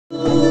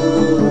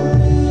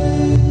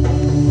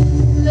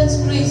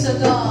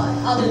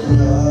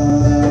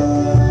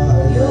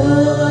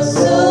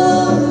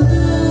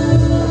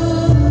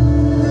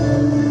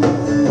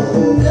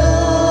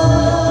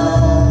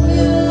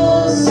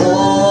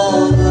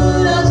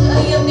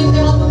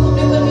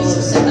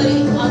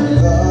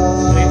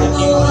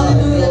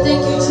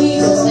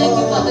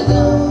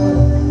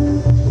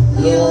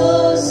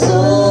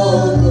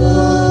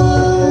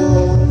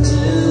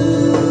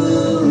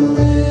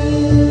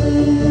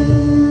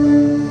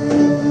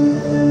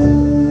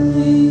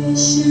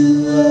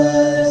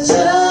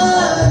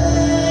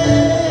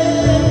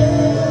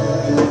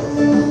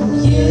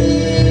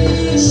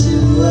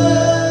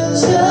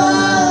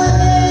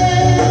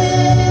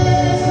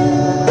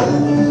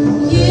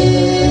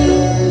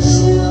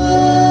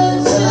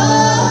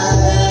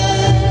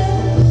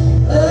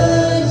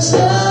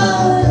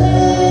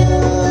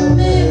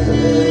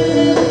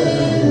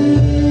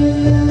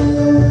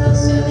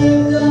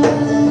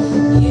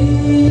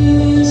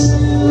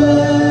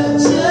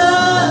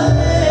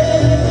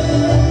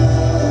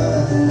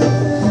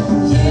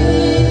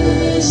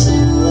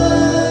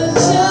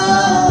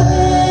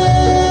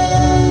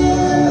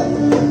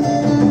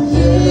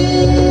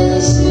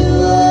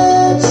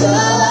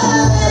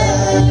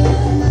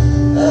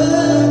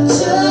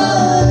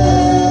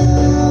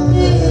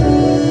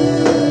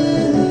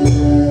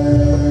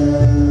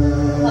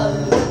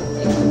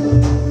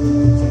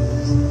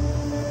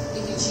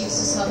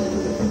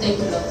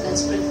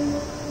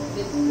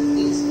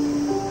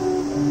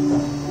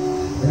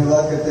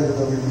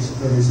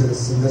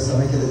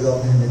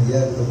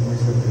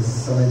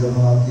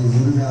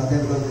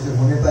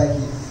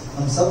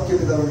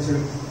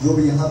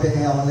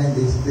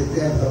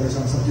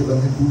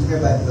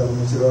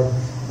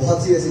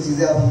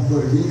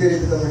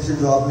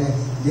जो आपने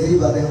गहरी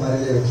बातें हमारे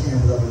लिए रखी हैं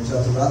पिता परमेश्वर,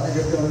 आपसे प्रार्थना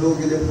करते हैं उन लोगों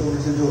के लिए पिता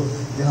परमेश्वर जो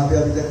यहाँ पे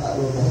अभी तक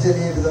पहुँचे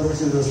नहीं हैं पिता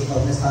परमेश्वर, जो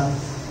अपने स्थान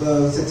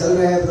से चल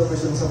रहे हैं पिता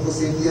परमेश्वर, सबको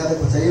सेम यहाँ तक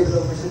पहुँचाइए पिता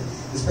परमेश्वर।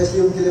 स्पेशली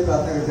उनके लिए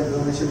प्रार्थना करते हैं पिता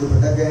परमेश्वर जो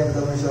भटक गए हैं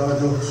पिता परमेश्वर, और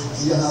जो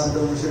यहाँ पिता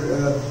परमेश्वर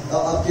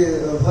आपके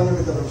भवन में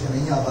पिता परमेश्वर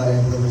नहीं आ पा रहे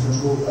हैं पिता परमेश्वर,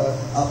 उनको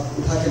आप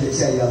उठा के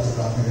लेके आइए, आपसे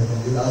प्रार्थना करते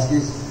हैं। आज की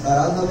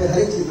आराधना में हर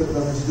एक चीज़ पर पिता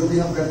परमेश्वर जो भी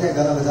हम करते हैं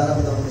गाना बजाना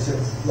पिता परमेश्वर,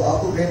 तो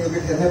आपको ग्रहण योग्य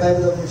ठहरने पाए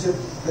पिता परमेश्वर,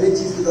 हर एक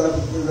चीज़ की द्वारा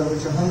पिता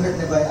परमेश्वर हम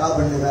घटने पाए, आप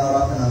बढ़ने पाए और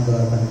आपका नाम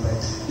द्वारा पाने पाए,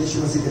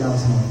 यीशु मसीह के नाम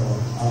से मांगता हूँ,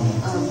 आमीन।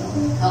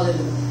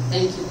 Hallelujah.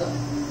 Thank you, God.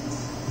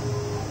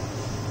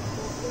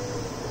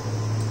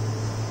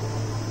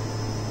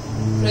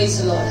 Praise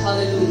the Lord.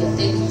 Hallelujah.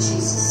 Thank you,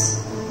 Jesus.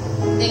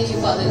 Thank you,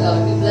 Father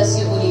God. We bless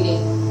your holy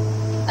name.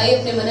 आइए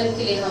अपने मनन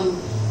के लिए हम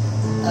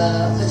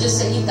भजन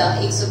संहिता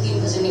 103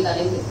 भजन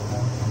निकालेंगे।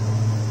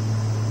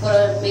 For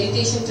our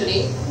meditation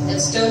today,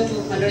 let's turn to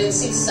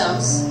 106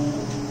 Psalms.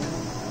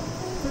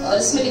 और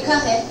इसमें लिखा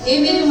है, हे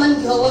मेरे मन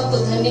यहोवा को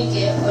धन्य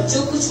कहे और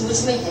जो कुछ मुझ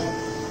में है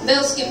वह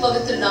उसके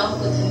पवित्र नाम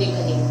को धन्य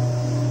कहे।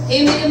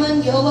 हे मेरे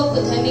मन यहोवा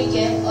को धन्य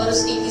कहे और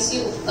उसके किसी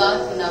उपकार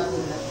को ना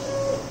भूलना।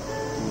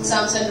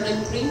 Psalms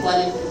 103, 1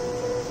 and 2.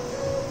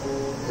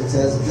 It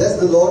says, bless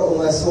the Lord, O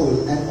my soul,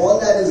 and all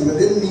that is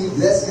within me,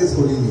 bless his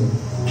holy name.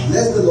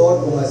 Bless the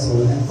Lord, O my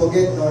soul, and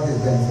forget not his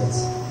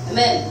benefits.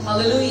 Amen.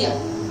 Hallelujah.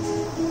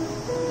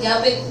 यहाँ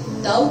पे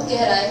दाऊद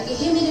कह रहा है कि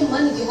हे मेरे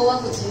मन यहोवा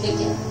को धन्य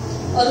कहे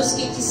और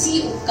उसके किसी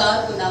उपकार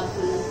को ना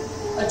भूलना,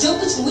 और जो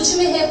कुछ मुझ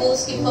में है वो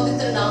उसके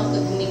पवित्र नाम को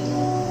धन्य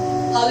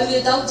कहे।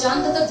 हालेलुया। दाऊद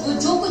जानता था वो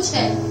जो कुछ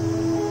है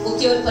वो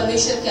केवल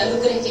परमेश्वर के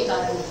अनुग्रह के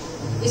कारण है,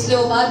 इसलिए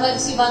वो बार बार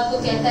इसी बात को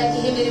कहता है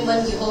कि हे मेरे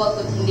मन यहोवा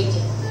को धन्य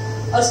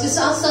कहे, और उसके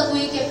साथ साथ वो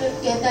ये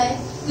कहता है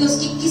कि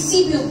उसके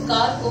किसी भी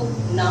उपकार को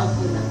ना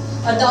भूलना।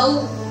 और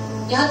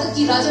दाऊद यहाँ तक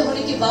कि राजा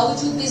होने के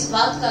बावजूद भी इस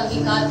बात का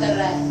अंगीकार कर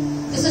रहा है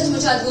कि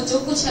सचमुच आज वो जो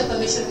कुछ है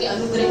परमेश्वर के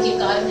अनुग्रह के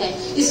कारण है,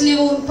 इसलिए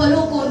वो उन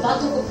पलों को, उन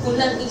बातों को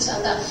भूलना नहीं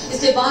चाहता।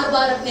 इसलिए बार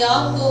बार अपने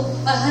आप को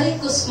और हर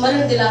एक को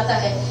स्मरण दिलाता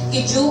है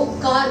कि जो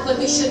उपकार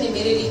परमेश्वर ने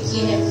मेरे लिए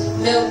किए हैं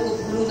मैं उनको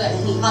भूलूंगा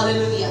नहीं।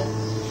 Hallelujah.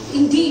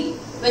 Indeed,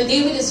 when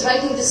David is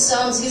writing these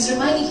psalms, he is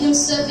reminding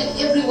himself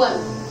and everyone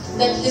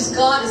that his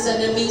God is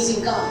an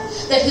amazing God,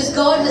 that his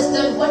God has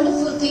done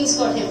wonderful things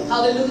for him.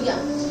 Hallelujah.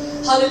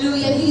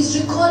 Hallelujah. And he is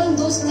recalling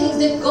those things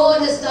that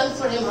God has done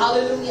for him.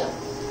 Hallelujah.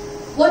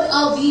 What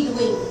are we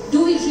doing?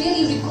 Do we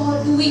really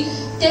recall? Do we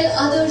tell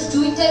others?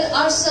 Do we tell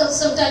ourselves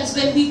sometimes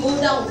when we go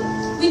down?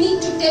 We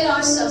need to tell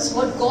ourselves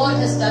what God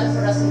has done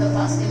for us in the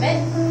past.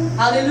 Amen.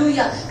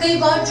 Hallelujah. कई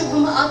बार जब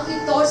हम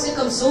आत्मिक तौर से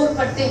कमजोर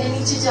पड़ते हैं,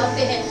 नीचे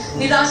जाते हैं,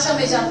 निराशा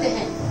में जाते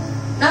हैं,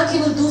 ना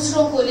केवल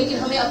दूसरों को लेकिन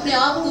हमें अपने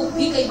आप को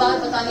भी कई बार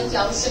बताने की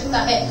आवश्यकता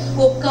है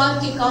वो उपकार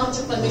के काम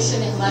जो परमेश्वर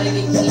ने हमारे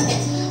लिए किए हैं।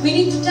 We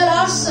need to tell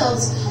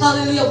ourselves,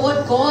 hallelujah,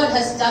 what God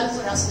has done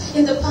for us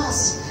in the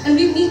past. And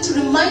we need to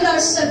remind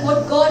ourselves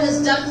what God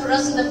has done for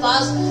us in the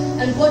past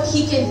and what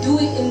He can do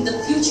in the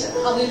future.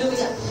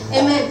 Hallelujah.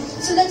 Amen.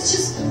 So let's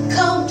just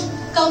count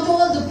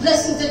all the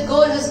blessings that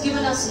God has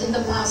given us in the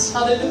past.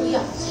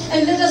 Hallelujah.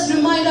 And let us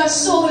remind our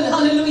soul,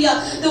 hallelujah,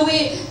 the way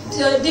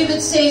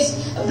David says,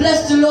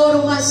 bless the Lord,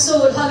 O my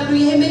soul.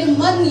 Hallelujah. हे मेरे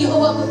मन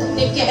यहोवा को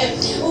धन्य कहे.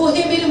 ओ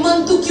हे मेरे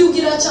मन तू क्यों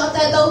गिरा चाहता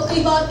है? दाऊद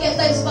कई बार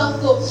कहता है इस बात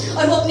को,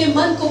 और वो अपने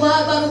मन को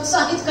बार बार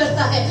उत्साहित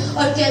करता है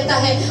और कहता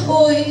है,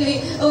 ओ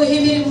हे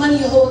मेरे मन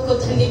यहोवा को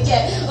धन्य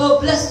कहे. Oh,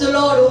 bless the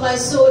Lord, O my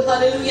soul.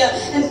 Hallelujah.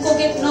 And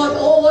forget not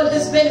all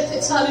his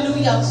benefits.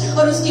 Hallelujah.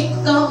 और उसके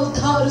काम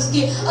उद्धार,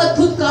 उसके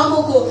अद्भुत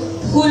कामों को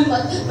भूल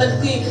मत,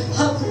 बल्कि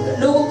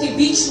लोगों के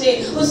बीच में,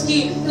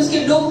 उसके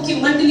लोगों की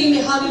मंडली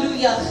में,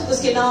 हालेलुया,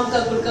 उसके नाम का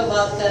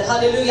गुणगान कर.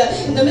 Hallelujah.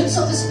 In the midst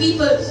of his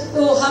people,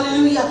 oh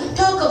hallelujah,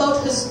 talk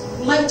about his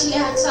mighty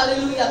acts.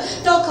 Hallelujah.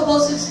 Talk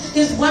about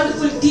his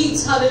wonderful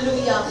deeds.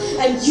 Hallelujah.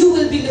 And you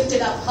will be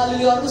lifted up.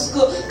 Hallelujah. और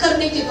उसको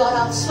करने के द्वारा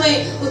आप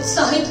स्वयं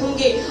उत्साहित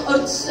होंगे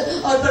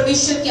और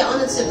परमेश्वर के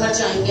आनंद से भर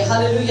जाएंगे.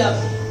 हालेलुया.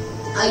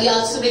 आइए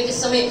आज सुबह के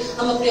समय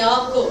हम अपने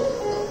आप को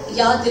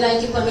याद दिलाएं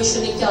कि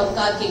परमेश्वर ने क्या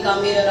उपकार के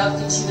काम मेरे और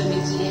आपके जीवन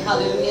में किए.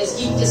 हालेलुया. इस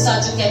गीत के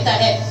साथ जो कहता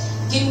है,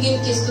 गिन गिन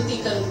के स्तुति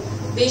करूं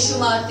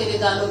बेशुमार तेरे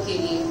दानों के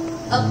लिए,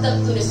 अब तक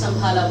तूने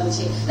संभाला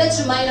मुझे. Let's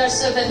remind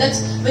ourselves, and let's,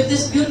 with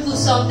this beautiful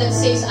song that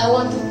says, I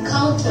want to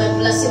count my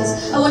blessings.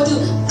 I want to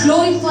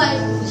glorify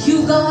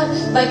you, God,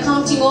 by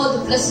counting all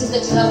the blessings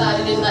that you have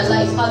added in my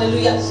life.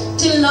 Hallelujah.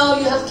 Till now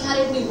you have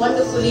carried me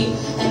wonderfully,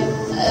 and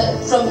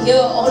from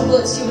here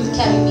onwards you will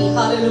carry me.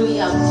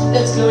 Hallelujah.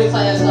 Let's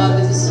glorify our God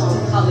with this song.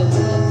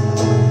 Hallelujah.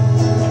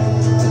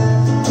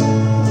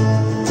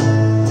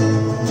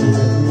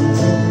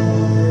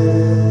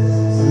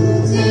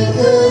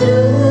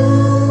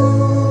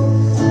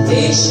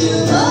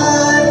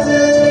 बेशुमार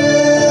तेरे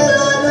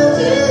दानों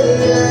के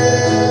लिए,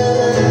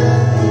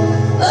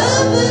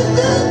 अब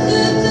तक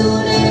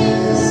तूने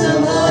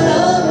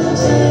संभाला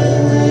मुझे.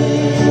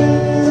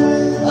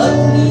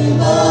 अपनी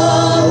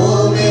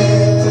बाहों में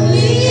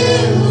लिए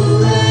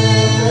हुए,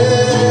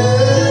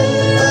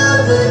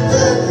 अब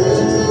तक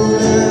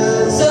तूने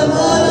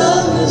संभाला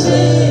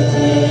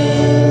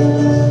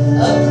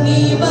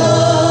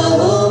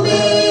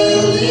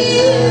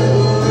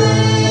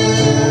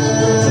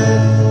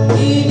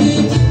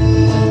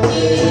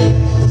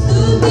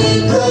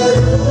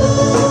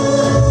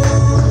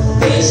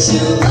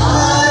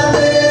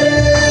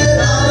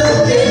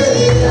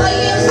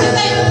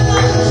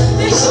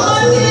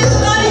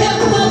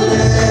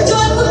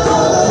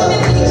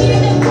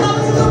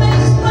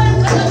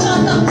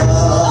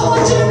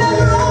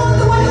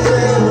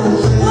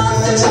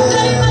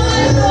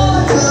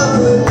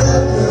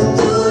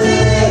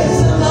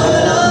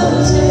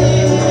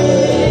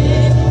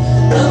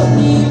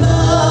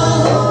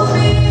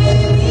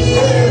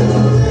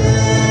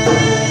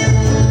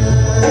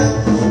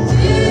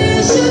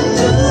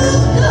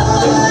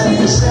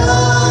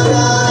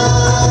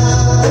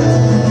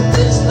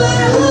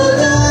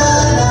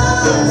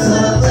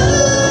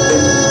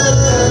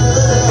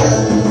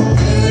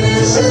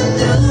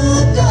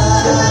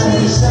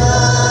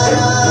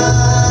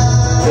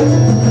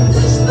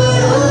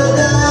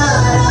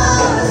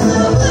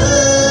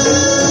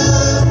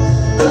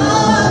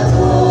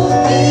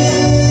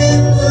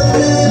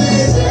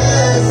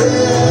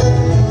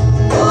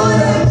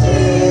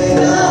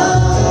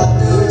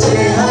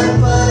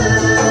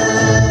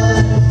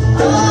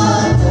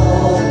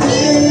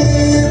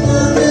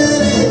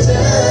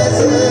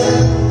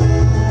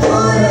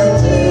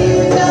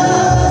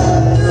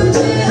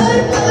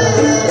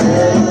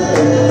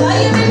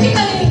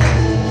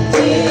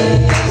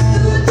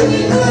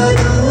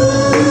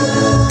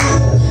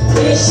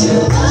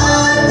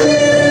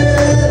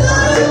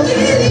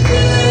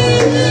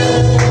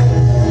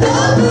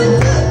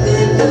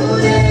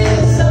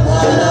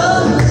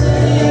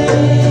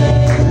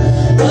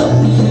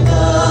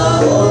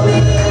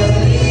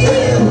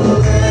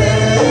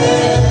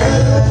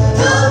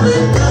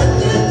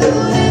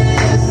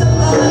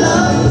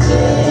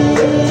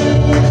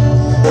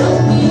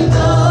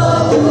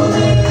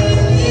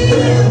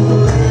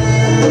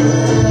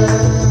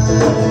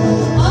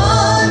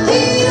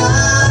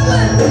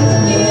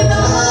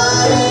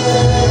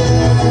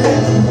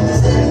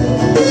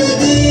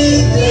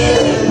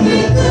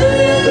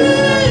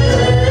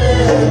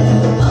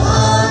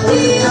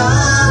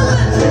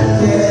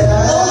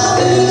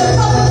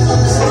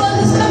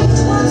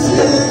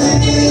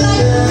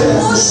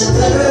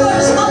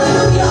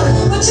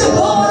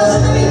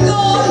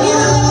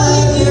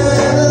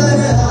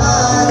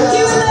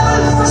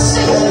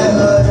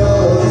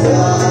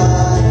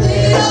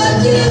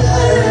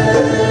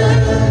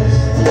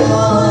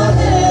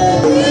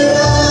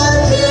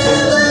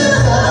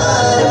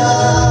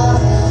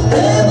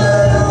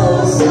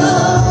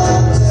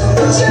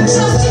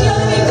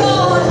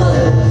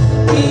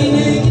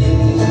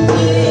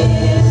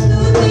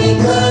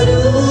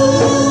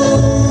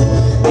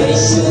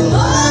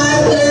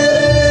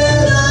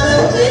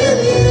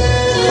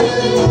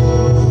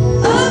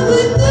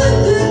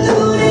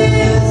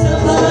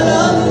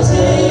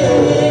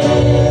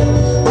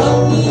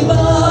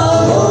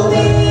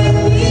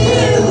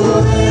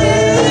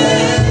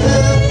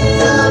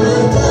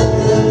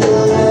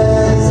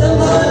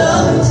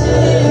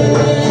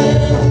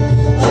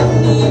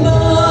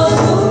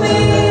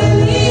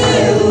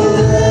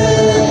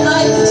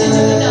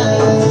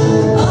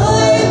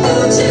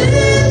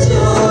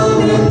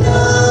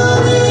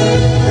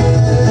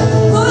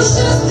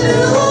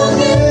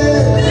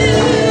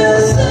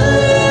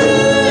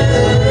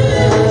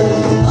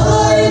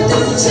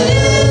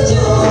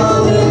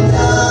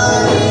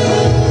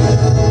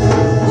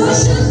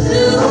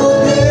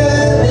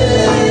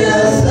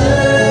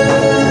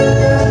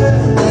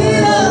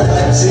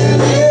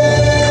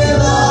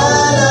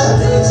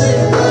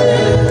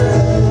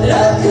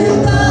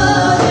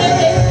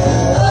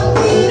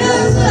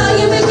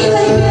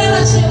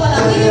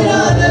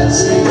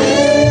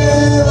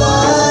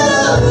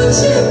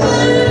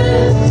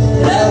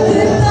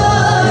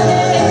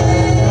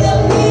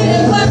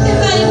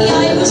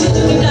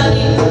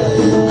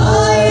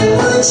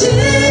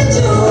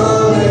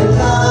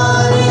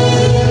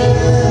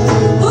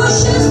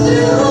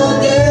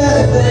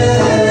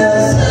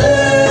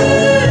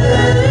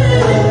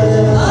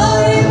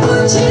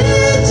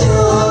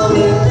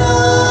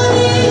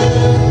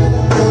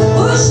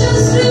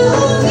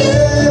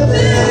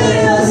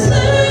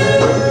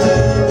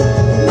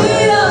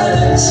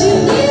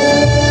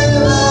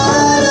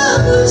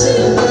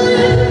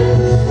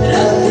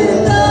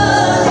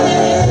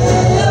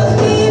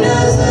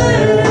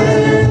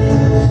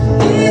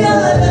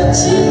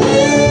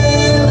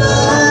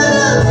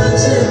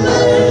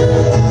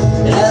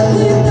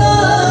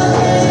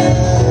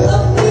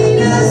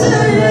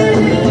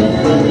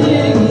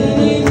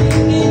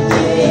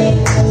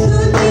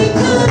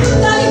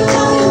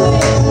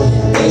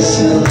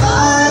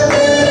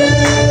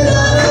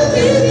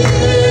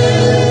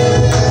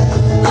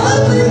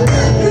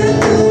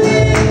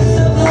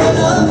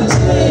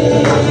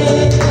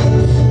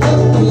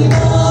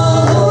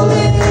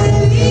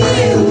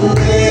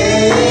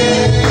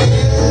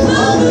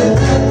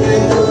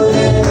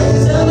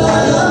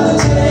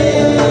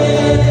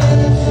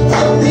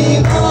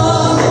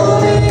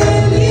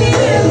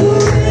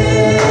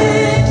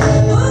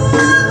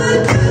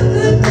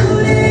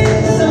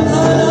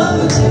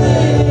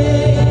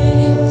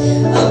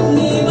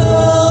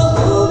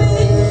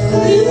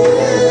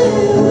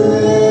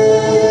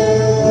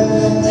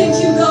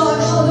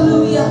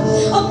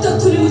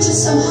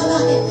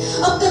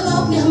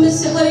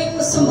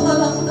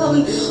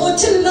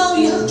till now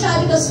you have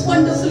carried us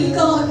wonderfully,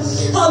 God.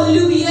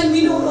 Hallelujah. And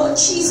we know, Lord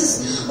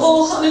Jesus,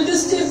 oh, hallelujah,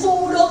 this day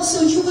forward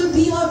also you will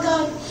be our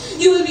guide.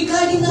 You will be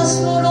guiding us,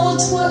 Lord, all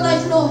through our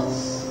life, Lord.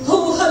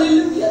 Oh,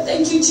 hallelujah.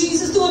 Thank you,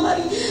 Jesus. तू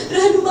हमारी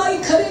रहनुमाई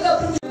करेगा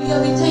प्रभु.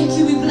 We thank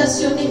you. We bless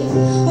your name.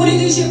 होने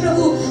दीजिए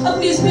प्रभु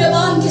अपने इस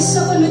बेबान के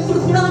सफर में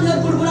कुड़कुड़ाने और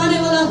बुड़बुड़ाने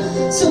वाला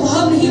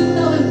स्वभाव नहीं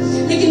अपनावन,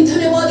 लेकिन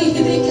धन्यवादी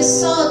हृदय के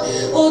साथ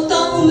ओ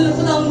ताऊ मेरे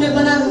खुदा में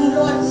बना रहूं,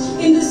 Lord.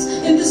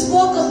 In this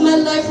walk of my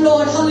life,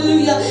 Lord,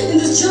 hallelujah. In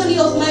this journey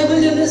of my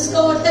wilderness,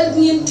 God, help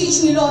me and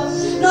teach me, Lord,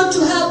 not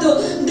to have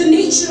the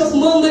nature of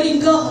murmuring,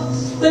 God,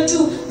 but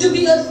to give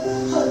me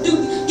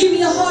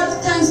a heart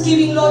of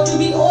thanksgiving, Lord, to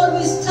be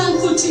always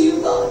thankful to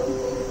you, God.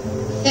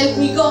 Help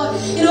me, God,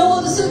 in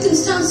all the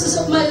circumstances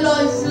of my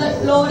life,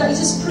 Lord, I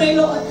just pray,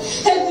 Lord,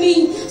 help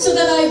me so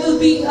that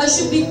I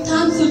should be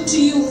thankful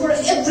to you for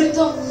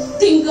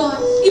everything, God,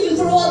 even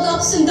for all the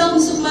ups and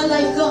downs of my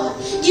life, God.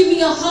 Give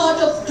me a heart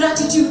of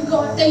gratitude,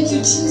 God. Thank you,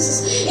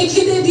 Jesus. एक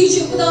हृदय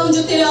दीजिए खुदा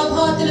जो तेरे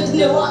आभार तेरे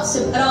धन्यवाद से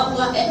भरा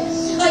हुआ है.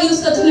 आइए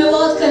उसका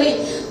धन्यवाद करें.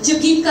 जो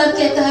गीतकार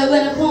कहता है,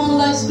 when upon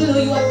life's billow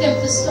you are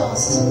tempest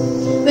tossed,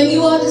 when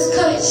you are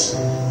discouraged,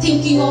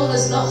 thinking all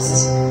is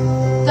lost,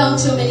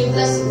 count your many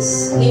blessings,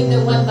 name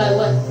them one by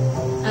one,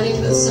 and it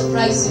will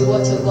surprise you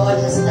what your God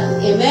has done.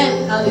 Amen.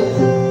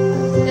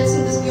 Hallelujah. Let's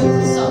sing this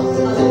beautiful song.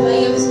 Hallelujah.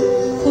 ये इस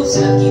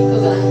खूबसूरत गीत को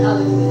गाएं.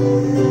 Hallelujah.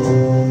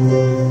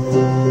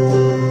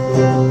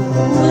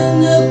 When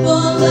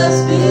upon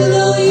life's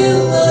billow you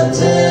are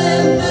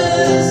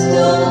tempest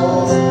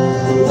tossed,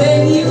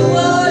 when you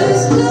are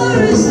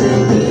discouraged,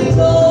 thinking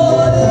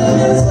all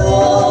is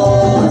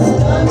lost,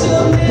 count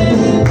your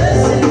many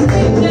blessings,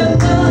 name them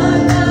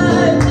one by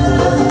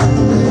one,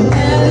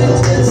 and it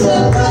will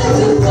surprise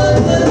you what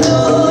the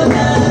Lord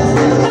has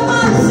done. Come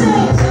on,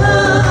 say,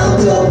 count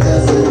your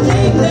blessings,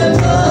 name them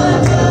one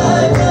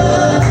by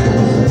one,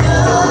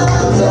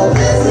 count your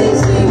blessings,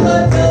 see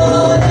what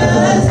God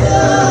has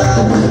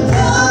done.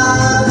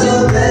 Count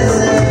your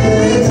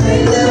blessings,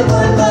 name them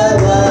one by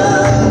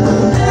one,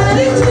 and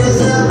it will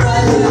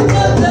surprise you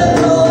what the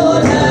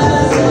Lord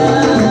has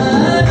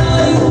done.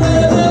 Are you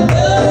ever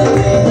burdened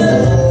with the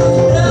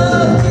load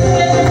of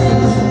care?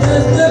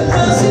 Does the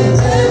crossing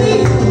tell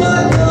you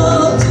are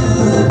called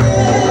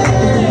today?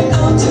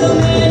 Count your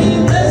many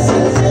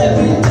blessings,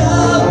 every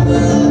doubt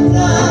will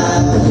fly,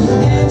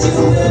 and you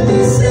will be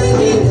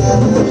singing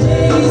as the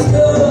days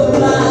go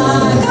by.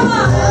 Come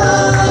on,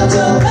 count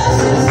your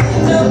blessings,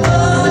 name them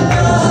one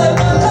by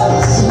one.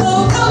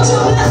 Oh, count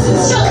your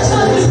blessings, shout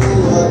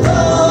hallelujah.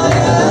 God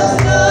has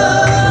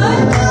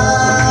done.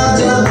 Count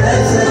your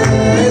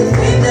blessings,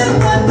 name them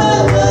one by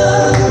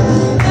one,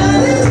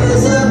 and it will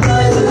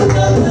surprise you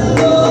what the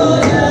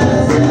Lord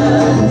has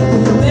done.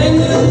 When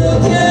you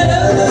look at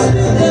others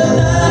with their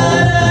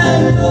light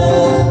and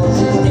gold,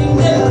 think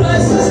that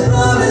Christ has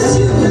promised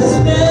you will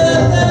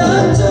spare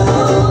them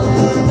told.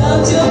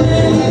 Count your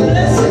many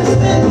blessings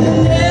that can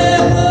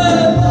never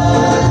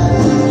buy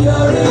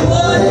your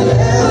reward in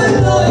heaven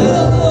or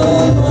your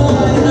home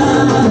on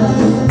high.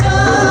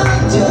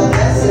 Count your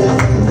blessings,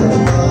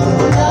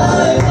 one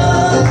by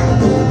one.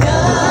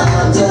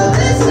 Count your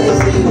blessings,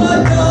 see what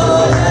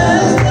God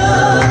has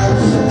done.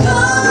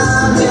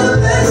 Count your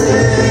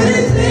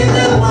blessings, name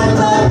them one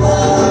by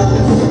one,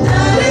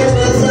 and it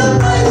will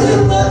surprise you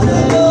what the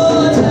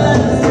Lord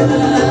has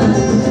done.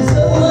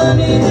 So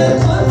amid the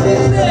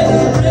conflict,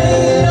 whether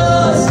great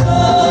or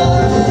small,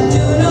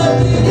 do not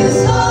be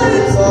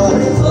disheartened, for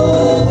it's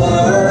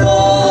over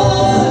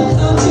all.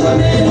 Count your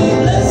many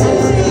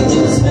blessings,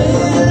 angels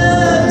will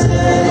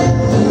attend,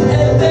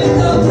 help and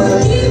comfort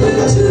give you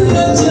to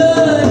your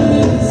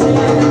journey's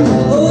end.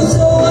 Oh,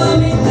 so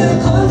amid the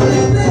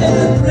conflict,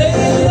 whether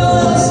great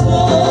or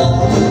small,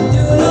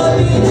 do not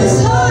be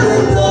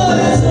disheartened, God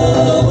is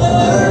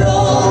over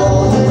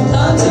all.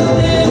 Count your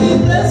many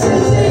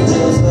blessings,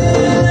 angels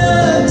will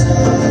attend,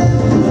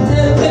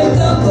 help and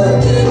comfort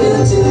give you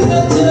to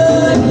your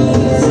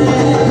journey's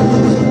end.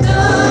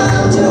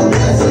 Count your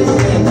blessings,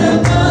 name them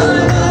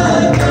one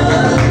by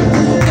one.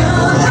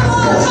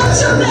 Count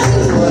your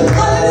blessings.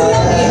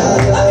 Hallelujah.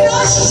 अपनी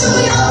आशीषों को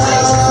याद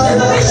करें, ये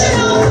भविष्य ने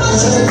आपको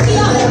आशीषित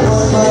किया है.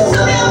 इस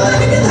समय आपका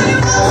भी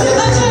धन्यवाद से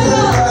भर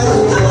जाएगा.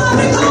 Come on,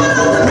 recall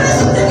all the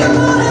blessings that your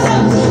God has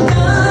done.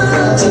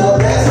 Count your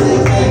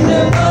blessings, name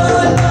them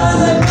one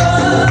by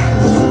one.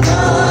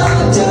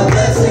 Count your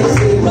blessings,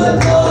 see what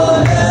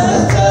God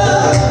has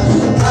done.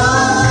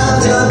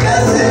 Count your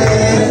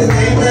blessings,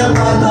 name them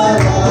one by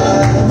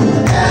one,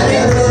 and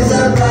it will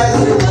surprise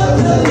you what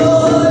the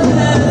Lord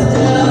has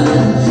done.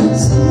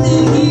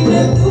 जिंदगी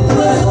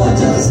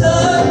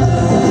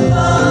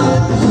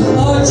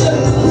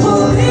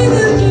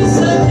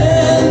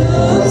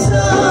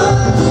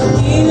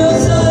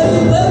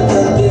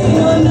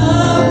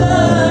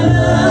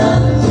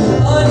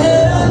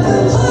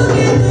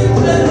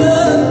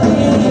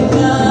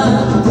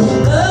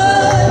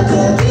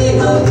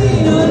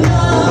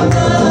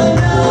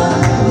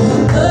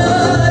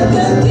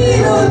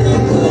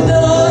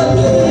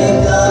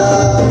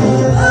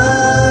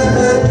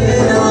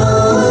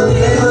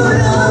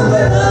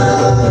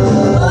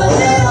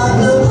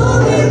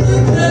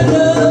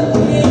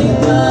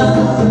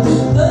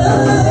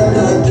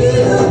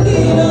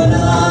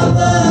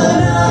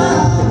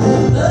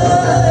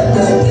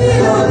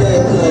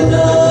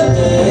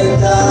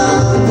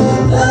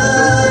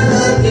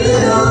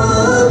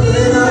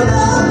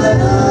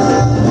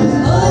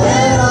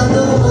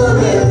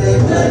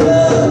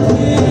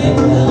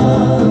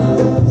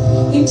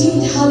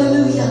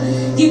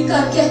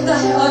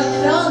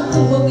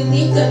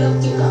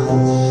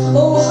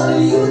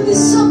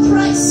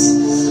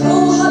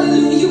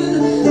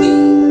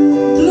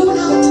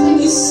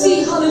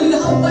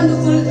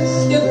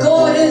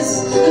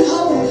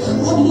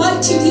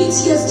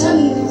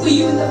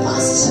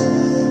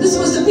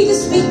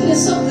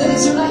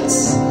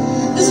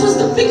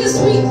biggest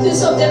weakness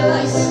of their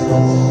life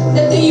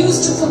that they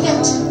used to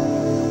forget.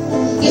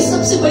 ये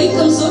सबसे बड़ी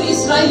कमजोरी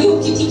इस्राएलियों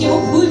की थी कि वो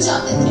भूल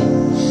जाते थे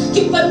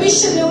कि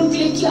परमेश्वर ने उनके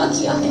लिए क्या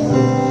किया है।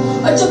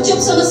 और जब जब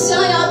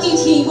समस्याएं आती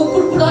थी वो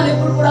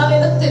कुड़कुड़ाने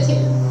लगते थे।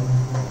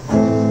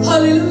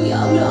 हालेलुया।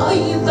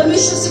 आइए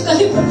परमेश्वर से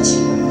कहें, प्रभु जी,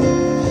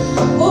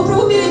 ओ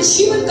प्रभु मेरे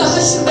जीवन का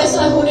हश्र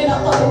वैसा होने ना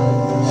पाए।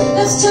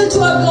 Let's tell to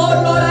our God,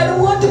 Lord, I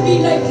don't want to be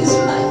like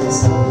Israelites,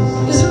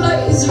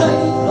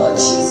 Israeli, Lord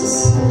Jesus.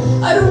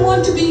 I don't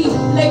want to be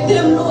like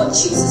them, Lord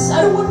Jesus.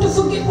 I don't want to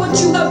forget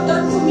what you have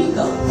done for me,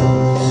 God.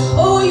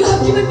 Oh, you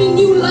have given me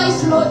new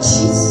life, Lord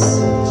Jesus.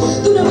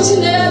 तूने मुझे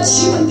नया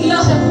जीवन दिया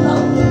है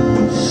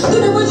प्रभु।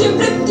 तूने मुझे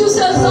मृत्यु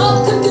से आजाद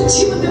करके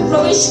जीवन में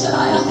प्रवेश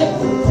कराया है।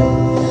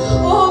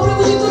 ओ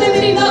प्रभु जी, तूने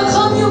मेरी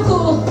नाकामियों को,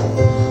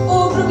 ओ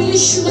प्रभु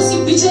यीशु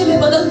मसीह, विजय में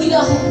बदल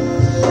दिया है।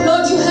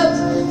 Lord, you have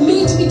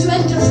made me to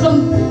enter from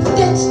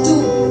death to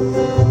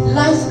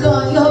life,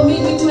 God. You have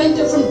made me to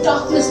enter from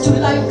darkness to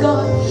light,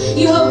 God.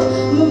 You have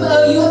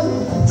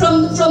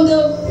from the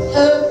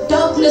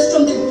darkness,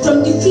 from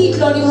defeat,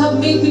 Lord. You have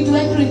made me to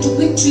enter into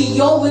victory,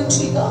 your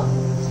victory, God.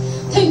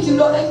 Thank you,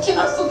 Lord. I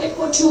cannot forget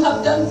what you have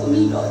done for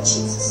me, Lord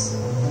Jesus.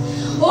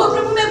 ओ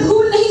प्रभु, मैं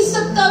भूल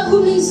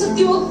नहीं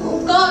सकती वो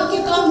उपकार के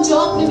काम जो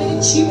आपने मेरे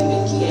जीवन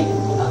में किए हैं।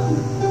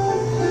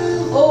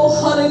 ओ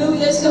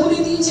हालेलुया। इसलिए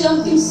होने दीजिए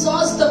अंतिम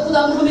सांस तक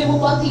खुदा हमें वो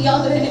बातें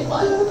याद रहने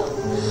पाए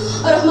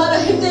और हमारा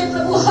हृदय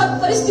प्रभु हर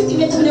परिस्थिति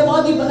में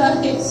धन्यवादी बना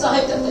रहे।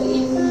 सहायता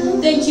करिए।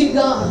 Thank you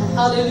God.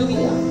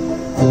 हालेलुया।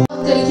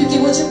 करिए क्योंकि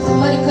वो जब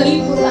हमारे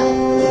करीब होता है,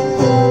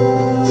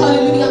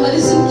 हालेलुया,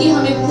 हमारी जिंदगी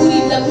हमें पूरी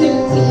लगने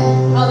लगती है।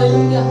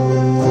 हालेलुया।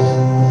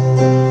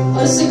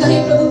 और उससे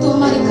कहें, प्रभु तू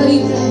हमारे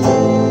करीब रहे।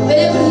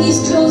 Whenever he is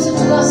closer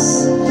to us,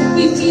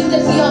 we feel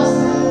that we are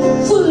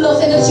full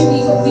of energy,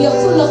 we are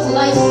full of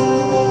life.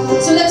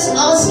 So let's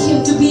ask him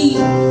to be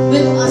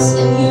with us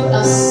and near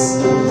us,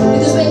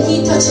 because when he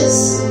touches,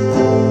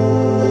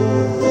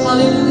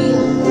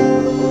 hallelujah,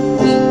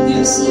 we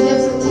receive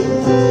everything.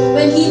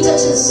 When he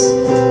touches,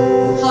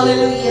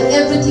 hallelujah,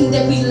 everything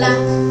that we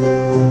lack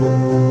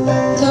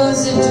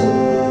turns into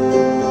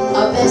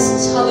our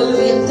best.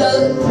 Hallelujah.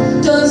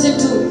 Turns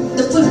into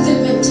the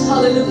fulfillment.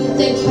 Hallelujah.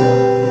 Thank you,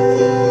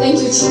 thank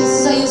you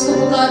Jesus. आइए उसको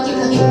पुकार के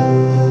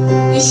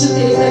कहें, यीशु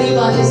तेरे करीब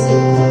आने से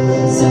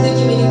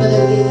जिंदगी मेरी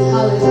बदल गई।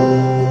 Hallelujah.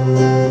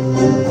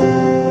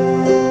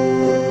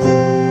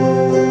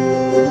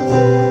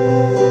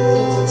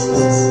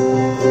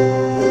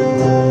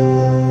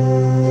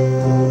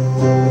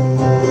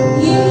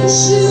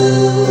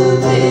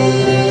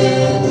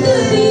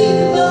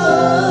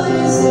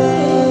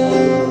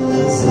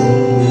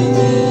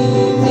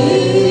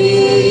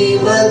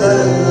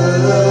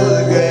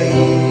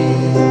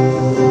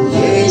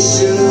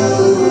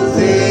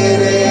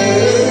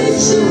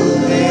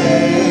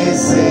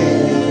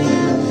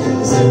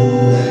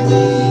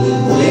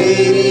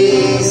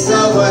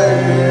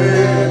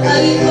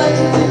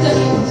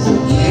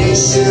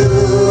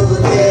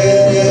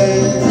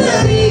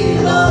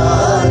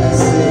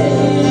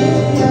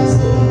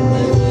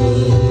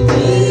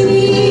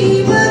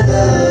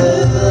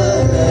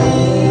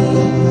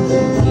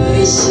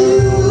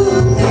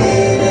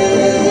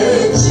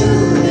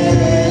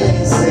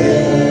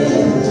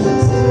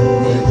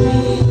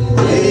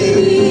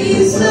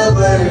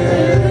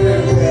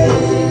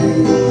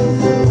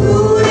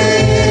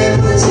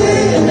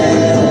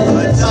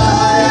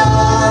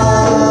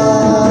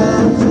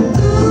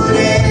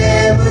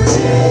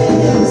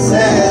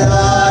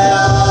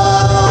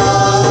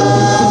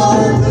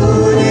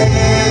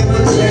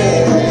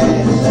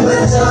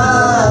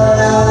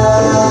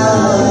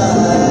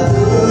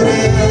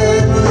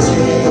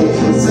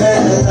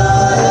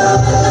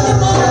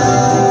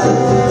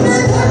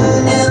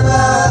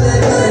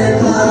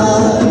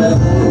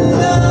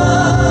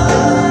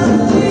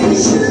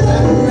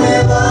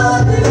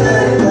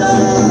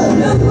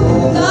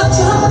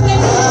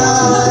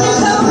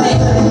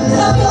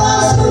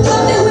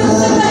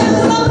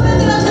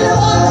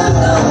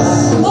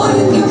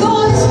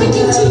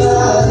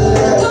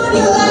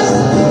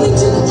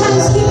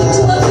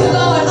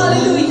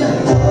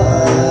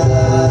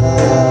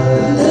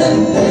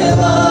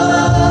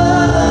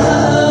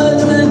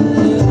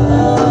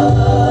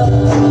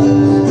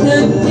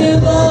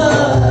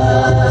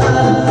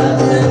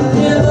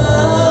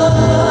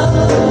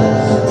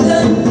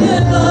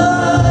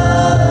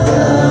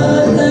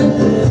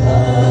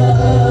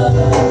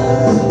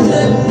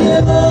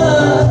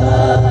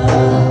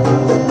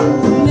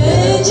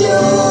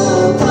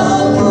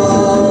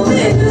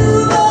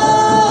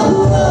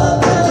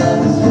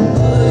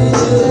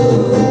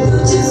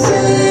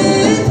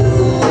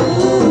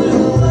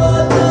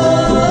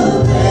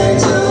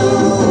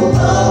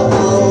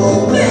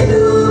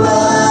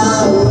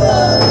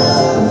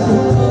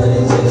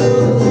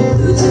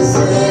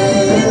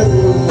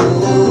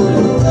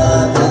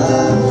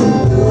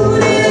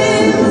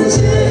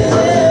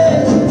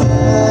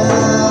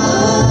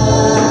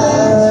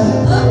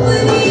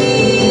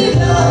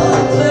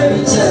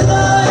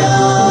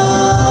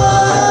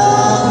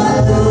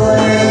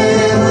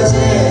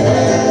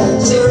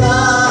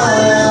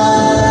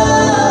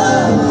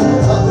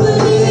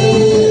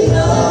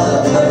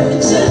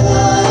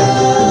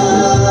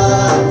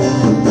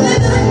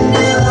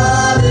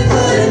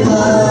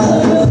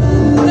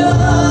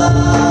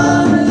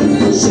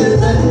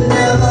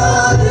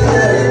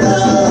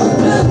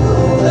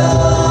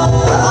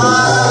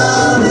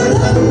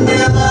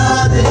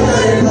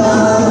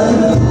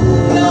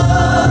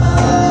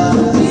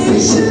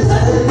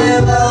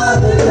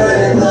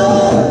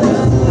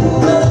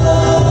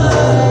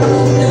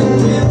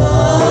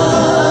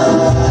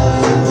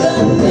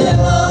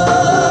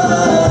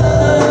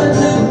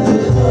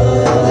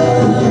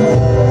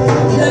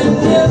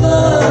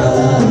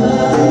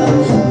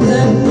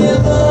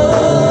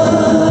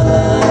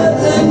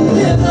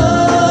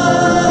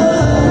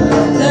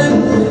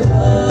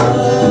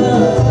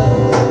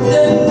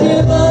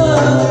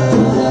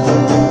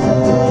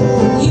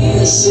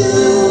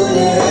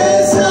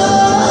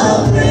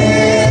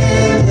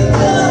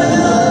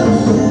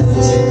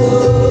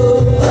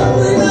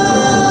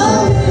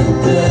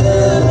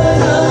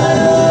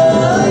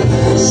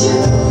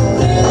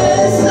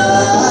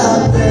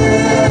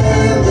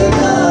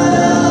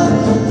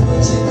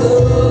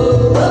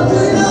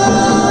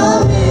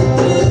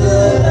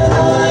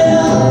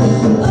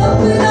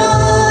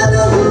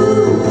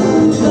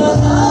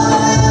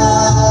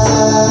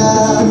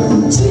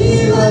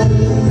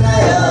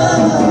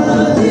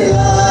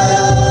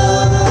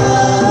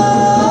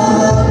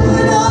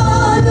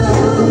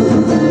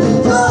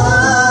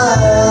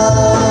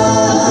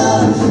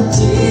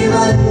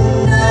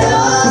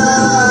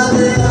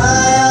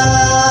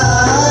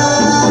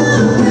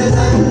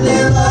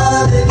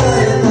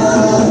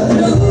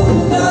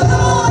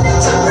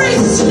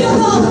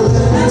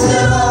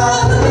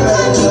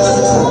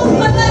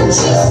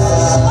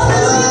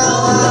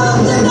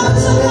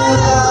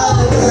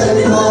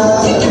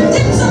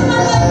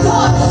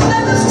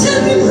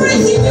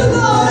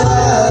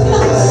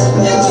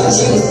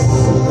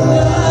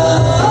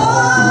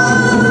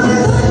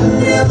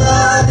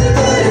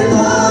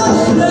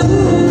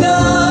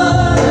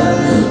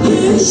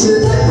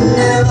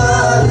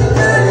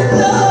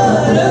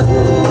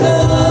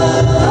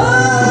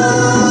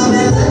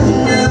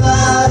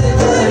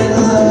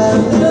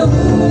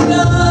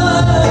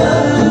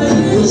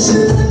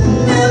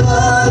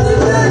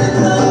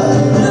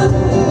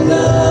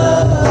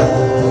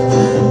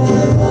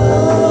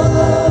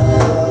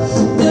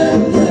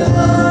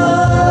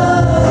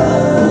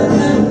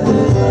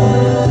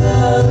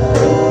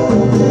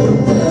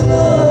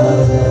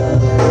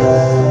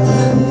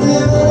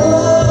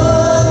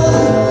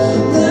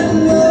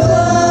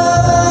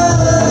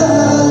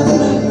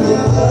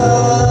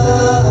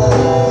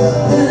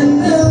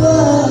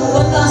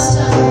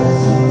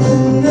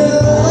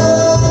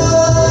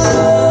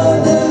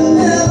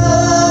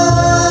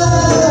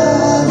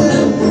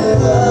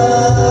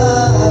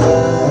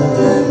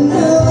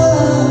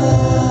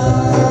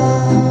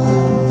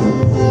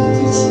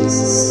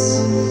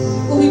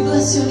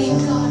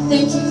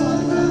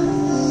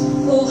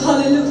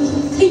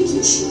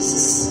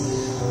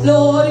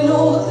 Lord, in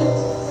all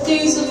the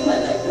days of my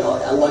life,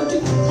 Lord, I want to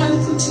be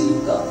thankful to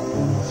you, God.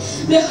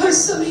 मैं हर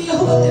समय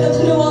यहोवा तेरा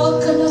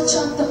धन्यवाद करना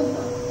चाहता हूँ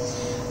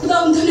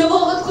खुदाम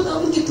धन्यवाद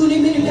खुदाम कि तूने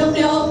मेरे लिए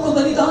अपने आप को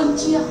बलिदान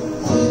किया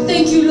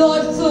Thank you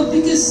Lord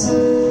because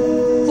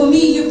for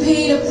me you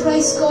paid a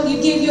price God you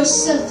gave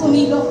yourself for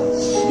me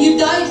Lord you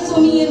died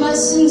for me and my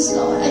sins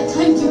Lord I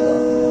thank you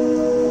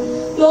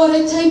God Lord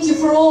I thank you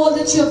for all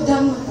that you have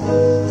done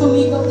for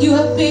me God you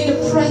have paid a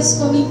price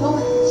for me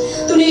Lord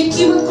तूने एक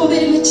कीमत को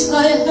मेरे लिए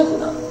चुकाया है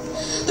खुदा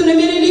तूने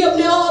मेरे लिए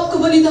अपने आप को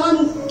बलिदान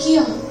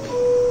किया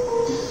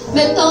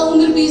मैं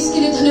ताउम्र भी इसके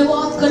लिए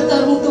धन्यवाद करता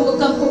रहूं तो वो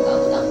कम होगा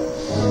खुदा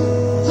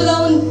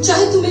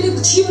चाहे तू मेरे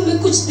जीवन में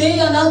कुछ दे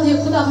या ना दे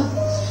खुदा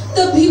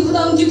तब भी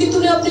खुदा क्योंकि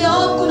तूने अपने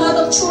आप को ना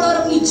तब छोड़ा और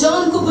अपनी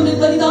जान को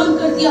बलिदान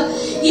कर दिया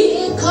ये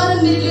एक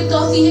कारण मेरे लिए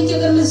काफी है कि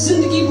अगर मैं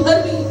जिंदगी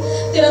भर भी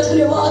तेरा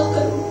धन्यवाद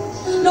करूं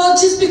Lord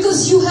just because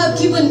you have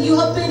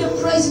paid a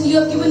price and you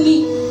have given me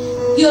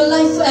your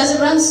life as a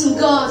ransom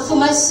God for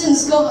my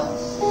sins God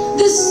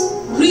this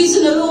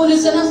reason alone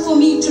is enough for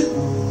me to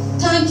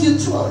thank you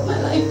throughout my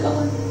life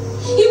God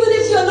even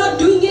if you are not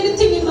doing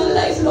anything in my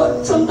life Lord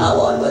from now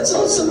onwards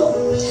also Lord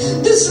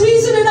this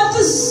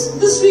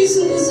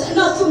reason is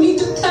enough for me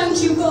to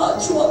thank you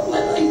God throughout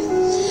my life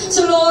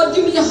so Lord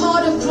give me a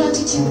heart of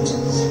gratitude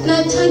and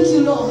I thank you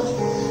Lord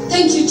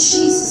thank you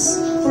Jesus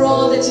for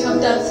all that you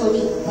have done for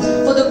me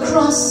for the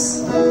cross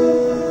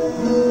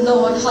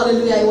Lord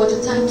hallelujah I want to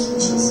thank you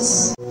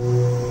Jesus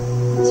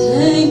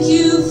thank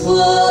you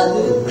for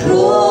the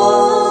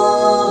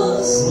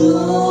cross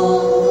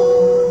Lord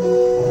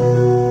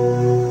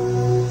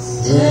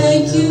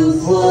thank you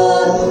for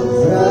the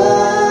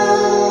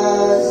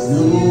price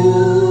you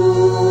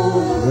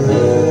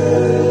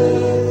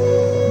paid,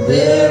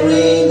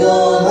 bearing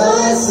all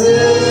my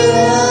sin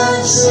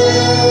and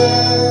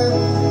shame,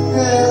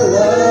 and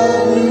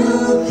love you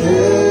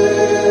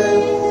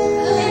gave,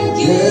 and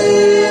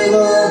gave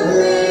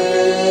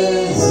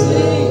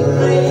amazing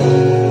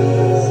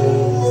grace.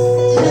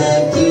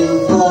 Thank you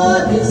for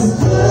this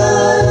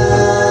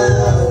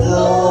love,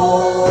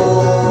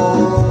 Lord.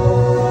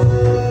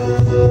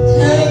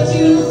 Thank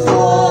you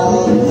for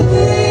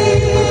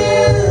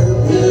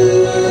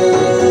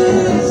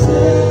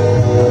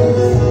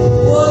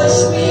wash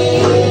me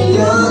in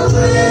your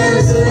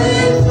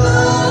cleansing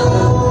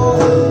flow.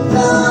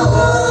 Now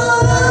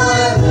all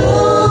I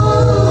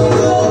know,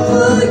 your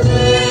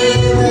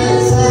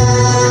forgiveness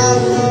and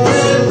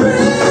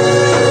embrace.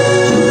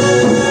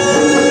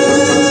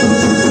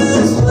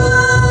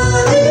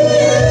 Worthy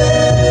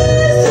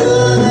is the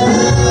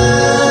Lamb.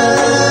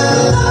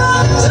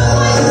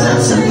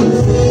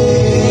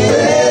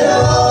 Feel it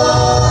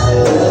on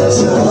the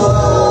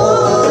throne.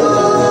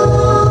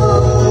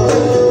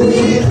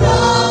 We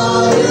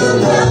crown you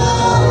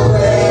now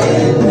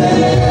with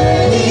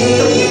many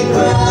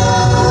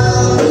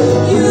crowns.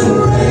 You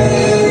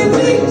reign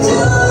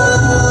victorious.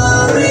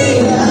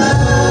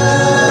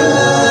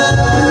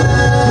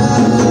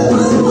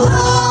 Oh,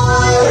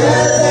 high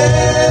and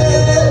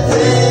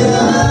lifted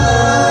up,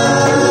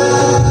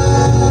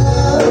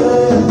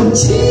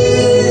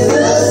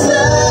 Jesus,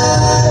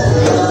 Son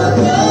of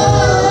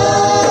God,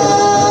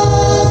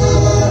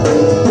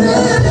 the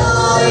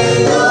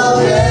light of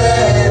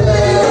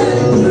heaven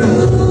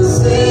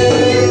crucified.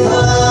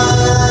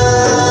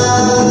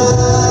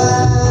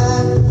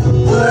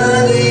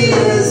 Worthy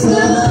is the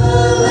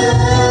Lamb.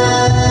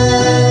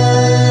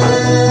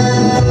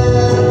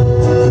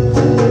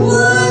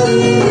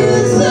 Worthy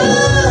is the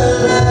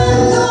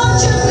Lamb. Come on,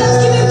 church, let's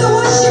give him the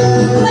worship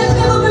like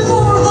never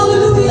before.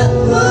 Hallelujah.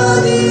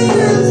 Worthy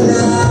is the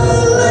Lamb.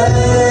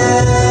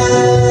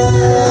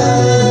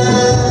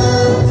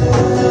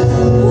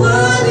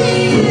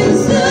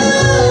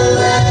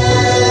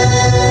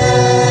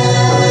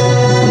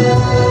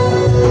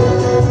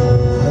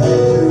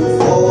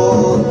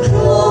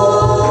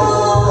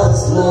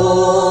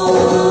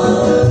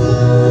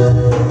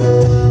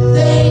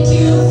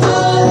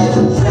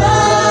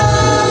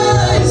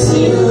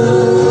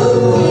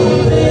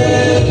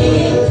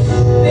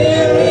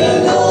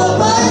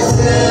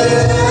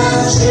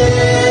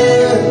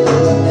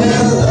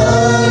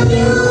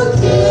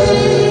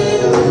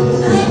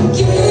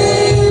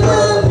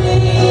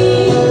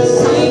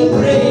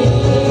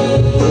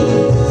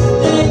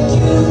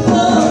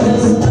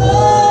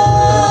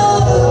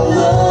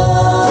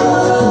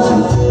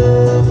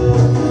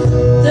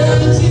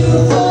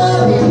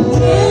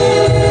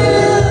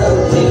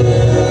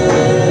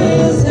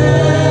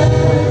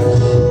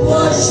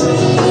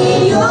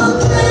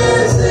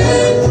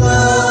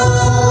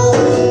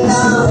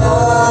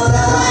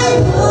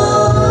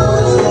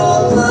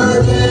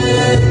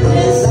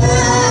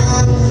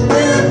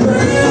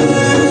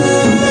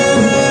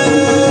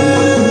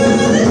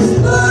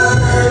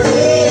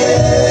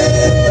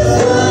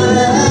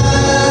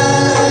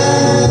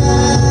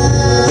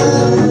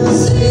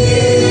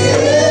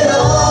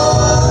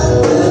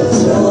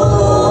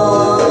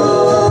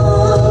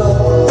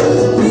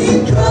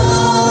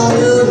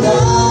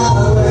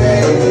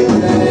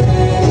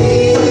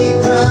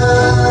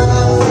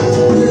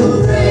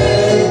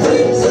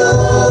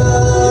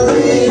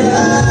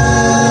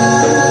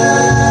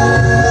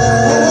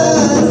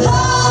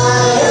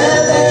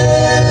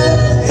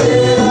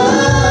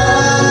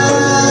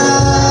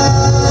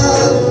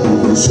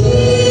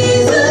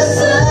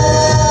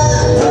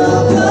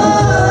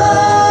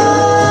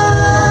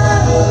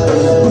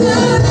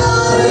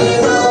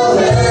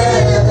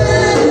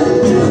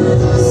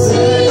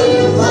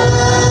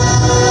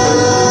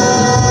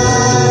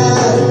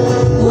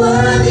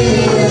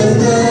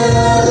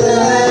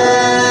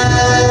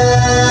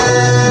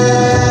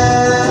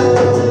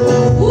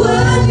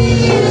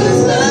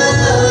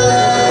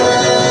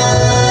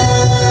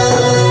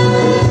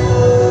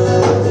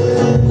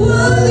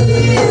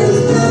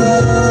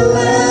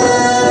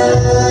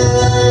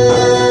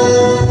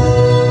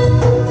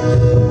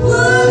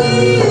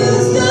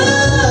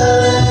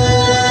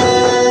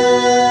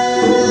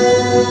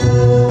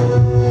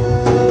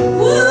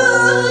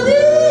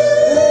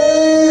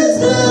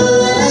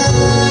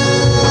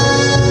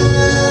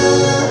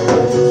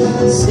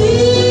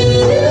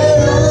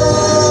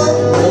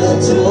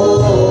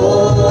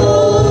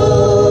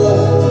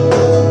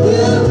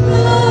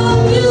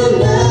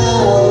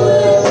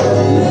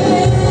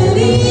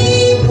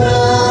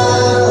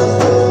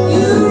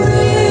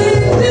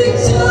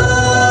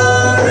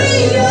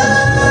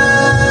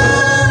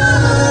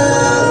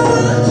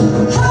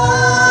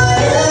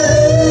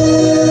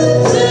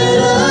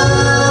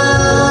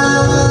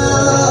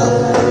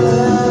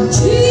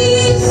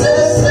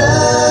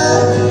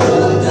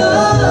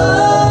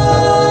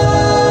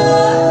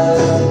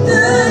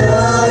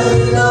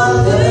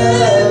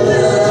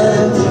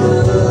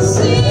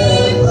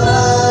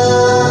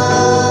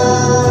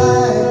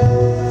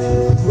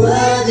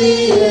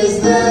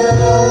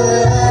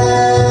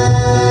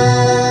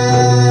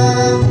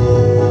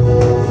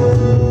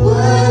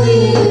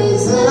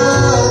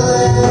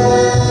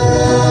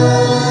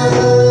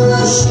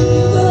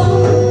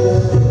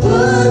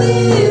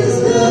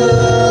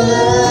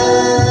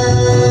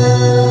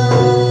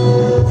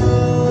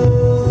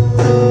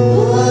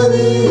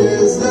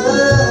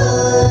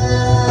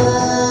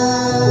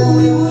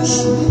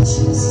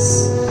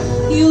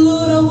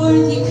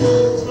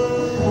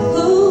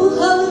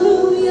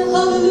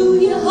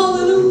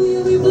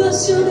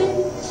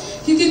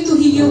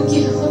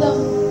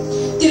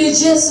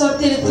 जैसा और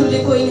तेरे तुल्य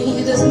कोई नहीं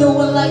है. There's no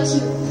one like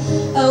you.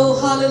 Oh,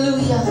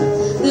 hallelujah.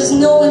 There's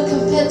no one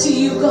compared to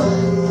you, God.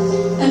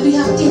 And we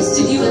have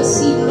tasted you and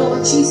seen,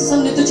 Lord Jesus.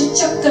 हमने तुझे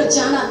चख कर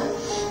जाना है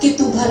कि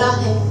तू भला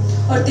है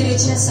और तेरे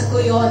जैसा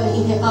कोई और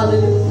नहीं है.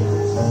 Hallelujah.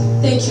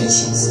 Thank you,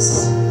 Jesus.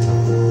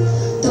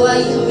 तो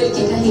आइए हम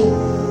मिलके कहें,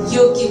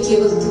 योग्य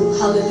केवल तू.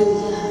 Hallelujah.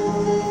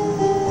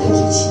 Thank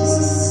you,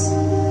 Jesus.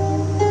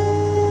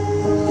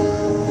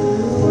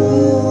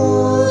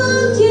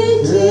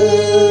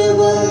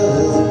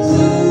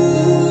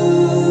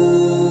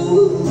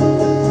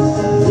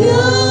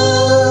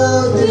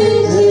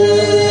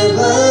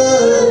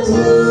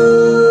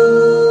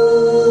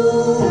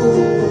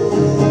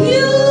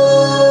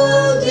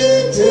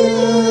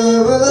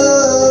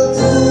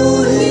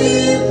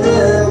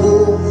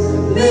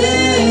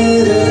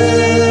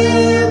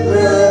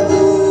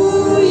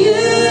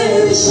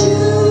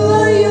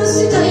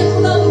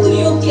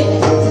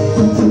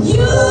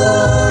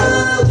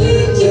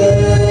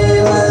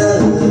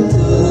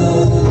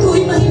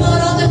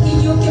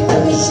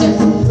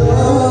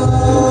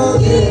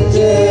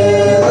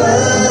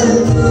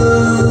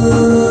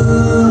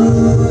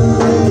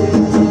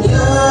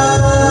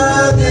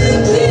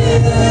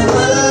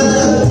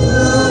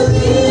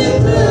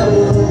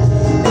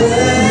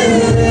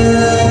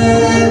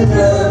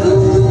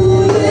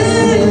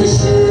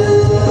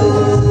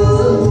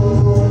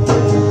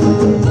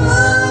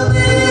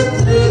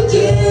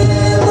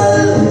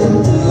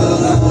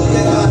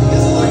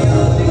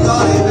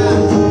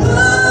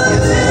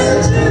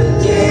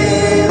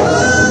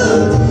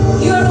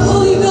 You're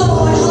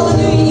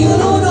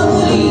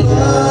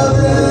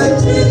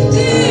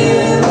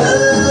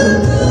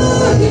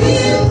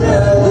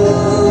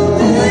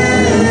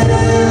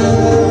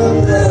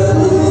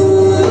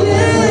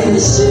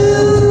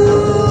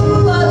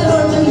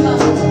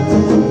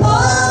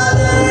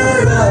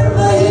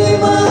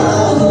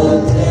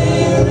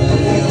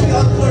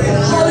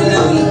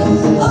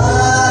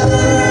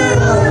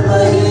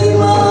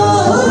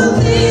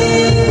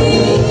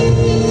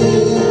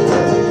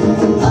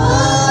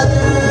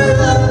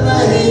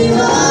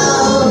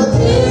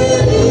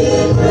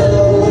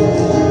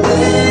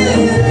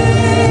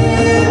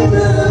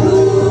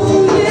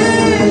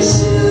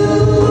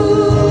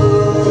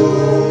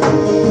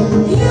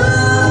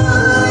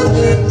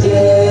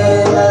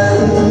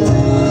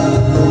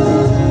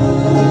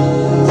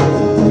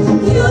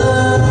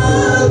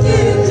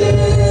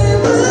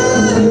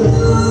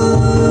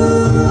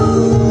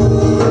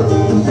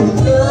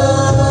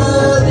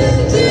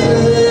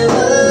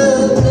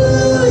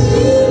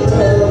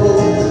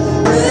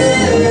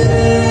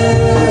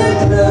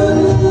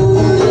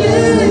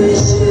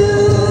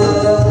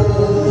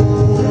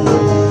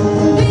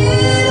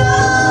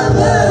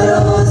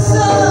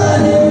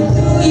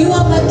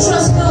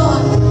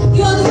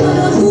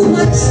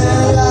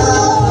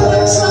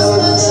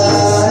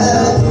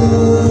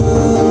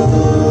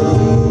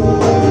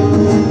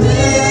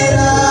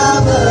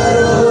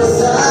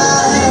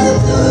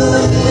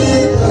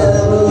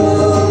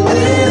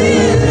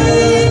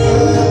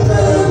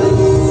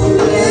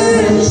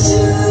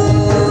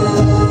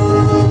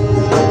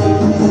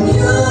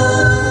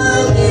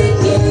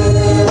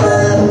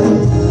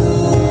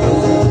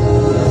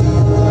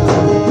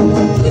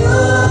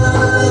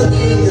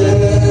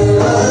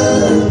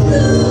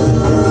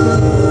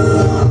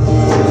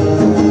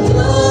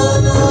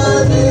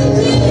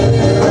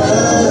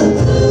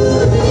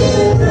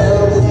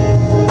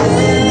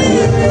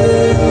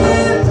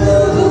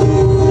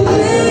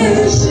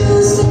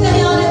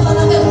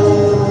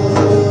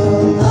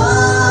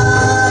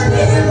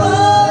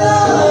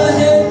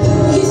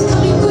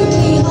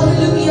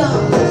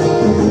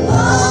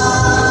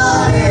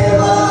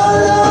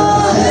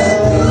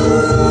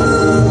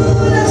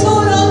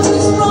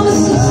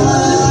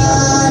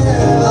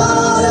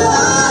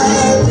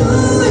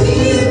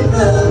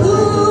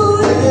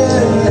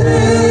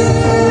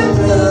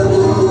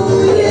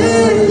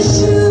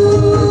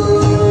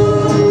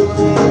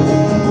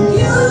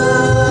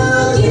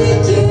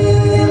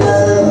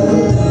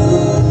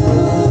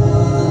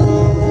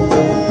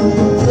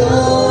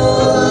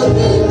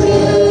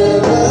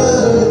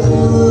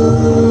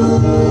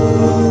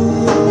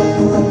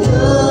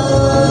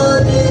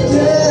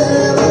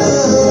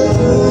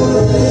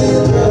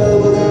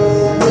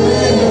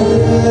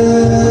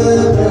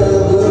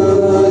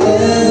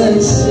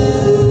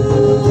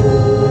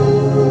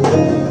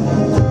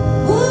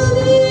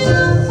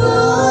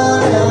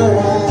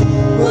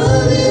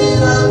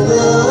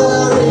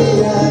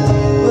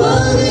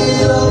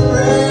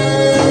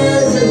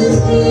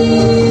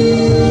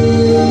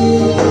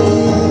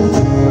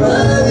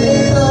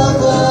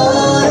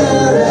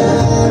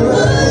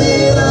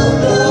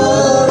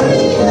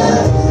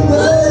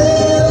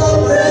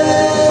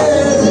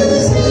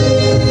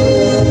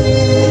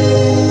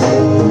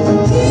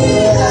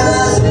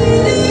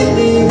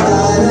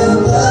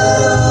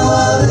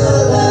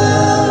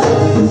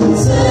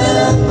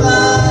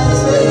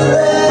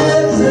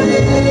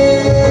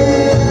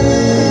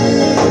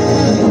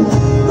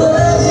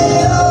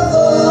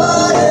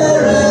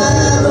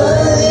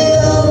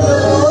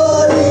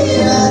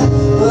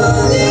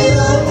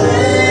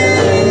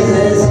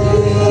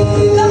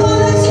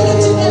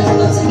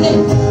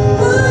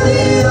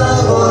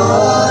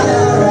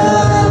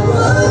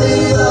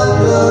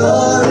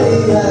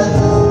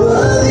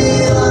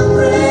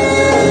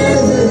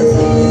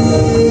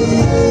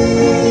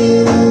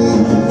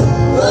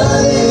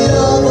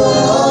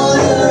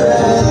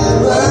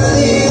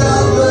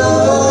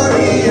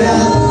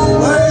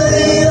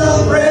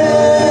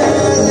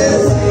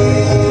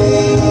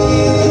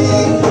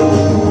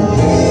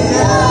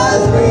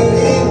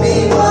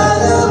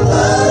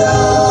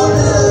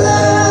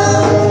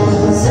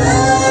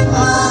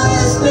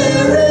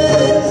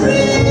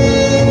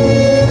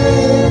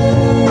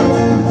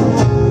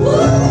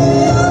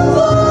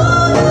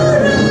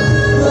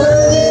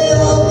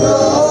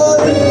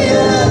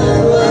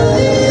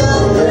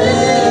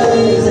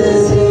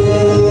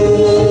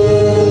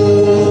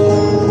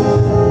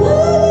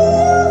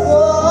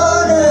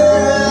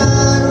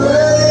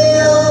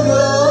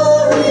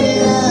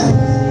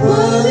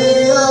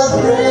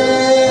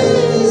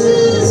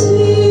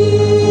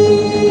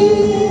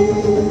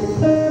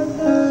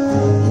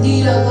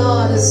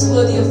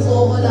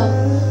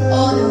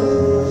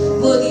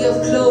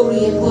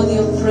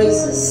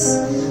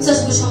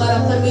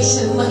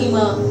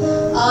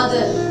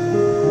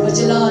और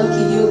जलाल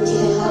के योग्य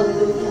है।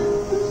 Hallelujah.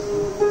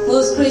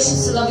 Most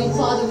gracious loving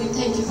Father, we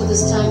thank you for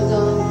this time,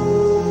 God.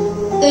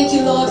 Thank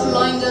you, Lord, for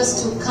allowing us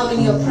to come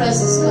in your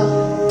presence, God.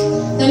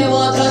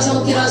 धन्यवाद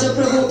राजाओं के राजा,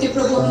 प्रभुओं के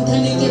प्रभु, हम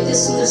धन्य कहते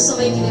सुंदर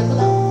समय के लिए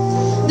खुदा।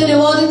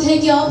 धन्यवाद है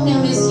कि आपने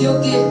हमें इस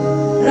योग्य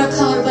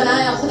रखा और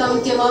बनाया खुदा,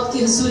 कि हम आपकी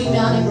हुजूरी में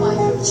आने पाए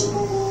प्रभु जी।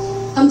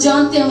 हम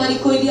जानते हैं हमारी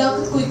कोई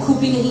लियाकत, कोई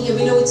खूबी नहीं है।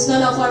 We know it's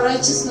none of our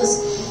righteousness,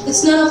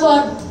 it's none of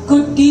our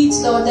good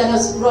deeds, Lord, that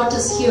has brought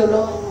us here,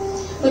 Lord.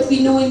 But we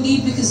know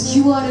indeed because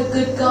you are a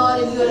good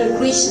God and you are a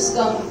gracious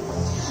God,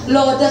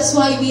 Lord. That's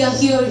why we are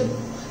here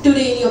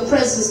today in your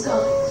presence,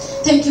 God.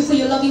 Thank you for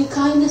your loving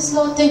kindness,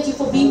 Lord. Thank you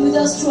for being with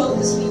us throughout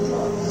this week,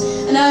 Lord.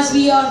 And as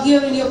we are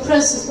here in your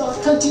presence, Lord,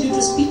 continue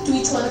to speak to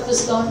each one of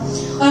us, Lord.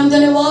 और हम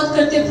धन्यवाद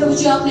करते हैं प्रभु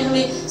जी, आपने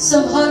हमें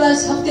संभाला,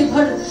 इस हफ्ते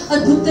भर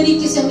अद्भुत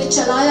तरीके से हमें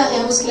चलाया है,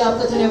 हम उसके लिए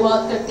आपका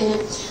धन्यवाद करते हैं।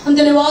 हम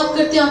धन्यवाद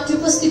करते हैं आपकी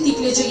उपस्थिति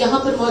के लिए जो यहाँ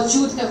पर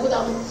मौजूद है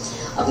खुदा।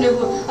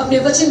 अपने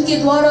वचन के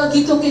द्वारा,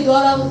 गीतों के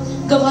द्वारा,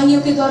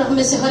 गवाहियों के द्वारा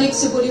हमें से हर एक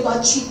से बोली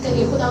बातचीत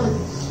करिए खुदा।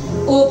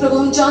 ओ प्रभु,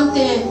 हम जानते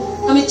हैं,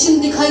 हमें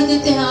चिन्ह दिखाई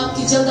देते हैं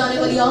आपकी जल्द आने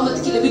वाली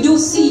आमद के लिए। We do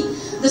see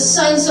the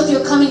signs of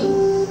your coming,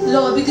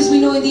 Lord, because we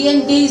know in the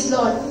end days,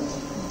 Lord,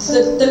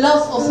 the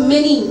love of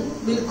many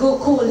will go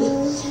cold.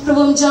 प्रभु,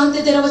 हम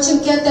जानते तेरा वचन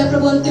कहता है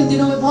प्रभु, अंतिम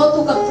दिनों में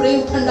बहुतों का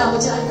प्रेम ठंडा हो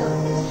जाएगा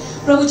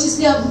प्रभु जी।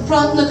 इसलिए आप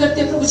प्रार्थना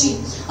करते प्रभु जी,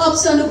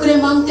 आपसे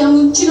अनुग्रह मांगते। हम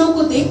उन चिन्हों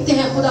को देखते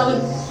हैं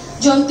खुदावन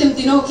जो अंतिम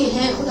दिनों के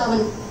हैं खुदावन।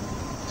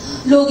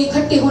 लोग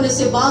इकट्ठे होने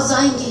से बाज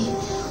आएंगे।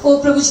 ओ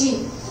प्रभु जी,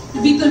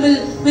 people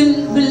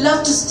will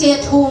love to stay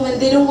at home and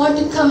they don't want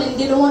to come and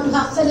they don't want to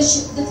have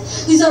fellowship.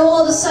 These are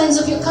all the signs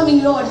of your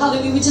coming, Lord.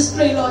 Hallelujah. We just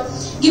pray, Lord,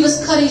 give us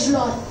courage,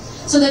 Lord,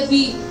 so that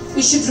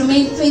we should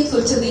remain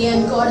faithful to the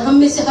end, God. हम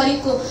में से हर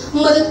एक को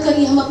मदद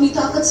करिए, हम अपनी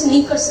ताकत से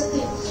नहीं कर सकते,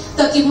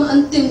 ताकि हम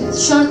अंतिम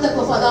क्षण तक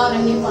वफादार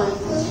रहने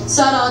पाएं।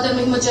 सारा आदर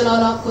महिमा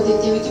जलाल आपको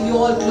देते हैं। We give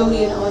you all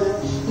glory and honor.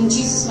 In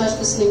Jesus'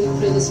 matchless name we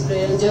pray this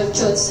prayer. And the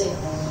church say,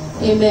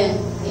 Amen,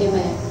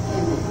 Amen,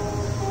 Amen.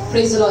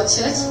 Praise the Lord,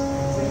 church.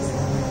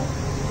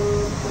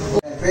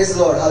 Praise the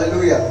Lord.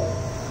 Hallelujah.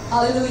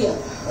 Hallelujah.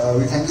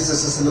 We thank you,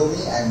 Sister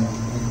Salome, and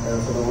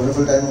for the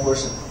wonderful time of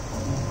worship.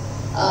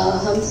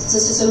 हम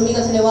sister सलोमी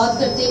का धन्यवाद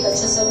करते हैं, एक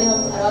अच्छा समय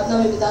हम आराधना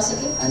में बिता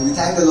सके। And we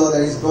thank the Lord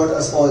that He's brought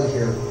us all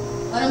here.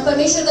 और हम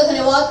परमेश्वर का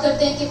धन्यवाद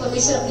करते हैं कि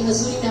परमेश्वर अपनी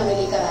हुजूरी में हमें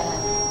लेकर आया है।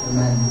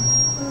 Amen.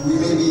 We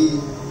may be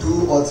 2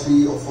 or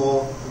 3 or 4,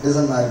 it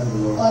doesn't matter to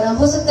the Lord. और हम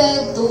हो सकता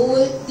है 2,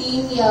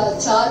 3 या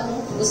 4 हों,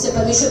 उससे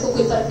परमेश्वर को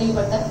कोई फर्क नहीं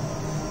पड़ता।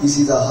 He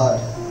sees our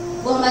heart.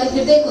 वो हमारे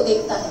हृदय को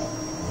देखता है।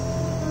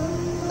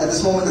 At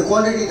this moment, the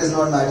quantity does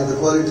not matter. The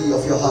quality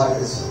of your heart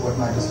is what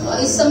matters.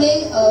 और इस समय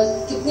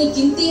कितनी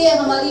गिनती है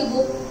हमारी,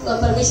 वो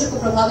परमेश्वर को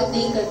प्रभावित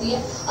नहीं करती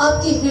है।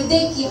 आपके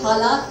हृदय की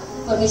हालात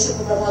परमेश्वर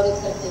को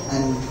प्रभावित करते हैं।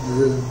 And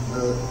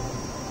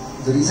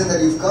the reason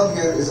that you've come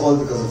here is all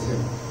because of Him.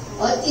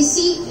 और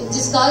इसी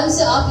जिस कारण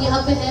से आप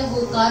यहाँ पे हैं,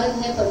 वो कारण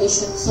है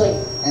परमेश्वर स्वयं।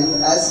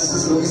 And as Sister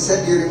Salome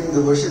said during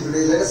the worship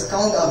today, let us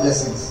count our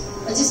blessings.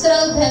 जिस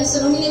तरह बहन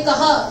सलोमी ने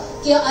कहा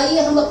कि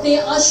आइए हम अपने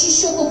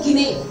आशीषों को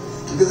गिने।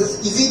 Because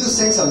it's easy to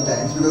sing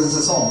sometimes because it's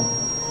a song.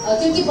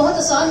 क्योंकि बहुत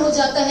आसान हो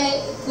जाता है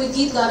कोई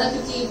गीत गाना,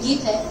 क्योंकि ये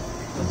गीत है।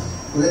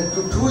 But then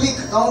to truly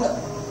count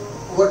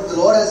what the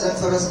Lord has done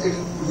for us, it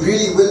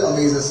really will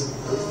amaze us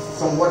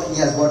from what He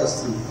has brought us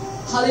through.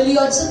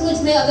 Hallelujah. और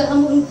सचमुच में अगर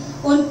हम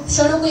उन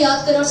क्षणों को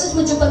याद करें और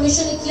सचमुच जो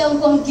परमेश्वर ने किया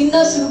उनको हम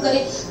गिनना शुरू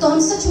करें, तो हम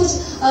सचमुच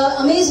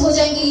अमेज हो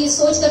जाएंगे ये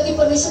सोच कर कि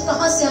परमेश्वर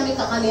कहाँ से हमें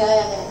कहाँ ले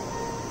आया है।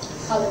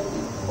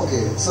 Hallelujah.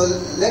 Okay, so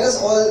let us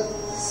all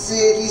say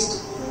at least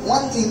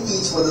one thing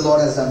each what the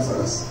Lord has done for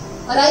us.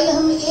 और आइए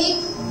हम एक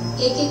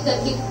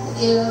करके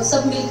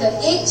सब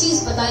मिलकर एक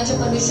चीज बताएं जो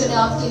परमेश्वर ने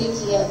आपके लिए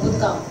किया है, अद्भुत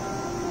काम।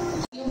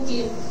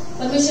 क्योंकि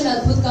परमेश्वर ने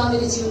अद्भुत काम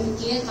मेरे जीवन में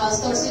किए हैं।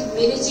 खासतौर से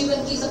मेरे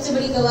जीवन की सबसे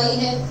बड़ी गवाही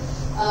है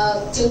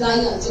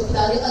चंगाइयाँ जो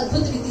खुदा ने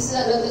अद्भुत रीति से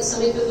अलग अलग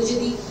समय पे मुझे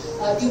दी।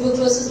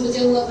 ट्यूबरक्लोसिस मुझे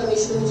हुआ,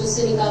 परमेश्वर ने मुझे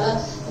उससे निकाला।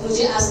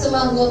 मुझे एस्थमा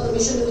हुआ,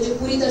 परमेश्वर ने मुझे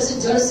पूरी तरह से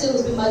जड़ से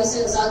उस बीमारी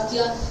से आजाद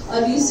किया।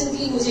 और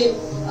रिसेंटली मुझे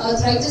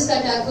आर्थराइटिस का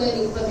अटैक हुआ,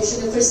 लेकिन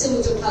परमेश्वर ने फिर से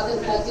मुझे उठाकर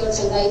खड़ा किया और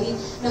चंगाई दी।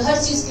 मैं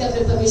हर चीज के लिए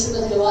अपने परमेश्वर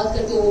का धन्यवाद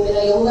करती हूँ। वो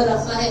मेरा यहोवा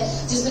राफा है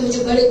जिसने मुझे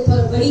बड़ी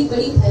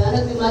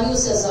भयानक बीमारियों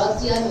से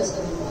आजाद किया है। मैं उसका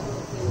धन्यवाद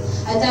करती हूँ।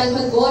 I thank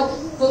my God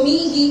for me.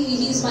 He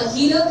is my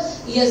healer.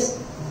 He has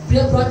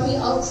brought me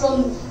out from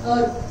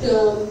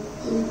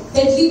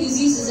deadly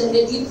diseases and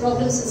deadly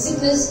problems and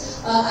sickness.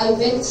 I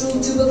went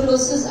through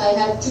tuberculosis. I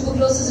had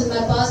tuberculosis in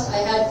my past.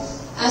 I had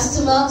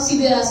asthma,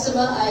 severe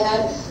asthma. I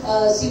had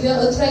severe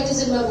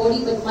arthritis in my body.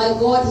 But my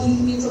God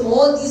healed me from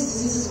all these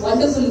diseases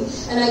wonderfully.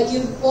 And I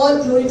give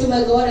all glory to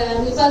my God.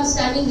 And if I'm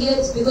standing here,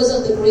 it's because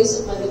of the grace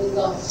of my living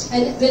God.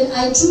 And when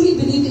I truly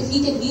believe if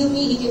He can heal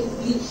me, He can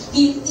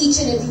heal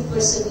each and every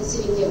person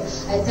sitting here.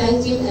 I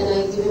thank Him and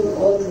I give Him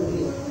all glory.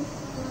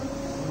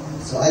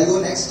 So I'll go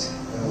next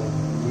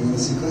during the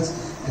sequence,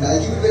 and I'll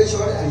keep it very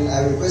short. And I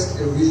request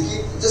we'll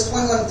keep just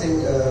one thing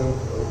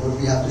what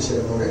we have to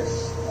share about it.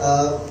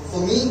 For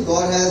me,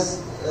 God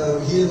has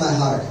healed my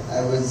heart.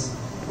 I was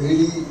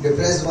really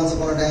depressed once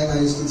upon a time. I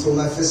used to throw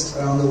my fist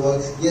around the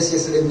wall. Yes,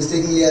 yesterday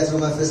mistakenly I threw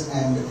my fist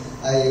and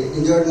I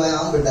injured my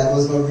arm, but that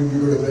was not due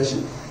to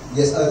depression.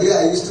 Yes, earlier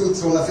I used to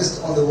throw my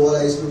fist on the wall,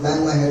 I used to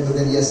bang my head, but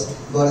then yes,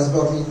 God has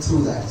brought me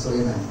through that. So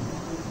amen.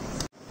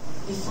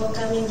 Before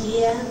coming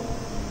here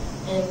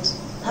and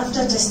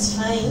after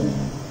testifying,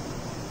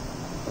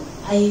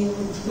 I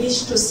would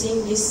wish to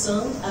sing this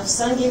song. I've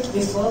sung it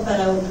before, but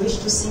I would wish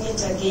to sing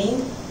it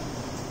again,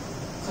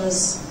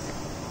 because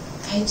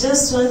I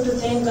just want to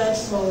thank God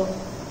for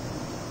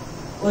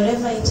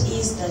whatever it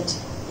is that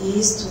He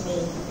is to me.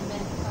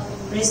 Amen.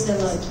 Praise the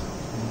Lord.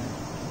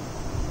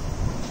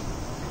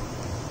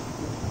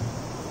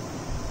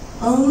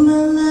 All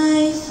my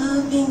life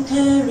I've been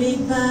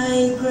carried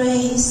by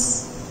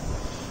grace.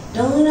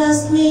 Don't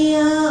ask me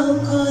how,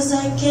 'cause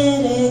I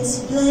can't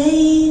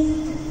explain.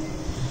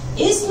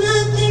 It's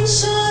nothing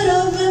short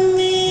of a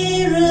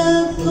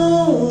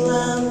miracle.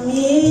 I'm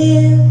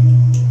here.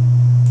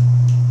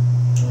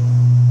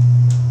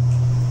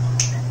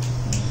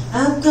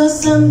 I've got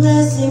some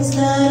blessings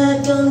that I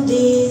don't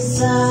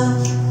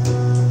deserve.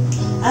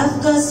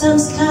 I've got some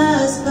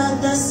scars,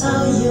 but that's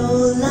how you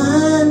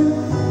learn.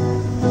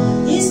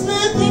 It's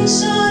nothing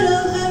short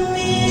of a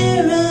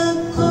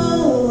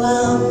miracle.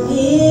 I'm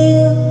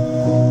here.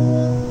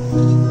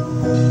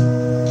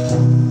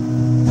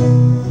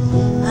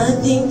 I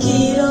think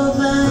it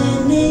over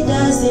and it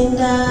doesn't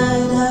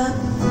add up.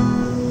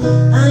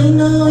 I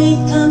know it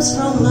comes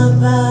from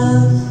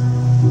above.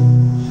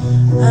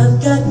 I've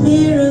got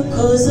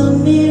miracles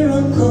on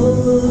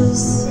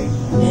miracles,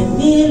 a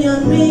million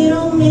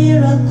little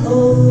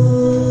miracles.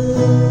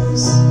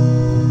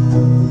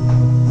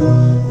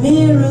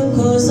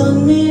 Miracles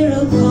on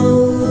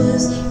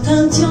miracles,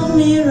 count your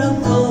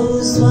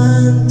miracles.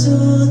 1,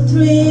 2,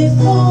 3,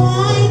 4,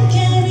 I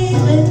can't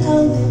even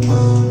count them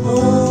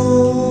all.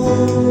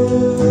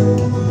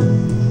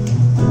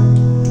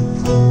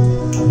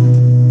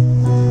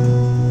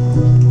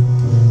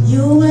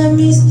 You were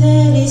me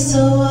steady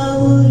so I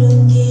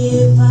wouldn't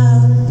give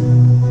up.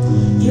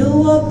 You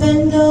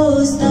opened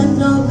doors that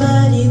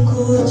nobody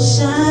could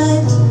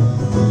shut.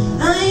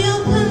 I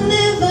hope I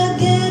never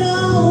get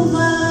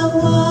over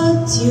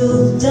what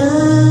you've done.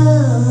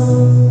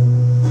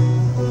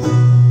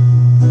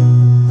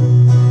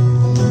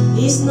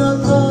 It's no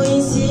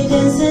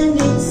coincidence and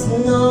it's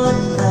not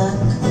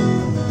luck.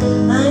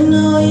 I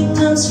know it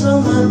comes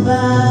from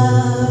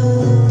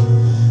above.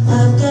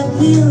 I've got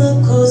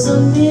miracles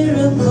on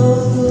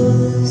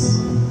miracles,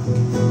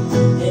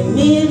 a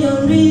million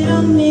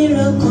little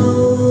miracles.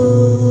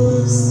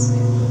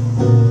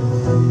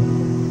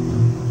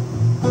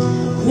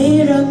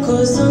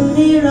 Miracles on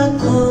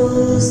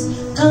miracles,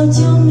 count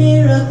your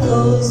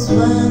miracles.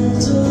 1,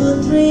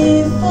 2,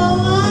 3, 4,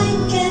 I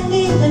can't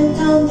even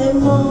count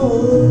them all.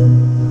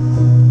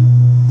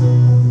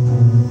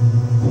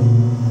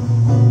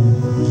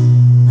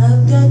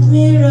 I've got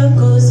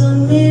miracles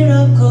on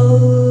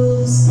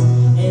miracles,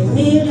 a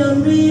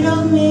million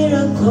little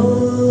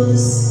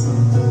miracles.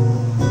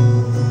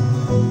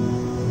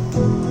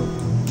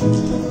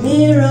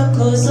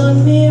 Miracles on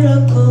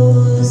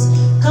miracles,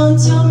 count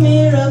your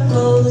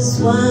miracles.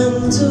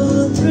 1,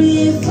 2,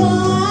 3, 4,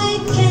 I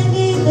can't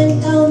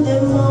even count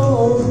them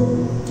all.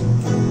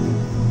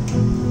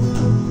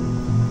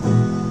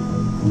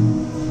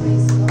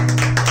 Praise the Lord.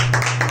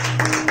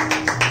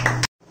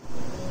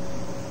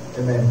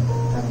 Amen.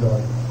 Thank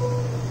God.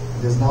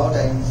 It is now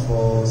time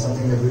for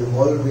something that we're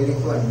all waiting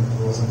for, and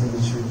for something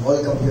which we all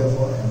come here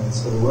for, and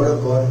it's for the Word of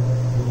God.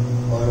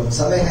 और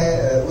समय है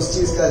उस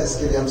चीज का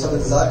जिसके लिए हम सब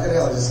इंतजार कर रहे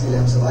हैं और जिसके लिए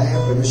हम सब आए हैं,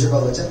 परमेश्वर का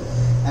वचन.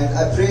 And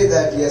I pray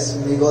that yes,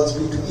 may God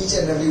speak to each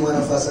and every one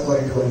of us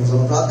according to our needs.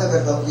 मैं प्रार्थना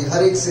करता हूँ कि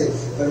हर एक से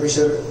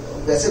परमेश्वर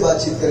वैसे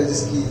बातचीत करे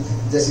जिसकी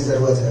जैसी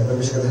जरूरत है.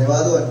 परमेश्वर का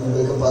धन्यवाद हो. And we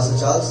welcome Pastor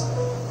Charles.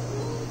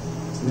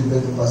 We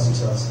welcome Pastor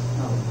Charles.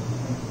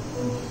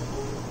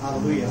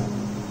 Hallelujah.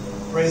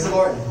 Praise the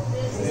Lord.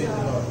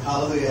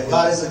 Hallelujah.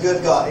 God is a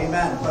good God.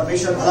 Amen.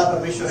 Permission.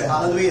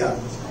 Hallelujah.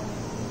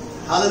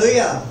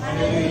 Hallelujah.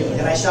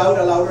 Can I shout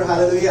a louder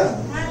hallelujah?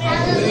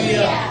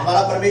 Hallelujah.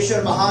 हमारा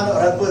परमेश्वर महान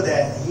और अद्भुत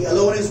है. He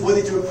alone is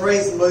worthy to be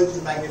praised and worthy to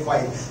be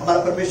magnified. हमारा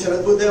परमेश्वर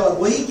अद्भुत है और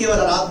वही केवल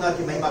आराधना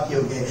की महिमा की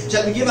होगी.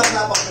 Shall we give a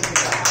clap of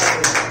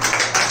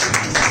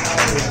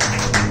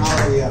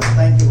Hallelujah.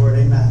 Thank you, Lord.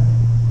 Amen.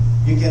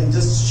 You can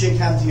just shake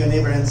hand to your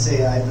neighbor and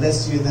say, I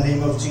bless you in the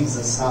name of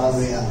Jesus.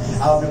 Hallelujah.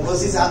 आप अपने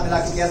पड़ोसी से हाथ मिला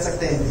के कह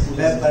सकते हैं,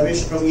 मैं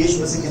परमेश्वर प्रभु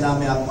यीशु मसीह के नाम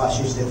में आपको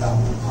आशीष देता हूँ.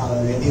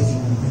 Hallelujah.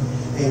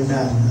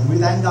 Amen. We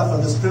thank God for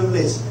this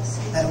privilege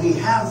that we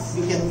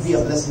can be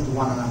a blessing to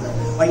one another.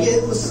 और ये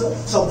उस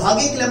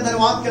सौभाग्य के लिए हम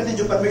धन्यवाद करते हैं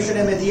जो परमेश्वर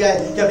ने हमें दिया है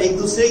कि हम एक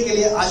दूसरे के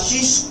लिए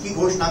आशीष की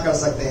घोषणा कर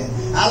सकते हैं.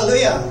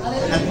 Hallelujah.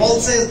 And Paul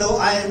says, though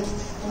I'm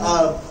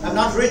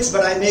not rich,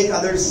 but I make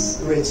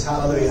others rich.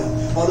 Hallelujah.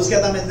 और उसके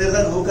बाद मैं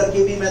निर्धन होकर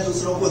के भी मैं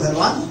दूसरों को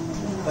धनवान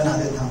बना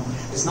देता हूँ.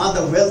 It's not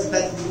the wealth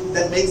that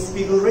that makes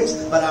people rich,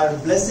 but our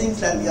blessings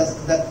that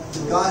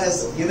God has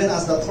given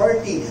us the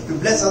authority to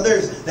bless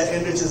others that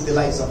enriches the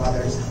lives of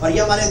others. और ये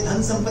हमारे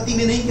धन संपत्ति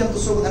में नहीं कि हम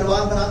दूसरों को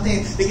धनवान बनाते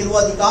हैं, लेकिन वो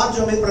अधिकार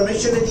जो हमें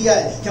परमेश्वर ने दिया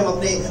है कि हम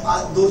अपने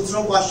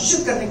दूसरों को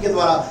आशीषित करने के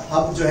द्वारा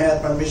हम जो है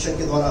परमेश्वर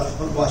के द्वारा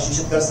उनको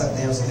आशीषित कर सकते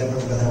हैं, उसके लिए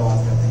प्रभु का धन्यवाद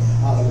करते हैं.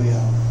 Hallelujah.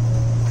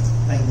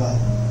 Thank God.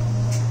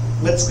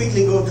 Let's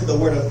quickly go to the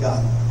Word of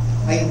God.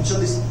 आइए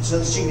जल्दी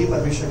शीघ्र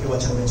परमेश्वर के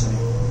वचन में चलें.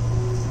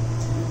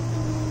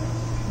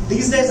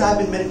 These days I have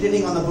been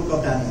meditating on the book of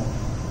Daniel.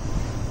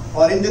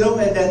 और इन दिनों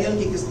में डैनियल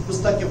की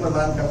पुस्तक के ऊपर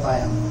मनन करता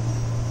आया हूं.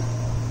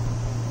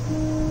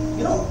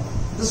 You know,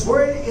 this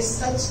word is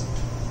such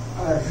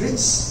a rich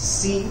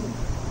sea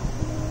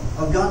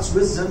of God's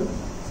wisdom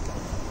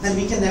that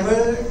we can never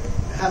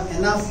have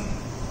enough,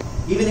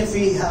 even if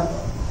we have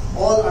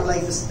all our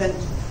life spent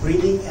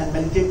reading and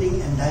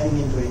meditating and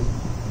diving into it.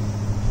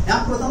 मैं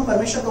आपको बताऊं,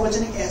 परमेश्वर का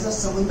वचन एक ऐसा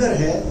समुद्र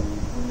है,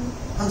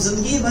 हम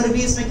जिंदगी भर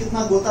भी इसमें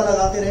कितना गोता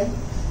लगाते रहे,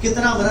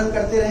 कितना मनन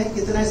करते रहे,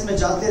 कितना इसमें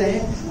जाते रहे,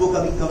 वो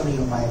कभी कम नहीं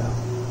हो पाएगा.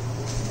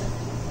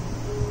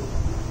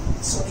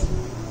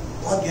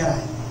 बहुत गहरा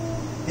है.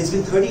 It's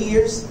been 30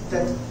 years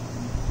that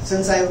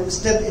since I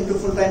stepped into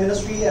full-time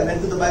ministry, I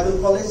went to the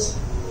Bible college.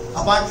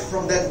 Apart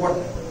from that, what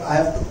I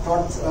have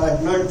taught,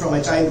 I've learned from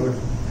my childhood,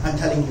 I'm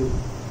telling you.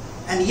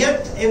 And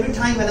yet, every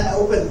time when I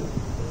open,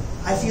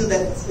 I feel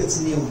that it's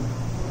new.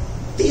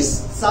 30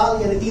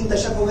 साल यानी 3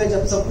 दशक हो गए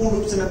जब संपूर्ण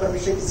रूप से मैं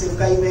परमेश्वर की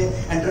सेवकाई में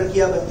एंटर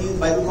किया,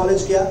 बाइबल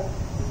कॉलेज किया.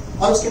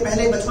 और उसके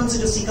पहले बचपन से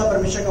जो सीखा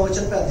परमेश्वर का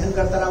वचन पे अध्ययन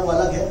करता रहा वो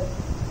अलग है.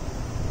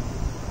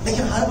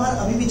 लेकिन हर बार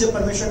अभी भी जब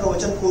परमेश्वर का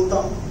वचन खोलता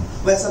हूं,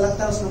 वो ऐसा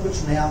लगता है उसमें कुछ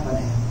नयापन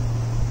है.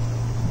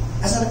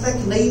 ऐसा लगता है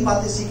कि नई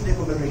बातें सीखने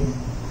को मिल रही हैं.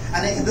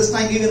 And this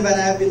time, even when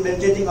I have been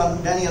meditating on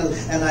Daniel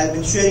and I have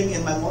been sharing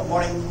in my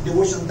morning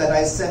devotion that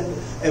I send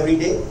every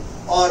day,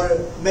 और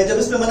मैं जब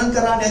इसमें मनन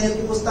कर रहा हूं डैनियल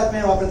की पुस्तक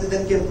में, और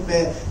प्रतिदिन के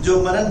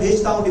जो मनन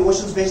भेजता हूं,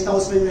 डिवोशंस भेजता हूं,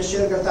 उसमें मैं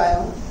शेयर करता आया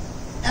हूं.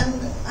 And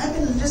I've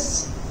been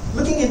just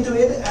looking into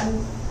it,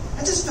 and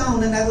I just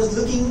found, and I was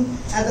looking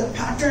at the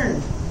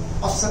pattern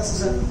of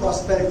success and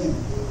prosperity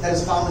that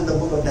is found in the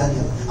book of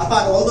Daniel.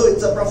 Apart, although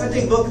it's a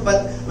prophetic book,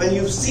 but when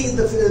you see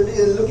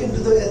look into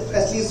the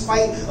at least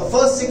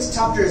first 6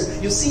 chapters,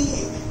 you see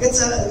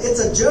it's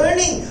a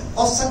journey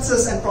of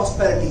success and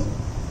prosperity.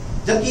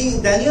 जबकि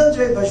Daniel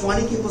जो है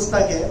भविष्यवाणी की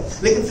पुस्तक है,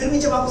 लेकिन फिर भी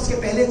जब आप उसके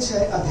पहले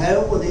 6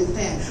 अध्यायों को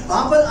देखते हैं,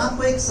 वहां पर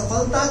आपको एक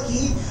सफलता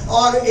की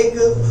और एक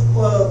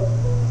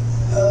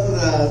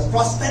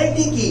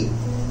प्रॉस्पेरिटी की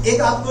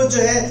एक आपको जो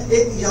है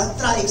एक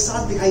यात्रा एक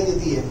साथ दिखाई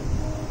देती है.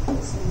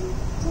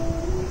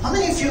 How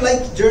many of you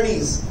like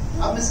journeys?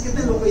 आप में से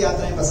कितने लोगों को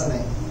यात्राएं पसंद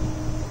है?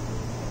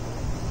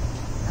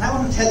 And I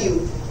want to tell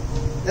you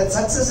that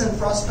success and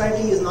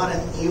prosperity is not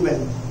an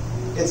event,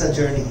 it's a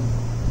journey.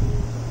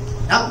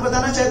 मैं आपको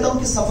बताना चाहता हूं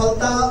कि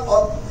सफलता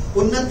और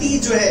उन्नति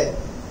जो है,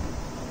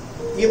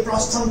 ये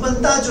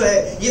संपन्नता जो है,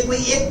 ये कोई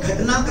एक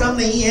घटनाक्रम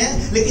नहीं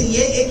है, लेकिन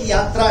ये एक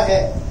यात्रा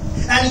है.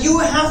 And you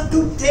have to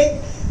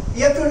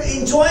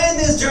enjoy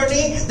this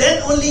journey,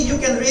 then only you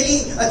can really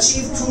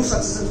achieve true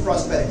success and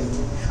prosperity.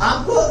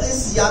 आपको इस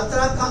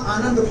यात्रा का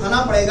आनंद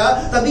उठाना पड़ेगा,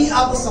 तभी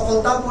आप उस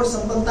सफलता को और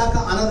संपन्नता का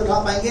आनंद उठा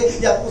पाएंगे,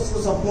 या आप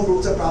उसको संपूर्ण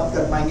रूप से प्राप्त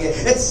कर पाएंगे.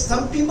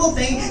 Some people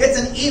think it's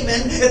an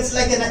event, it's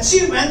like an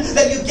achievement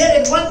that you get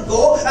in one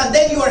go and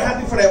then you are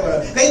happy forever.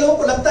 कई लोगों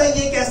को लगता है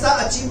ये एक ऐसा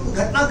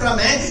घटनाक्रम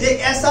है, एक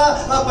ऐसा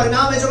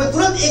परिणाम है जो हमें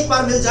तुरंत एक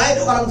बार मिल जाए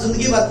और हम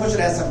जिंदगी भर खुश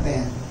रह सकते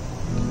हैं.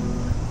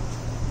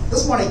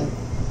 This morning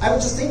I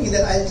was just thinking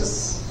that I'll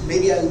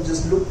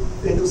just look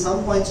into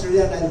some points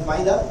today and I'll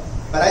find out.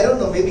 But I don't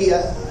know, maybe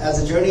as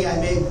a journey I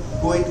may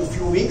go into a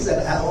few weeks,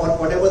 or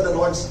whatever the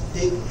Lord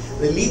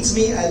leads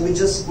me, I'll be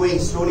just going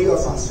slowly or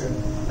faster.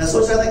 मैं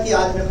सोच रहा था कि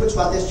आज मैं कुछ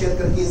बातें share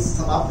करके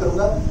समाप्त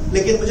करूंगा,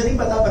 लेकिन मुझे नहीं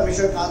पता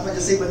परमेश्वर का आत्मा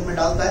जैसे ही मन में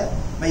डालता है,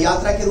 मैं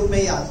यात्रा के रूप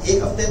में या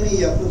एक हफ्ते में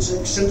या कुछ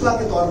श्रृंखला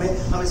के तौर में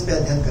हम इस पे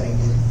अध्ययन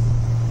करेंगे.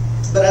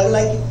 But I would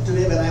like it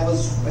today, when I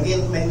was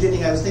again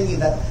meditating, I was thinking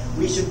that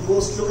we should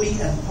go slowly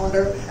and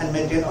ponder and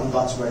meditate on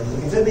God's word.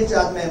 लेकिन फिर भी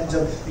आज मैं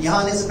जब यहाँ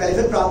आने से पहले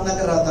फिर प्रार्थना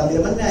कर रहा था,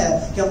 मेरे मन में आया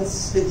कि हम इस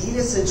पे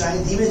धीरे से जाएं,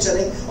 धीमे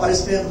चलें और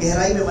इस पे हम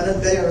गहराई में मनन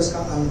करें और उसका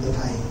आनंद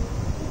उठाएं.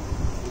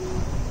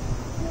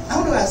 I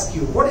want to ask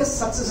you, what is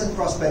success and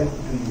prosperity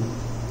to you?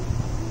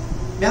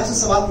 मैं आपसे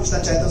सवाल पूछना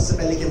चाहता हूँ उससे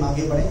पहले कि हम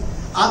आगे बढ़ें.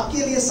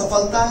 आपके लिए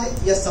सफलता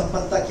या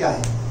संपन्नता क्या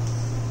है?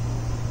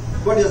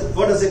 What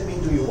does it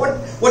mean to you?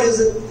 What is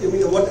it?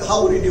 How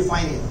would you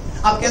define it?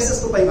 आप कैसे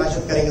इसको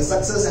परिभाषित करेंगे?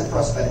 Success and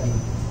prosperity.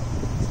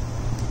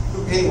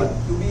 Anyone?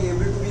 To be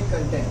able to be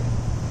content.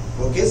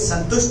 Okay,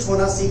 संतुष्ट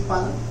होना सीख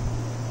पाना.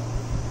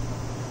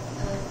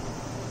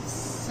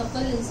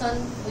 सफल इंसान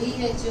वही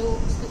है जो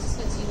उसको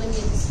जिसका जीवन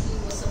है, जिसकी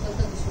वो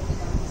सफलता दूसरों के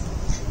काम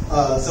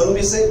है.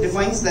 Salome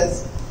defines that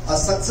a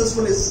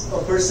successful is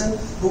a person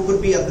who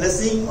could be a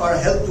blessing or a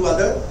help to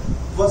other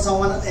for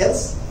someone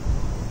else.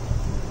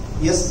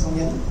 Yes,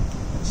 Soumya?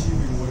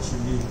 Achieving what you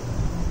need.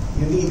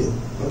 You need it.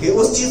 Okay,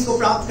 उस चीज को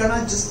प्राप्त करना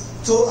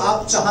जो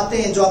आप चाहते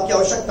हैं, जो आपकी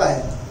आवश्यकता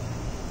है.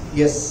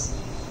 Yes.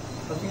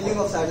 A feeling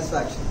of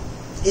satisfaction.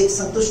 एक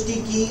संतुष्टि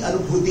की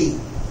अनुभूति.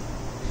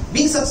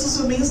 Being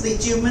successful means the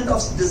achievement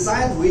of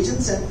desired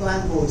visions and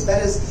planned goals.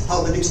 That is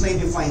how the dictionary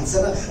defines.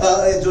 है ना,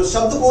 जो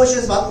शब्दकोश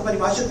इस बात को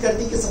परिभाषित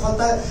करती है कि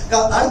सफलता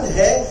का अर्थ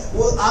है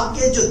वो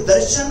आपके जो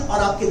दर्शन और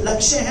आपके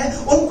लक्ष्य हैं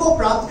उनको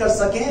प्राप्त कर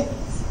सकें,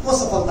 वो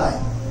सफलता है.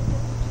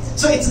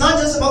 So it's not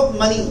just about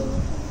money.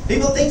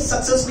 People think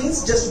success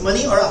means just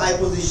money or a high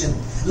position.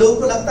 लोगों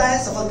को लगता है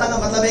सफलता का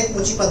मतलब है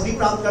ऊंची पदवी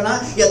प्राप्त करना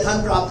या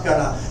धन प्राप्त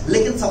करना,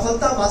 लेकिन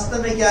सफलता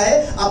वास्तव में क्या है?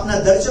 अपना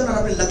दर्शन और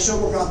अपने लक्ष्यों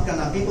को प्राप्त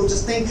करना. People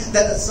just think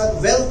that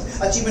wealth,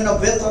 achievement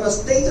of wealth or a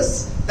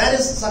status, that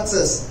is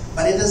success,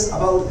 but it is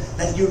about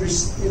that you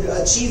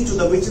achieve to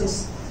the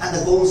visions and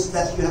the goals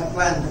that you have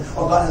planned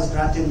or God has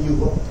granted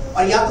you.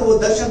 और या तो वो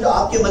दर्शन जो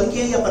आपके मन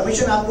के हैं या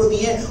परमेश्वर ने आपको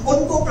दिए हैं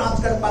उनको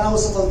प्राप्त कर पाना वो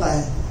सफलता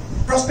है.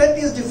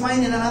 Prosperity is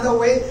defined in another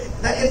way,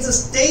 that it's a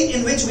state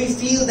in which we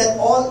feel that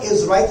all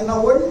is right in our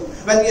world,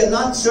 when we are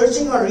not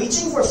searching or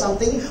reaching for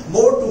something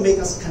more to make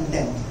us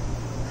content.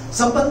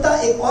 संपन्नता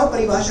एक और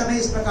परिभाषा में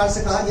इस प्रकार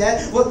से कहा गया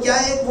है, वो क्या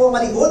है? वो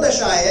हमारी वो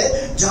दशा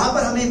है जहां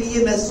पर हमें भी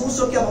ये महसूस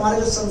हो कि हमारा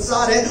जो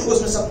संसार है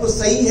उसमें सब कुछ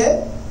सही है,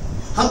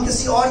 हम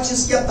किसी और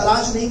चीज की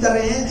तलाश नहीं कर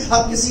रहे हैं,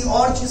 हम किसी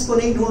और चीज को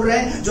नहीं ढूंढ रहे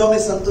हैं जो हमें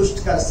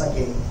संतुष्ट कर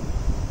सके.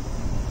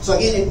 So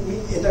again,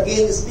 it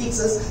again speaks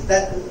us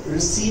that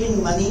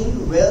receiving money,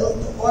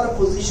 wealth or a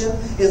position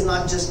is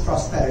not just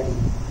prosperity.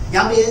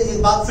 यहाँ पे इस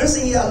बात फिर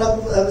से ये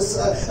अलग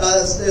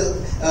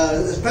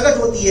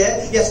प्रकट होती है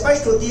या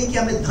स्पष्ट होती है कि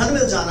हमें धन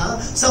मिल जाना,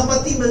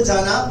 संपत्ति मिल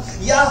जाना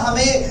या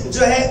हमें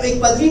जो है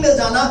एक पदवी मिल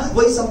जाना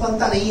वही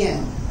संपन्नता नहीं है.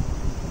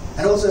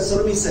 And also as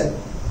Salome said,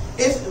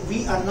 if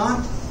we are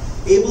not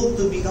able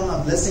to become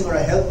a blessing or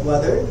a help to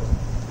other,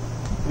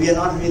 we are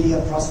not really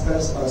a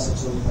prosperous or a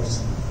successful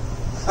person.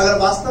 अगर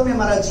वास्तव में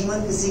हमारा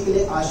जीवन किसी के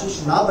लिए आशीष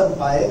ना बन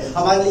पाए,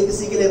 हमारे लिए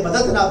किसी के लिए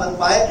मदद ना बन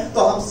पाए,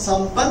 तो हम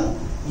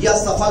संपन्न या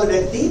सफल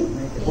व्यक्ति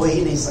हो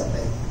ही नहीं सकते.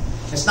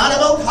 It's not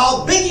about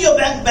how big your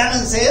bank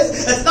balance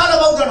is. It's not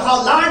about how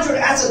large your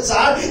assets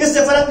are.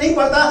 इससे फर्क नहीं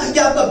पड़ता कि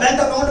आपका बैंक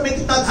अकाउंट में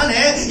कितना धन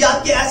है या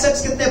आपके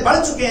assets कितने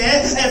बढ़ चुके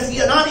हैं. If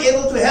you are not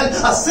able to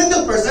help a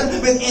single person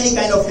with any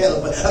kind of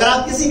help, अगर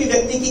आप किसी भी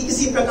व्यक्ति की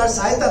किसी प्रकार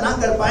सहायता ना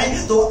कर पाए,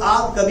 तो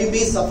आप कभी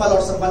भी सफल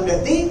और संपन्न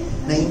व्यक्ति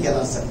नहीं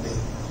कहला सकते.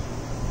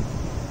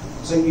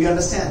 So you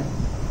understand?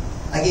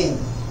 Again,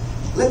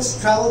 let's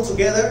travel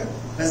together.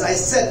 As I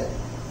said,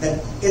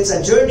 that it's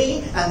a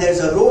journey and there's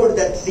a road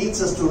that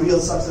leads us to real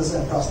success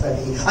and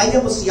prosperity. आइए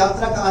हम उस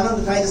यात्रा का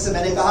आनंद उठाएं. जैसे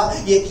मैंने कहा,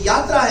 ये एक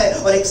यात्रा है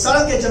और एक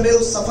सड़क है जो हमें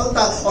उस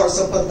सफलता और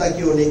संपन्नता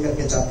की ओर लेकर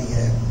के जाती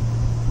है.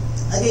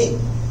 Again,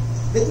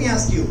 let me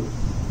ask you,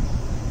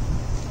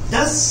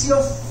 does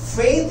your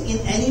faith in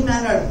any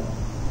manner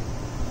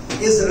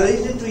is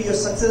related to your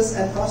success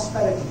and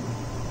prosperity?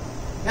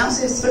 यहां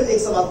से फिर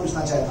एक सवाल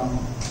पूछना चाहता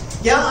हूं.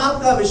 क्या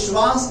आपका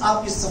विश्वास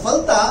आपकी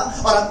सफलता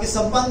और आपकी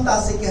संपन्नता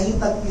से कहीं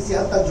तक किसी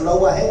हद तक जुड़ा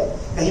हुआ है,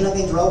 कहीं ना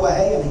कहीं जुड़ा हुआ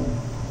है या नहीं?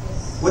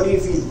 What do you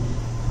feel?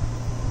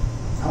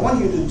 I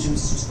want you to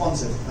choose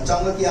responsive. मैं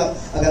चाहूंगा कि आप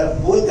अगर आप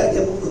बोल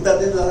करके उत्तर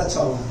दें तो ज्यादा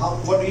अच्छा होगा.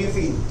 What do you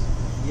feel?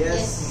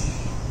 Yes.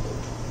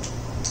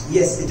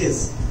 Yes, it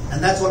is,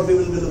 and that's what we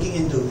will be looking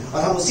into.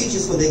 और हम उसी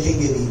चीज को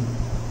देखेंगे भी.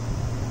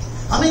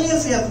 How many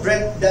of you have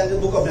read the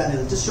book of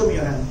Daniel? Just show me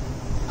your hand.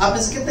 आप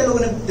में से कितने लोगों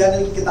ने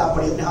डैनियल की किताब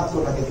पढ़ी? अपने हाथ को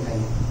उठा के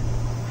दिखाइए.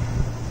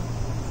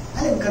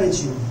 I encourage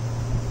you,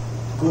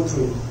 go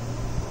through it.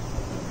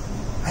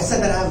 I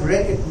said that I have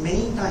read it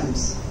many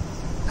times,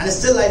 and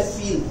still I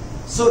feel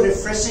so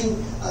refreshing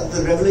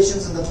the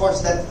revelations and the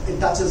thoughts that it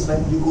touches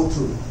when you go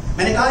through.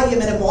 मैंने कहा ये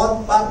मैंने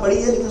बहुत बार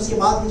पढ़ी है, लेकिन उसके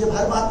बाद में जब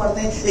हर बार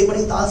पढ़ते हैं एक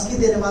बड़ी ताजगी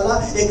देने वाला,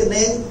 एक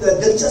नए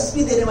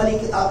दिलचस्पी देने वाली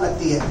किताब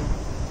लगती है.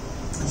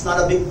 It's not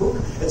a big book.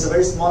 It's a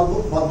very small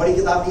book. बहुत बड़ी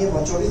किताब नहीं है,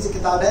 बहुत छोटी सी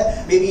किताब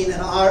है. Maybe in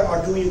an hour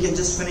or two you can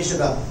just finish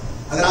it up.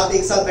 अगर आप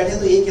एक साथ बैठे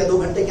तो 1 या 2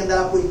 घंटे के अंदर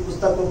आप कोई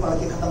पुस्तक को पढ़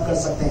के खत्म कर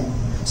सकते हैं.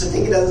 So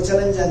take it as a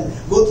challenge and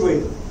go through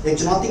it. एक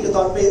चुनौती के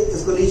तौर पे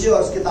इसको लीजिए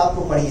और उस किताब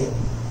को पढ़िए.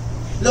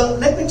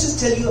 Let me just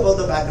tell you about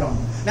the background.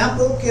 मैं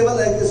आपको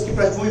केवल इसकी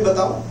पृष्ठभूमि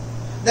बताऊं.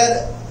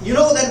 That you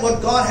know that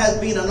what God has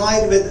been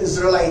annoyed with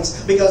Israelites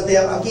because they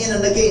have again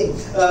and again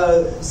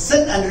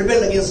sinned and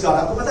rebelled against God.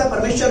 आपको पता है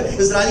परमेश्वर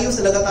इस्राएलियों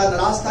से लगातार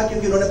नाराज था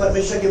क्योंकि उन्होंने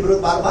परमेश्वर के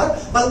विरुद्ध बार-बार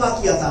बलवा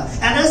किया था.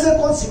 And as a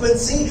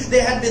consequence,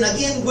 they had been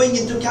again going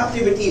into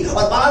captivity.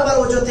 और बार-बार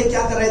वो जो थे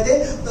क्या कर रहे थे,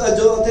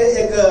 जो थे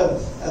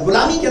एक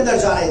गुलामी के अंदर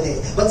जा रहे थे.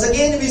 Once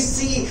again we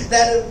see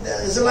that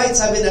the Israelites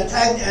have been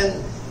attacked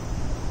and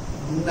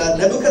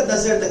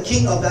Nebuchadnezzar, the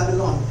king of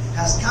Babylon,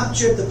 has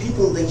captured the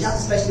people, the young,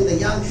 especially the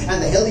young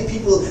and the healthy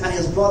people, and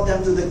has brought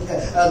them to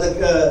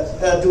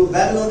to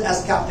Babylon as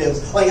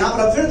captives. और यहाँ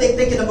पर फिर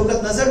देखते हैं कि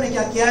नबूकदनेस्सर ने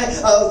क्या किया है,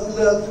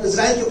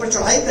 इज़राइल के ऊपर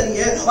चढ़ाई करी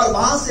है और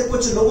वहां से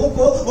कुछ लोगों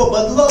को वो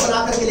बंधुआ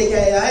बना करके लेके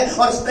आया है.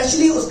 और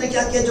स्पेशली उसने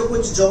क्या किया, जो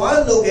कुछ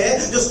जवान लोग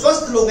हैं, जो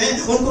स्वस्थ लोग हैं,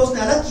 उनको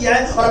उसने अलग किया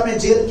है और अपने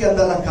जेल के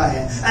अंदर रखा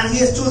है. And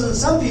he has chosen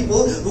some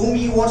people whom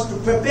he wants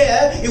to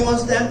prepare. He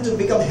wants them to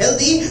become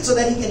healthy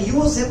so that he can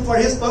use him for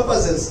his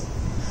purposes.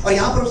 और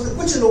यहाँ पर उसने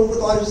कुछ लोगों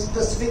को तो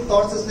स्पेसिफिक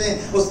तौर से उसने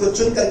उसको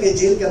चुन करके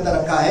जेल के अंदर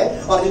रखा है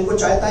और जिनको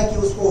चाहता है कि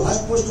उसको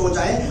हष्ट पुष्ट हो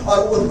जाए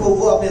और उनको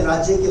वो अपने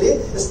राज्य के लिए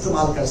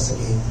इस्तेमाल कर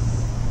सके.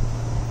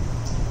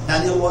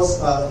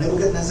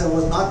 Nebuchadnezzar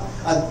was not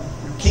a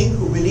king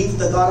who believed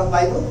the God of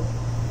Bible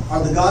or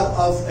the God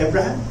of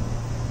Abraham.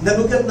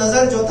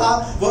 Nebuchadnezzar जो था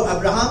वो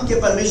अब्राहम के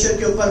परमेश्वर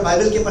के ऊपर,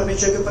 बाइबल के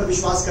परमेश्वर के ऊपर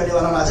विश्वास करने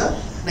वाला राजा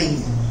नहीं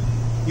है.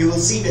 You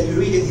will see when you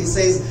read it, he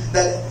says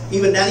that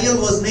even Daniel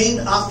was named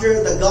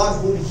after the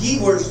God whom he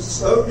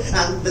worshipped,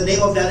 and the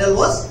name of Daniel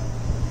was,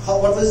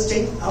 what was his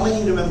name? How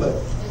many remember?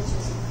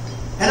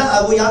 है ना.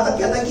 वो यहाँ तक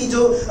कहता है कि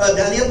जो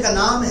Daniel का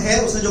नाम है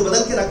उसने जो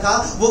बदल के रखा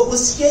वो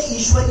उसके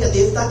ईश्वर या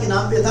देवता के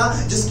नाम पे था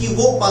जिसकी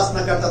वो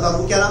उपासना करता था.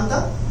 वो क्या नाम था?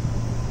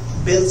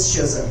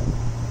 बेल्शेजर,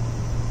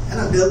 है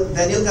ना.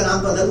 डैनियल का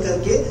नाम बदल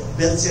करके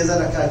बेल्शेजर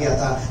रखा गया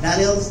था.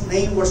 Daniel's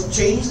name was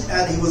changed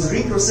and he was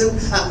rechristened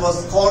and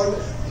was called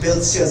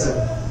Belshazzar.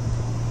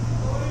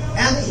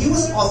 And he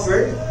was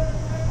offered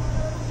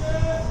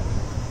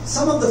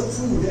some of the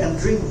food and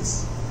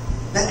drinks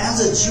that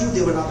as a Jew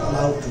they were not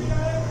allowed to.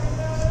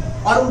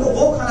 और उनको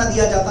वो खाना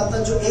दिया जाता था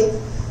जो एक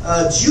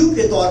ज्यू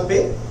के तौर पे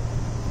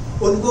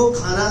उनको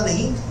खाना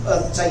नहीं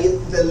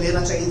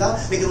लेना चाहिए था,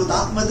 लेकिन वो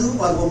दाख मधु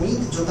और वो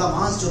मीट जो था,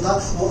 मांस जो था,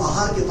 वो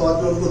आहार के तौर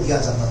पे उनको दिया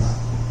जाता था.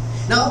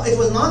 Now it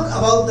was not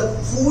about the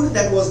food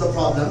that was the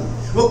problem.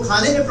 वो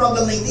खाने में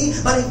प्रॉब्लम नहीं थी,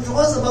 but it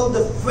was about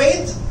the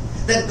faith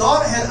that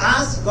God had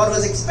asked. God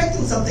was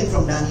expecting something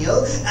from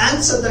Daniel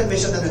and Shadrach,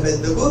 Meshach and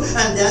Abednego,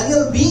 and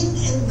Daniel being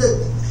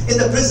in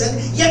the prison,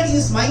 yet he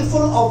is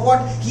mindful of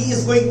what he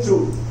is going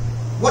through,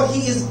 what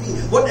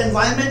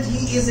environment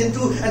he is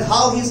into, and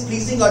how he is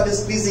pleasing or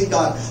displeasing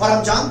God. और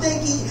हम जानते हैं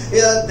कि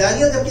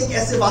Daniel जब एक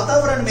ऐसे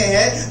वातावरण में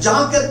है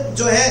जहां कर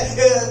जो है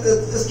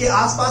इसके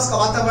आसपास का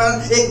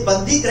वातावरण एक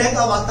बंदी गृह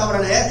का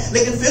वातावरण है,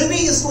 लेकिन फिर भी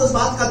इसको उस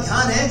बात का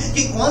ध्यान है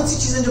कि कौन सी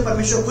चीजें जो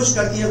परमेश्वर खुश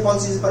करती है, कौन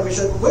सी चीजें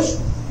परमेश्वर को खुश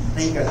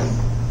नहीं करती.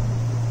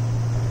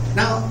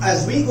 Now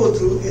as we go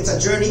through, it's a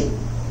journey.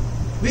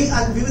 We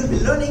will be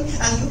learning,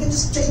 and you can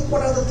just take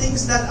what are the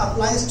things that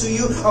applies to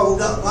you or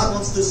God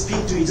wants to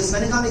speak to you. जिस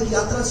मैंने कहा एक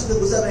यात्रा से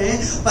गुजर रहे हैं,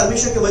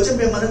 परमेश्वर के वचन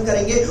पे मनन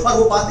करेंगे और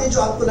वो बातें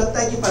जो आपको लगता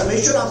है कि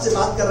परमेश्वर आपसे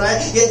बात कर रहा है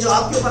या जो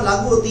आपके ऊपर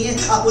लागू होती हैं,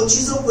 आप उन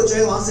चीजों को जो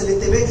है वहां से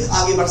लेते हुए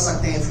आगे बढ़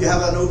सकते हैं. If you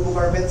have a notebook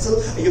or a pencil,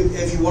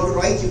 if you want to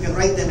write, you can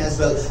write them as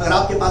well. अगर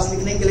आपके पास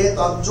लिखने के लिए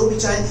तो आप जो भी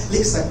चाहें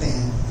लिख सकते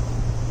हैं.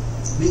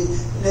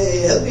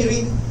 Help me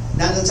read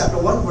Daniel chapter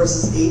 1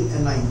 verses 8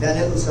 and 9.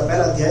 Daniel उसका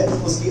पहला अध्याय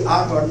उसकी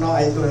 8 और 9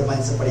 आयत को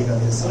रिमाइंड से पढ़ेगा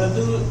मेरे साथ.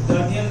 परंतु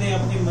दानियल ने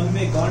अपने मन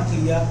में गांठ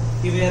लिया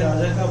कि वह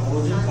राजा का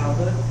भोजन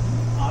खाकर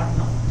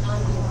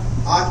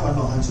 8 और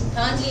 9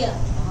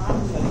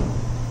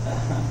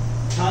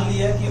 ठान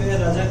लिया कि वह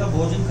राजा का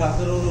भोजन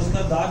खाकर और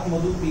उसका दाख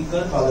मधु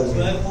पीकर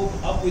स्वयं को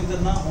अपवित्र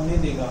न होने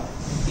देगा.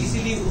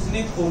 इसीलिए उसने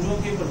खोजों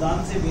के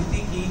प्रधान से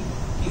विनती की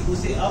कि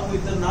उसे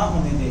अपवित्र न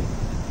होने दे.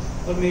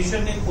 परमेश्वर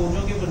ने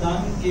खोजों के प्रधान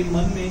के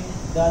मन में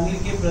दानियल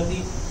के प्रति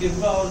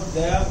कृपा और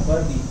दया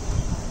भर दी.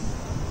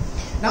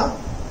 Now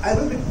I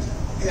will be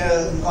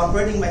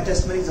incorporating my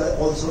testimonies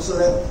also so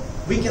that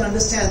we can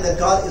understand that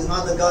God is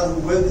not the God who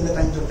worked in the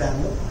times of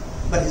Daniel,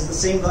 but is the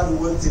same God who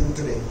works even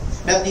today.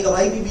 मैं अपनी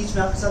गवाही भी बीच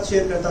में आपके साथ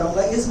share करता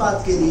रहूंगा इस बात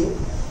के लिए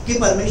कि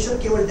परमेश्वर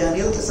केवल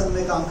डैनियल के समय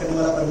में काम करने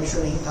वाला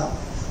परमेश्वर नहीं था,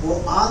 वो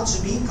आज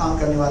भी काम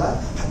करने वाला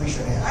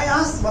परमेश्वर है. I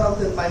asked one of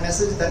my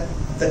message that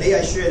the day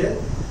I shared it,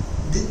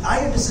 are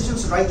your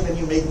decisions right when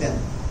you make them?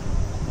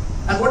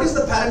 And what is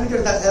the parameter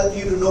that help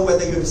you to know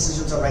whether your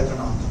decisions are right or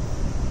not?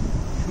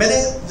 मैंने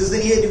जिस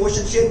दिन ये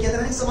devotion share किया था,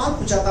 मैंने एक सवाल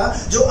पूछा था,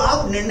 जो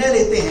आप निर्णय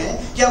लेते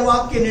हैं क्या वो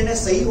आपके निर्णय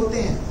सही होते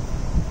हैं?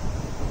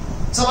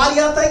 सवाल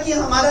यह आता है कि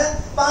हमारे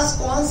पास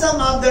कौन सा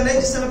मापदंड है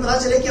जिससे हमें पता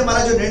चले कि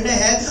हमारा जो निर्णय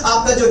है,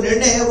 आपका जो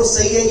निर्णय है वो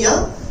सही है या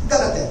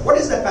गलत है. What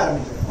is that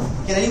parameter?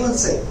 Can anyone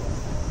say?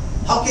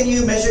 How can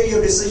you measure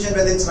your decision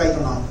whether it's right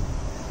or not?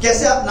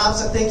 कैसे आप नाप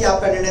सकते हैं कि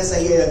आपका निर्णय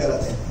सही है या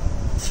गलत है?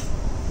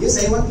 Yes,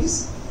 anyone please?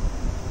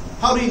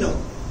 How do you know?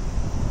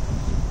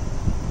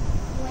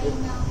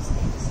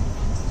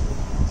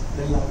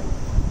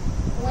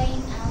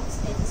 Weighing out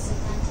the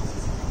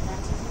disadvantages and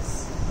advantages.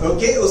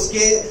 Okay,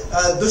 उसके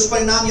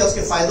दुष्परिणाम या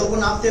उसके फायदों को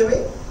नापते हुए.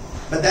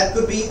 But that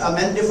could be a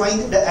man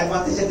defined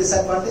advantage and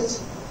disadvantage.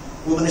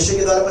 वो मनुष्य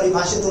के द्वारा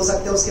परिभाषित हो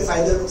सकते हैं उसके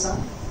फायदे और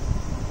नुकसान.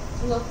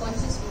 Through our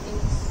conscious thinking.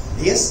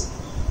 Yes,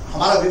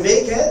 हमारा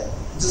विवेक है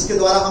जिसके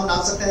द्वारा हम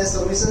नाप सकते हैं.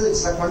 Salome says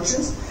it's our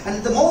conscience,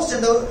 and the most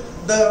and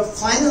the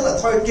final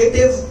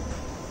authoritative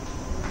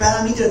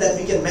parameter that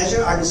we can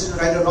measure our decision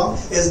right or wrong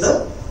is the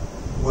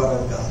word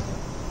of God,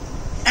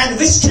 and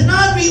which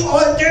cannot be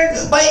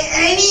altered by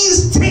any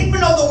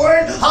statement of the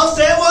word,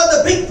 howsoever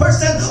the big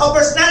person or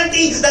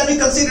personality that we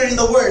consider in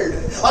the world.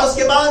 और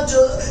उसके बाद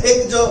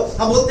जो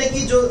हम बोलते हैं कि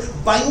जो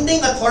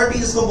binding authority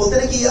जिसको बोलते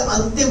हैं कि ये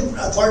अंतिम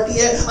अथॉरिटी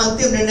है,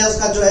 अंतिम निर्णय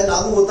उसका जो है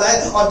लागू होता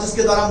है और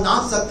जिसके द्वारा हम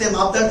नाप सकते हैं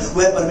मापदंड,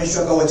 वह है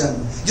परमेश्वर का वचन,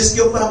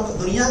 जिसके ऊपर हम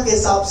दुनिया के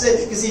हिसाब से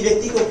किसी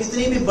व्यक्ति को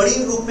कितनी भी बड़ी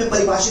रूप में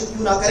परिभाषित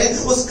क्यों ना करें,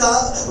 उसका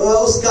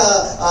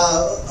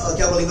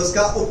क्या बोलेंगे,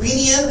 उसका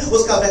ओपिनियन,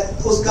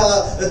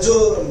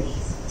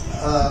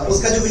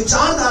 उसका जो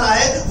विचारधारा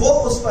है वो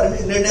उस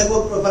निर्णय को,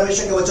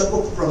 परमेश्वर के वचन को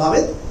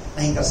प्रभावित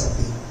नहीं कर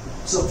सकती.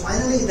 So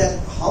finally, that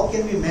how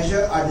can we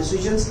measure our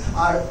decisions?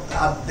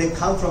 They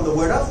come from the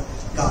word of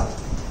God.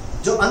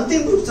 जो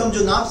अंतिम रूप से हम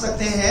जो नाप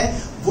सकते हैं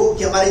वो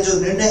कि हमारे जो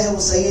निर्णय है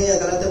वो सही है या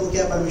गलत है, वो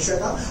क्या है? परमेश्वर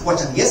का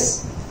वचन. Yes,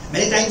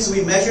 many times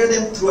we measure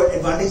them through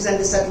advantages and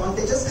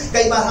disadvantages.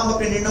 कई बार हम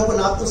अपने निर्णयों को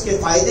नापते उसके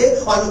फायदे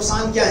और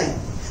नुकसान क्या हैं.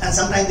 And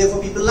sometimes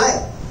therefore people lie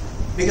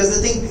because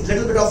they think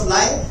little bit of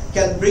lie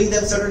can bring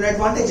them certain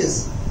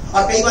advantages.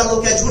 और कई बार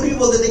लोग क्या झूठ भी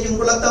बोल देते हैं कि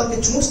उनको लगता है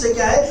उनके झूठ से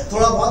क्या है,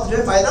 थोड़ा बहुत जो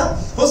है फायदा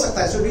हो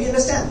सकता है. So do you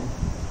understand?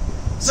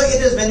 So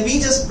it is when we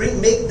just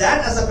make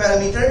that as a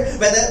parameter,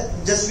 whether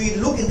just we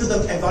look into the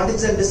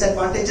advantages and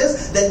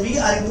disadvantages, then we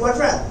are into a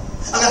trap.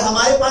 अगर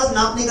हमारे पास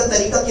नापने का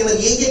तरीका केवल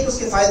यही है कि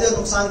उसके फायदे और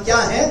नुकसान क्या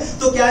है,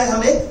 तो क्या है,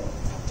 हम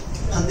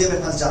एक अंधे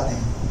में फंस जाते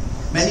हैं.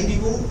 Many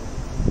people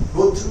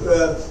go through,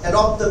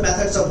 adopt the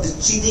methods of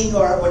cheating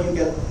or what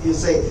you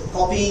say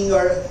copying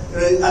or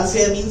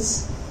unfair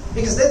means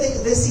because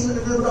they see a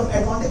little bit of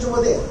advantage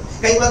over there.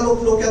 कई बार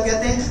लोग क्या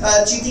कहते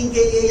हैं, चीटिंग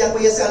के लिए या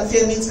कोई ऐसे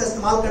अनफेयर मीन्स का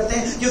इस्तेमाल करते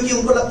हैं क्योंकि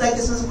उनको लगता है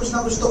कि इसमें से कुछ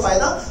ना कुछ तो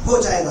फायदा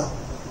हो जाएगा.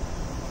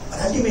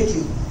 But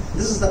ultimately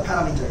this is the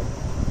parameter.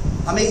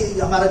 हमें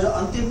हमारा जो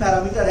अंतिम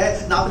पैरामीटर है,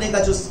 नापने का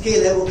जो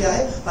स्केल है, वो क्या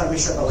है?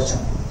 परमेश्वर का वचन.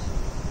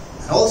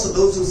 And also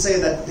those who say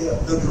that they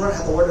do not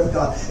have the word of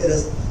God, it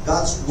is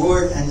God's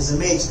word and His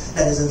image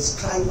that is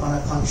inscribed on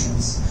our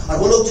conscience. और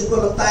वो लोग जिनको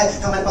लगता है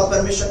कि हमारे पास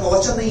परमेश्वर का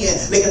वचन नहीं है,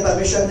 लेकिन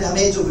परमेश्वर ने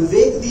हमें जो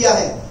विवेक दिया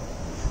है,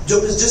 जो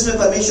जिसमें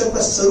परमेश्वर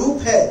का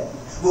स्वरूप है,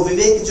 वो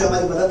विवेक जो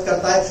हमारी मदद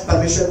करता है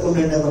परमेश्वर को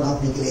निर्णय को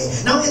नापने के लिए.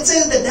 Now it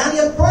says that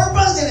Daniel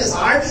purposed in his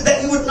heart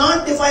that he would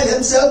not defile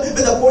himself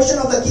with a portion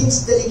of the king's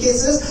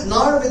delicacies,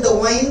 nor with the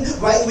wine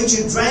which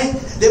he drank.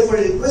 Therefore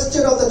he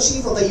requested of the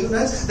chief of the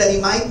eunuchs that he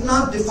might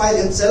not defile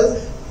himself.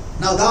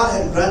 Now God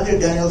had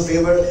granted Daniel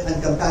favor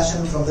and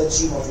compassion from the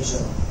chief official.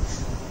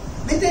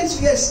 Many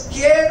times we are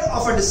scared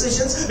of our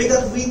decisions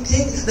because we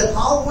think that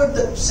how would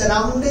the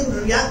surrounding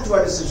react to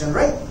our decision,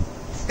 right?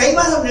 कई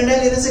बार हम निर्णय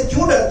लेने से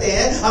क्यों डरते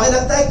हैं? हमें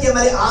लगता है कि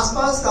हमारे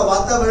आसपास का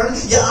वातावरण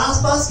या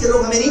आसपास के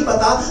लोग, हमें नहीं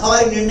पता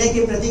हमारे निर्णय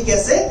के प्रति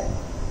कैसे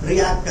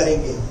रिएक्ट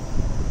करेंगे.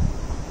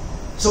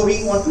 So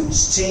we want to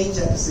change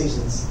our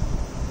decisions.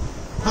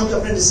 हम जो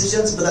अपने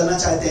डिसीजंस बदलना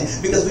चाहते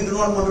हैं because we do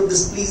not want to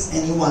displease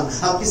anyone.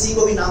 हम किसी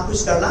को भी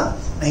नाखुश करना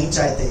नहीं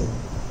चाहते.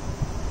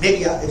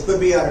 Maybe it could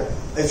be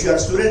if you are a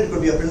student, it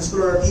could be a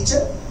principal or a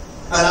teacher.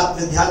 अगर आप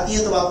विद्यार्थी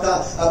हैं तो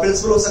आपका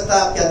प्रिंसिपल हो सकता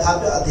है, आपके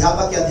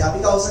अध्यापक या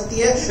अध्यापिका हो सकती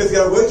है. If you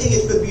are working,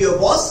 it could be your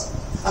boss.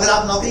 अगर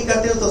आप नौकरी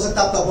करते हो तो हो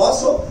सकता है आपका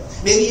बॉस हो.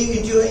 Maybe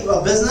into your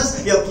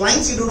business, your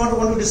clients, you do not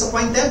want to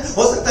disappoint them.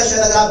 हो सकता है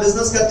शायद अगर आप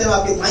बिजनेस करते हो,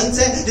 आपके क्लाइंट्स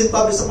हैं जिनको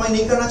आप डिसअपॉइंट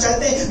नहीं करना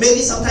चाहते.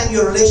 Maybe sometimes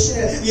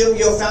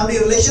your family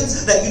relations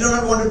that you do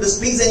not want to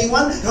displease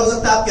anyone. हो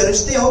सकता है आपके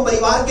रिश्ते हो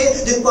परिवार के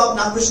जिनको आप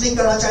नाखुश नहीं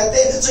करना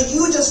चाहते. So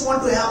you just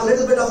want to have a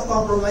little bit of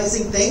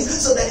compromising things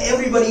so that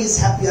everybody is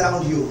happy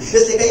around you.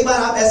 इसलिए कई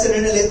बार आप ऐसे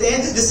निर्णय लेते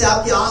हैं जिससे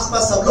आपके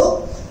आसपास सब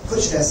लोग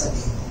खुश रह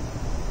सके.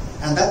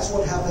 And that's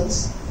what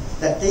happens.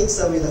 That takes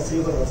away the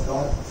favor of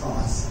God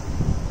from us.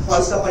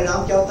 और उसका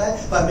परिणाम क्या होता है?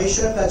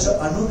 परमेश्वर का जो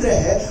अनुग्रह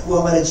है वो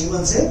हमारे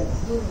जीवन से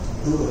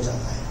दूर हो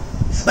जाता है.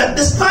 But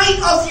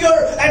despite of your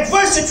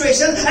adverse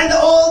situation and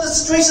all the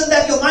situations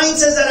that your mind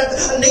says that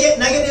are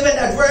negative and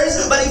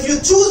adverse, but if you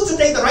choose to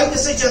take the right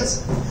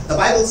decisions, the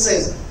Bible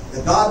says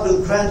that God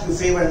will grant you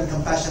favor and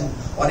compassion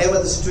whatever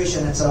the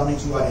situation and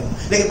surroundings you are in.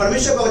 लेकिन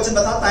परमेश्वर का वचन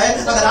बताता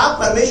है अगर आप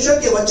परमेश्वर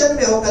के वचन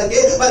में होकर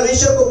के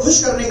परमेश्वर को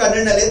खुश करने का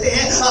निर्णय लेते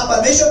हैं, आप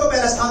परमेश्वर को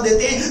पहला स्थान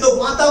देते हैं, तो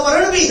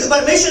वातावरण भी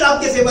परमेश्वर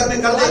आपके फेवर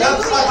में कर देगा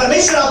और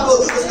परमेश्वर आपको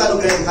उसका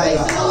अनुग्रह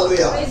दिखाएगा.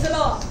 Hallelujah.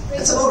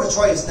 It's about a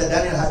choice that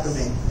Daniel had to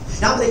make.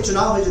 यहाँ पर एक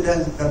चुनाव है जो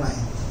Daniel करना है.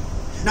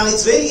 Now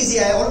it's very easy.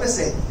 I always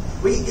say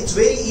it's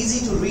very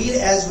easy to read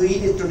as we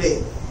read it today.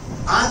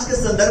 आज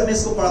के संदर्भ में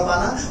इसको पढ़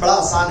पाना बड़ा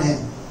आसान है.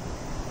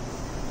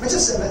 But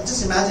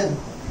just imagine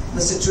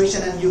the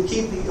situation and you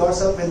keep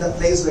yourself in the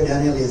place where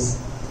Daniel is.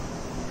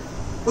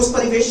 उस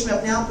परिवेश में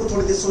अपने आप को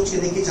थोड़ी देर सोच के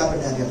देखिए जहाँ पर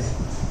Daniel है.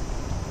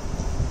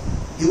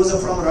 He was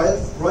from a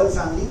royal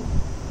family,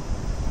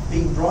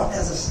 being brought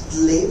as a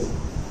slave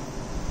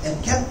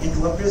and kept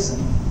into a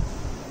prison.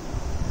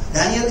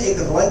 Daniel एक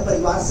रॉयल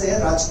परिवार से है,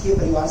 राजकीय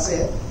परिवार से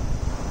है,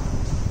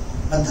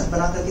 बंधक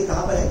बना करके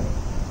कहाँ पर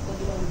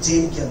है?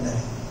 जेल के अंदर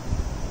है.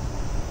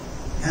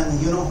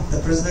 And you know the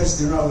prisoners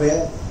do not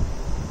wear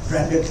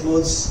branded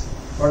clothes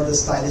or the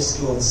stylish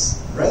clothes,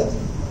 right?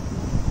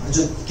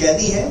 जो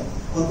कैदी हैं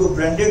उनको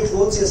ब्रांडेड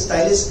क्लोथ्स या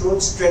स्टाइलिश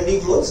क्लोथ्स, ट्रेंडी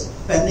क्लोथ्स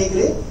पहनने के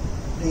लिए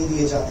नहीं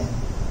दिए जाते हैं.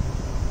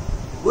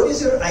 What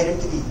is your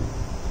identity?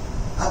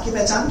 आपकी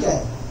पहचान क्या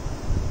है?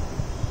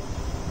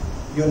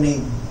 Your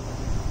name,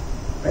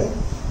 right?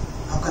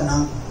 आपका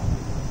नाम.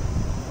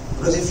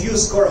 Because if you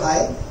score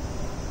high,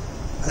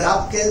 अगर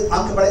आपके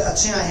अंक बड़े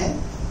अच्छे आए हैं,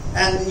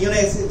 and you know,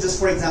 if just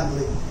for example,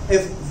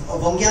 if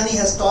Vangyani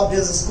has topped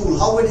his school,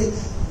 how would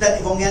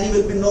that Vangyani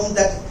will be known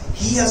that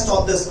he has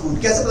topped the school?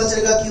 कैसे पता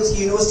चलेगा कि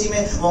उसकी यूनिवर्सिटी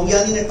में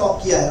Vangyani ने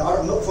टॉप किया है?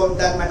 और for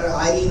that matter,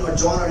 Irene or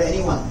John or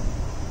anyone,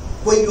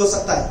 कोई भी हो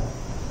सकता है.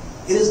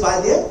 It is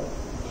by their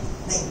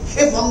name.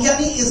 If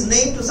Vangyani is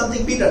named to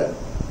something Peter,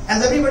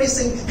 and everybody is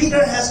saying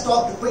Peter has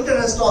topped, Peter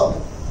has topped,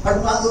 और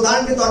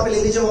उदाहरण के तौर पे ले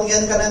लीजिए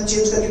Vangyani का नाम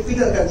चेंज करके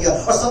पीटर कर दिया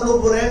और सब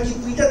लोग बोल रहे हैं कि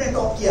पीटर ने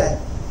टॉप किया है.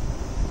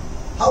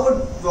 how would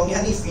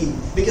Wangyani feel?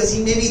 Because he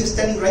may be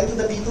standing right to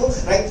the people,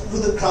 right to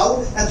the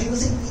crowd, and people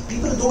say,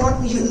 people do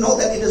not even know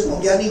that it is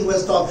Wangyani who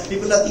has talked.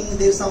 People are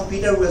thinking there is some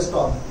Peter who has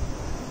talked.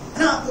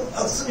 है ना?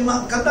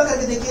 कल्पना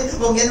करके देखिए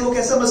वंग्यानी को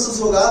कैसा महसूस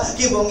होगा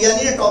कि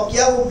वंग्यानी ने टॉप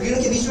किया, वो भीड़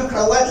के बीच में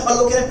खड़ा हुआ है और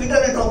लोग कह रहे हैं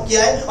पीटर ने टॉप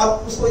किया है, और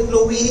उसको इन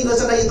लोगों को ये नहीं पता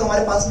चला ये तो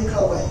हमारे पास में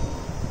खड़ा हुआ है.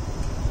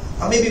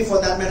 Or maybe for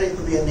that matter it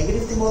could be a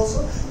negative thing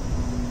also.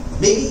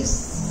 Maybe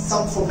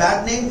some for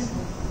bad name.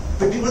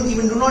 But people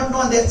even do not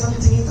know and they are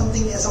thinking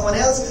something someone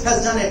else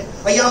has done it.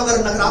 या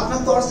अगर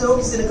नकारात्मक तौर से हो,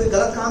 किसी ने कोई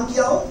गलत काम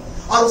किया हो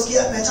और उसकी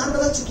पहचान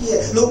बदल चुकी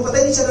है, लोग पता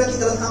ही नहीं चल रहा कि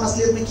गलत काम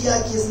असलियत में किया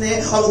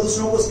किसने, और वो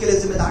दूसरों को उसके लिए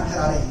जिम्मेदार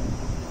ठहरा रहे हैं.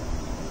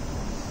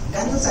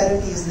 Daniel's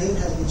identity, his name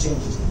has been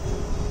changed.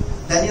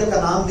 Daniel का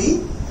नाम भी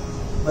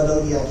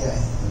बदल दिया गया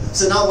है.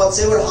 So now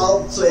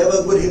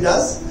howsoever good he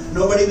does,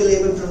 nobody will be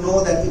able to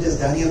know that it is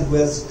Daniel who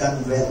has done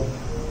well.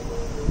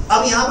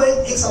 अब यहाँ पर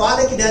एक सवाल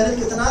है कि डैनियल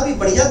कितना भी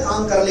बढ़िया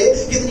काम कर ले,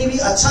 कितनी भी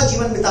अच्छा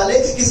जीवन बिता ले,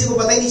 किसी को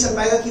पता ही नहीं चल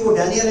पाएगा कि वो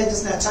डैनियल है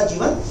जिसने अच्छा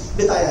जीवन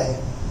बिताया है.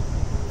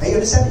 Are you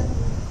understanding?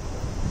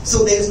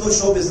 So there is no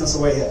show business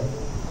over here.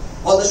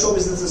 All the show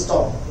business is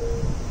stopped.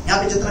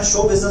 यहाँ पे जितना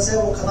शो बिजनेस है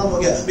वो खत्म हो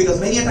गया. Because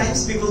many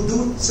times people do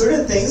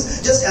certain things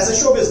just as a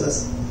show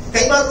business.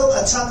 कई बार लोग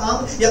अच्छा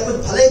काम या कुछ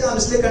भले काम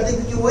इसलिए करते हैं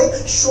क्योंकि वो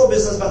एक शो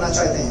बिजनेस बनना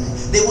चाहते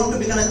हैं. They want to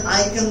become an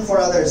icon for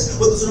others.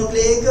 वो दूसरों के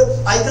लिए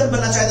एक आइकन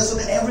बनना चाहते हैं, so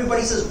that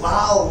everybody says,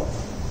 wow,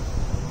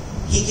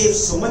 he gave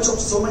so much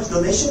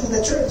donation in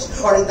the church,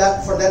 or in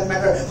that, for that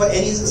matter, for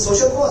any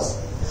social cause.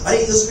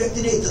 अरे उस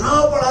व्यक्ति ने इतना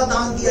बड़ा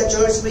दान दिया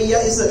चर्च में या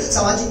इस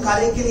सामाजिक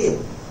कार्य के लिए.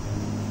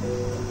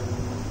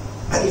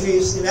 And if you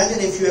imagine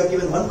if you have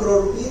given 1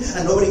 crore rupees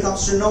and nobody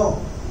comes to know,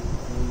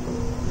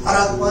 और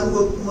आप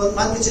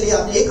मान के चलिए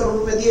आपने 1 करोड़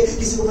रुपए दिए,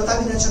 किसी को पता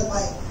भी न चल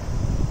पाए.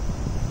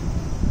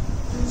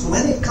 So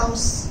when it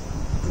comes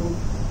to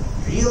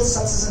real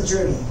success and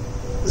journey,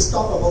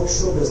 stop about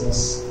show business.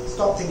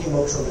 Stop thinking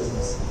about show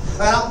business.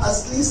 अगर आप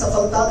असली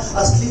सफलता,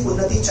 असली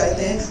उन्नति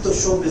चाहते हैं तो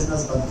शो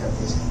बिजनेस बंद कर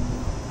दीजिए.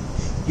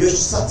 Your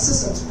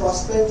success and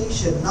prosperity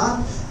should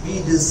not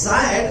be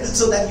desired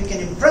so that you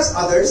can impress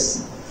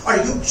others, or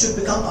you should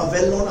become a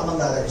well-known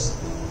among others.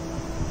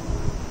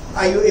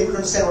 Are you able to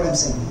understand what I'm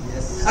saying?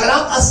 Yes. अगर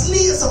आप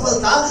असली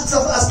सफलता,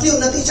 असली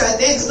उन्नति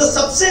चाहते हैं तो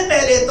सबसे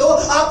पहले तो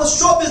आप उस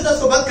शो बिजनेस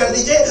को बंद कर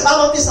दीजिए. आप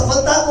अपनी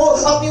सफलता को,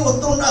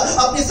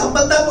 अपनी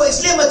संपन्नता को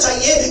इसलिए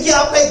बचाइए कि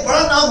आपका एक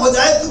बड़ा नाम हो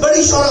जाए,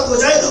 बड़ी शोहरत हो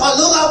जाए और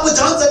लोग आपको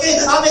जान सके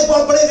आप एक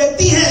बहुत बड़े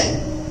व्यक्ति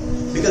हैं.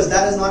 Because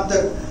that is not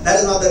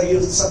the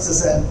real success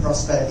and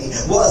prosperity.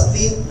 वो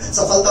असली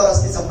सफलता और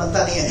असली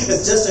संपन्नता नहीं है.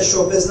 It's just a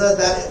show business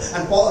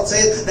and Paul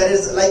says that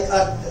is like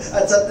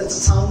it's a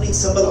sounding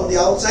symbol on the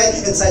outside,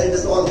 inside it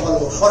is all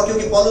hollow. और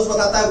क्योंकि पौलुस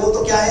बताता है वो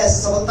तो क्या है,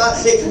 ऐसी सफलता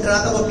एक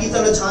ठनठनाता हुआ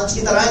पीतल और झांझ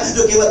की तरह है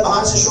जो केवल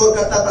बाहर से शोर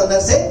करता है पर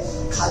अंदर से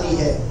खाली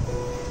है.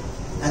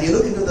 And you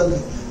look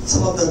into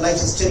some of the life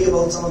history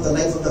about some of the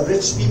life of the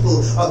rich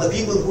people or the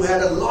people who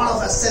had a lot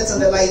of assets in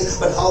their lives,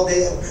 but how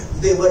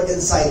they were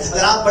inside.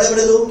 अगर आप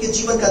बड़े-बड़े लोगों के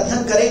जीवन का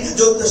अध्ययन करें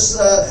जो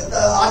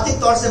आर्थिक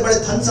तौर से बड़े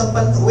धन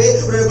संपन्न हुए,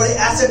 उन्होंने बड़े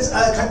एसेट्स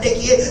इकट्ठे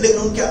किए, लेकिन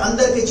उनके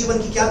अंदर के जीवन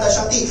की क्या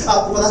दशा थी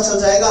आपको पता चल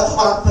जाएगा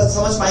और आप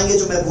समझ पाएंगे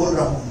जो मैं बोल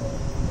रहा हूँ.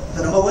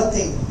 The number one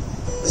thing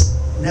is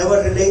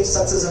never relate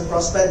success and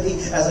prosperity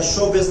as a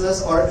show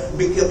business or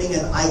becoming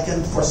an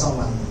icon for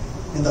someone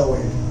in the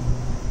world.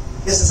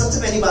 इससे सबसे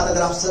पहली बात,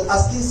 अगर आप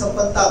असली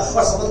संपन्नता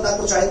और सफलता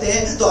को चाहते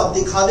हैं तो आप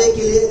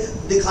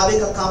दिखावे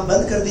का काम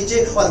बंद कर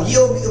दीजिए और ये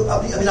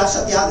अपनी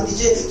अभिलाषा त्याग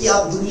दीजिए कि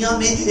आप दुनिया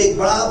में एक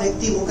बड़ा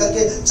व्यक्ति होकर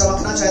के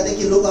चमकना चाहते हैं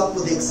कि लोग आपको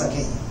देख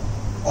सकें.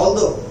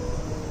 Although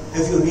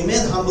if you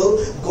remain humble,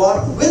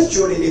 God will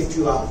surely lift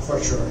you up for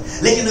sure.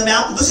 लेकिन मैं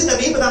आपको दूसरी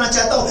तरफ ये बताना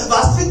चाहता हूँ,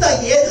 वास्तविकता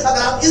ये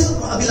अगर आप इस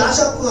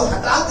अभिलाषा को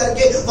हटा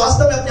करके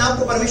वास्तव में अपने आप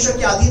को परमेश्वर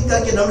के अधीन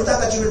करके नम्रता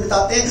का जीवन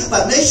बिताते हैं,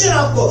 परमेश्वर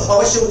आपको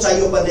अवश्य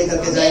ऊंचाइयों पर लेकर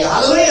के जाएगा.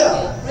 Hallelujah,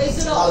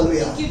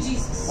 hallelujah.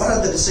 What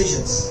are the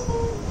decisions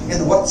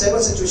in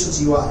whatever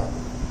situations you are?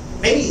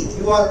 Maybe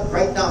you are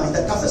right now in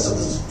the toughest of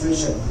the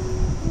situation.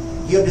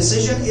 Your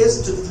decision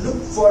is to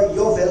look for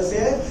your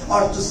welfare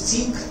or to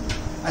seek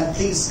and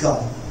please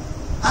God.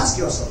 Ask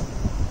yourself.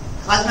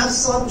 आज मैं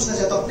आपसे सवाल पूछना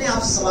चाहता हूँ, अपने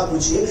आप से सवाल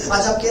पूछिए,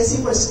 आज आप कैसी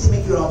परिस्थिति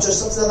में क्यों ना हो, जो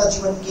सबसे ज्यादा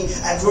जीवन की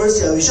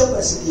एडवर्स या विषम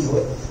परिस्थिति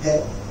है,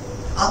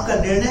 आपका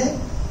निर्णय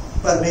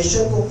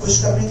परमेश्वर को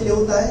खुश करने के लिए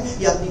होता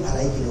है या अपनी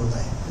भलाई के लिए होता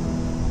है?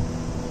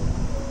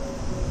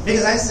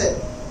 Because I said,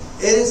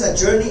 it is a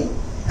journey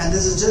and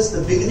this is just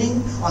the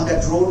beginning on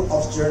that road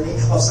of journey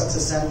of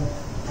success and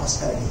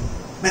prosperity.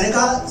 मैंने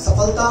कहा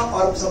सफलता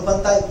और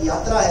संपन्नता एक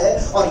यात्रा है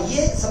और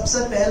ये सबसे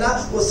पहला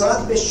वो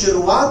सड़क पे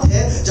शुरुआत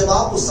है जब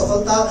आप उस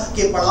सफलता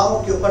के पड़ाव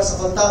के ऊपर,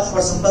 सफलता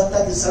और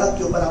संपन्नता की सड़क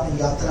के ऊपर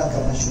आपने यात्रा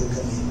करना शुरू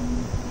करिए.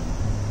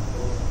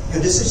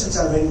 Your decisions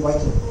are very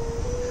vital.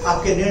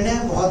 आपके निर्णय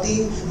बहुत ही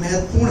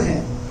महत्वपूर्ण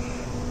हैं.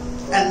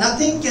 And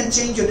nothing can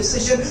change your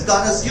decision.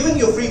 God has given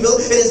you free will.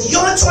 It is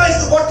your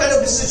choice what kind of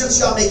decisions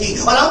you are making.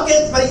 और आपके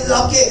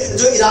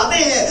जो इरादे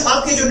हैं,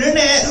 आपके जो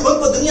निर्णय हैं,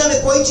 उनको दुनिया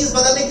में कोई चीज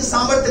बदलने की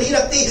सामर्थ्य नहीं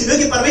रखती,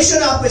 क्योंकि परमेश्वर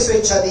ने आपको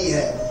स्वेच्छा दी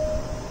है.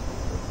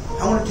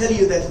 I want to tell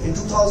you that in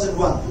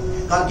 2001,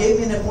 God gave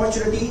me an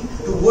opportunity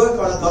to work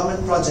on a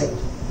government project.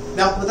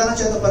 मैं आपको बताना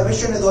चाहता हूँ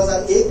परमेश्वर ने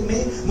 2001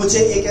 में मुझे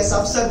एक ऐसा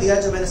अवसर दिया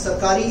जब मैंने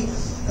सरकारी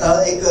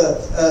एक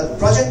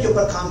प्रोजेक्ट के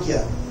ऊपर काम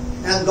किया.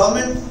 And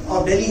government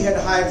of Delhi had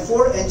hired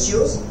 4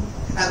 NGOs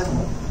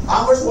and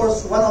ours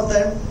was one of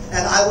them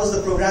and I was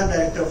the program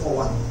director for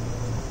one.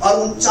 और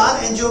उन 4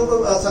 NGO को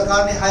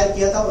सरकार ने हायर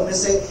किया था. उनमें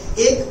से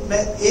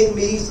एक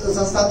मेरी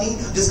संस्था थी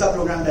जिसका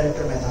प्रोग्राम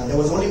डायरेक्टर मैं था. There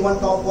was only one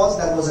top boss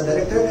that was a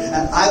director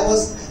and I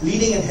was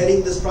leading and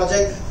heading this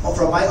project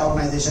from my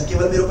organization.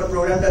 केवल मेरे ऊपर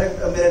प्रोग्राम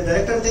डायरेक्टर मेरे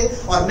डायरेक्टर थे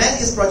और मैं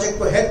इस प्रोजेक्ट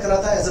को हेड कर रहा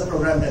था as a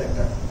programme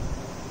director.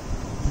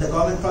 The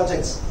government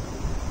projects,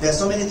 there are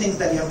so many things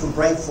that you have to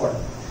bribe for.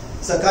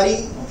 सरकारी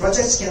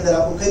प्रोजेक्ट्स के अंदर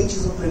आपको कई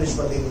चीजों पर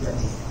रिश्वत देनी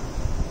पड़ती है.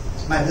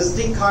 My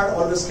visiting card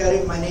always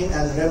carried my name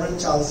as Reverend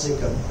Charles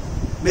Jacob.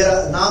 मेरा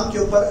नाम के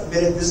ऊपर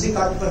मेरे विजिटिंग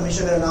कार्ड के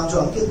परमिशन मेरा नाम जो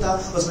अंकित था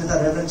उसमें था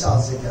reverend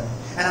Charles Jacob.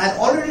 And I had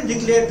already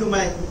declared to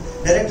my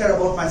director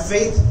about my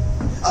faith,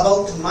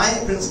 about my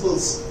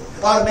principles.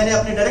 और मैंने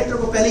अपने डायरेक्टर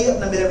को पहले ही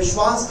अपना मेरा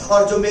विश्वास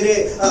और जो मेरे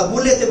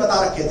मूल्य थे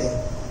बता रखे थे.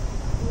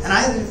 And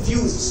I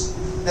refused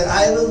that I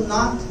will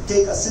not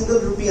take a single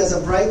rupee as a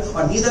bribe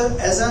or neither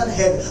as a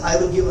head I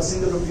will give a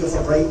single rupee of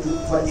a bribe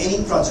for any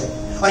project.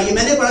 और ये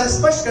मैंने बड़ा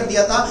स्पष्ट कर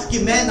दिया था कि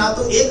मैं ना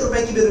तो 1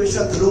 रुपए की भी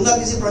रिश्वत लूंगा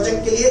किसी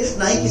प्रोजेक्ट के लिए,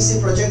 ना ही किसी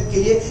प्रोजेक्ट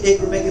के लिए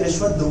 1 रुपए की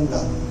रिश्वत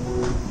दूंगा.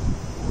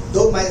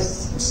 Though my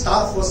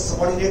staff was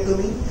subordinate to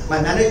me,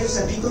 my managers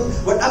and people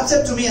were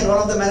upset to me, and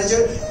one of the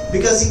manager,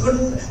 because he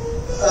couldn't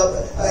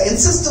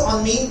insist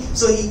on me,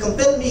 so he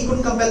compelled me. He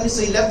couldn't compel me,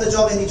 so he left the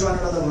job and he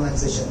joined another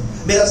organization.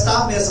 मेरा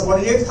staff मेरा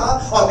subordinate था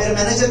और मेरा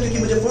manager क्योंकि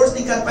मुझे force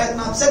नहीं कर पाया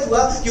इतना अपसेट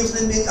हुआ कि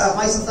उसने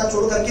हमारी संस्था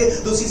छोड़ करके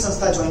दूसरी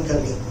संस्था ज्वाइन कर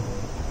ली.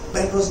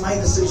 But it was my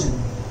decision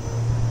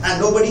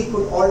and nobody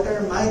could alter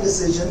my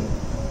decision.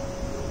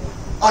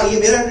 और ये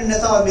मेरा निर्णय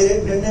था और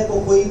मेरे निर्णय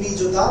को कोई भी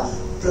जो था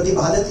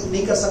प्रतिपादित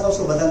नहीं कर सका,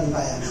 उसको बदल नहीं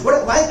पाया.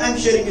 Why I'm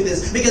sharing you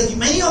this? Because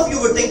many of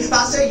you would think,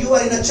 Pastor, you are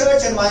in a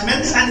church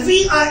environment and we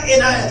are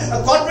in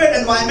a corporate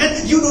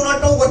environment. You do not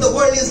know what the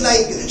world is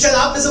like. शायद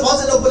आप में से बहुत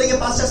से लोग बोलेंगे,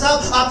 pastor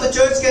साहब आप तो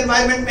चर्च के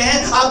एनवायरमेंट में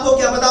हैं, आपको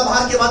क्या पता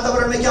बाहर के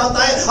वातावरण में क्या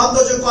होता है. हम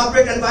तो जो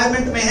कॉर्पोरेट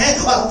एनवायरनमेंट में हैं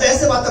और हम तो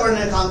ऐसे वातावरण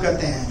में काम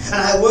करते हैं.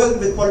 And I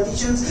worked with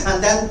politicians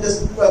and then this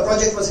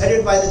project was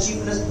headed by the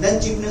then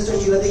Chief Minister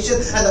Sheila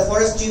Dixit and the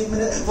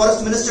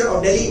Forest Minister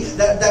of Delhi.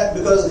 That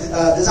because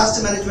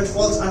disaster management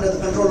falls under the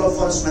control of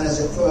Forest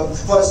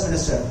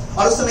Minister.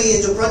 और उस समय ये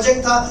जो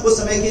project था उस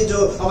समय के जो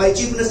हमारी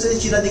चीफ मिनिस्टर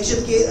शीला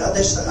दीक्षित की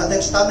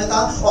अध्यक्षता में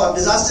था और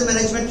डिजास्टर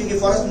मैनेजमेंट क्योंकि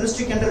फॉरेस्ट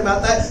मिनिस्ट्री के अंडर में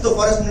आता है तो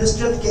फॉरेस्ट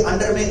मिनिस्टर के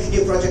अंडर में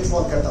ये प्रोजेक्ट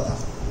फॉल करता था.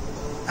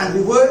 And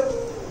we work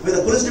with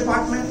the police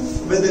department,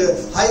 with the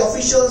high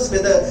officials,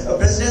 with the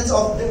presidents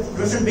of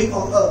different big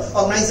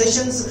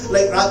organizations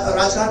like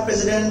Rajghat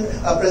president,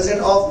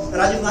 president of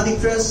Rajiv Gandhi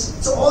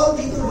Trust. So all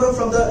people were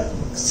from the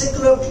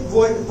secular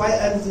world. Why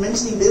I'm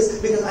mentioning this?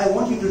 Because I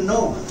want you to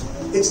know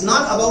it's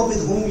not about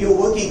with whom you're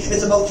working.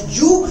 It's about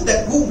you,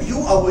 that whom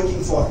you are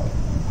working for.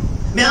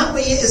 मैं आपको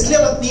ये इसलिए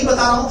नहीं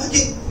बता रहा हूँ कि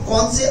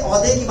कौन से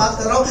औहदे की बात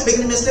कर रहा हूँ,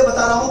 लेकिन मैं इसलिए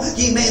बता रहा हूँ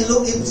कि मैं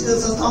इन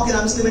संस्थाओं के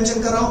नाम इसलिए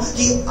मेंशन कर रहा हूँ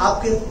कि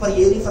आपके पर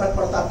ये नहीं फर्क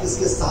पड़ता आप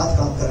किसके साथ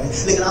काम कर रहे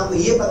हैं, लेकिन आपको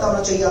ये पता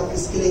होना चाहिए आप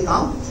किसके लिए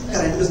काम कर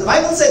रहे हैं. Because the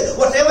Bible says,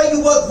 whatever you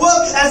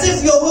work as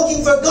if you're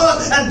working for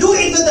God and do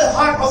it with the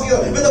heart of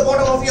your, with the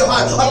bottom of your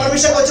heart. और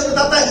परमेश्वर का वचन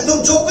बताता है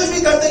तुम जो कुछ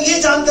भी करते हो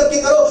ये जान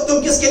करके करो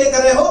तुम किसके लिए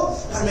कर रहे हो,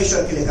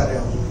 परमेश्वर के लिए कर रहे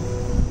हो.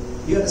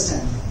 You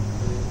understand?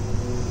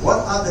 What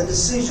are the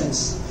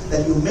decisions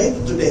that you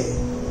make today?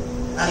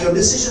 And your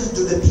decisions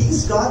to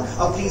please God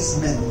or please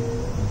men.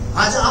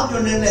 आज आप जो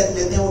निर्णय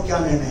लेते हैं वो क्या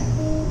निर्णय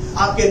है?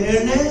 आपके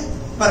निर्णय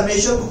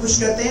परमेश्वर को खुश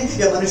करते हैं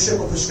या मनुष्य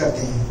को खुश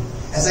करते हैं?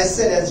 As I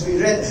said, as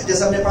we read,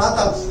 जैसे हमने पढ़ा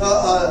था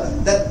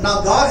that now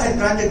God had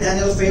granted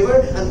Daniel favor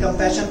and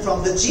compassion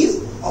from the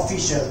chief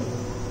official.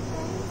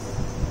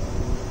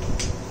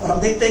 और हम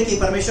देखते हैं कि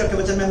परमेश्वर के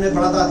वचन में हमने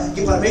पढ़ा था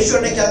कि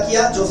परमेश्वर ने क्या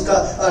किया, जो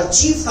उसका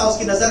चीफ था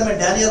उसकी नजर में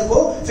डैनियल को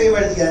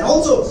फेवर दिया. And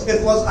also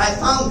it was I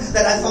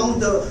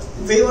found the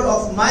favor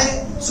of my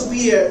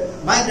superior,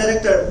 my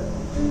director,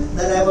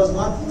 that I was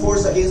not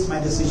forced against my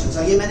decisions.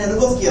 और ये मैंने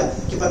अनुभव किया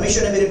कि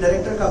परमेश्वर ने मेरे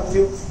डायरेक्टर का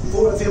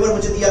फेवर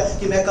मुझे दिया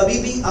कि मैं कभी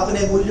भी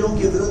अपने मूल्यों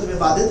के विरुद्ध में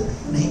बाधित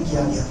नहीं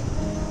किया गया.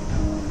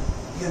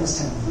 You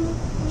understand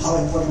how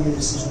important your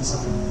decisions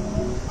are?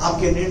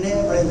 आपके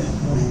निर्णय बड़े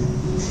महत्वपूर्ण हैं.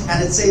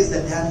 And it says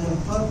that Daniel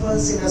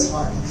purpose in his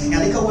heart.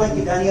 यहाँ लिखा हुआ है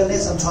कि डैनियल ने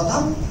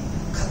समझौता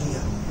कर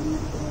लिया.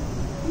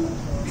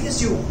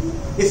 Because you,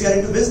 if you are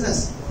into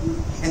business,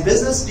 in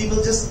business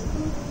people just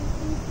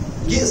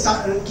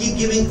keep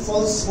giving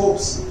false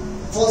hopes,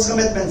 false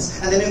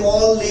commitments, and they make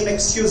all lame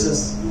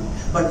excuses.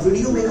 But will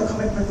you make a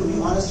commitment to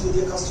be honest with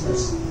your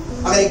customers?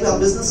 अगर एक हम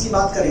business की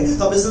बात करें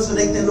तो business में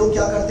देखते हैं लोग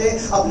क्या करते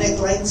हैं, अपने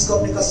क्लाइंट्स को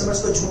अपने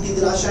कस्टमर्स को झूठी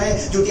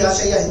दिलाशाएं, झूठी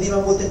आशा या हिंदी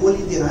में बोलते हैं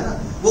गोली देना है ना,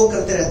 वो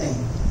करते रहते हैं.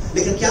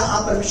 लेकिन क्या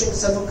आप परमेश्वर के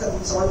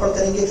समर्पण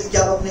करेंगे,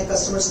 क्या आप अपने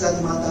कस्टमर्स का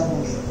ईमानदार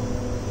होंगे?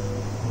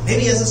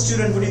 Maybe as a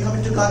student, would you come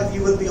into God if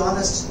you will be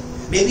honest?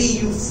 Maybe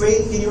you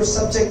fail in your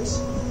subject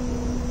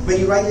when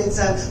you write the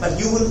exam, but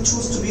you will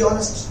choose to be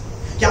honest.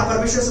 क्या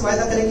परमेश्वर से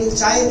वायदा करेंगे?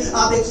 चाहे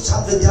आप एक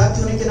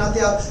विद्यार्थी होने के नाते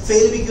आप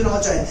फेल भी क्यों ना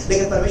हो जाए,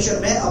 लेकिन परमेश्वर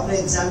मैं अपने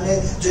एग्जाम में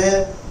जो है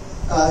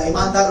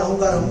ईमानदार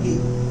रहूंगी.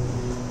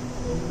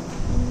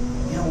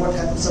 You know what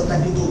happens?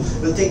 Sometimes people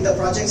will take the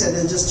projects and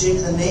they'll just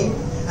change the name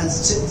and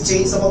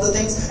change some of the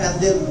things, and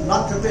they'll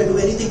not prepare to do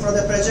anything for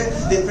their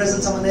project. They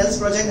present someone else's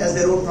project as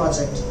their own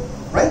project,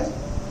 right?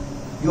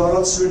 You are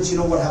all students. You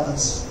know what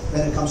happens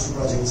when it comes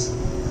to projects.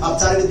 आप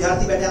सारे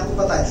विद्यार्थी बैठे, आपको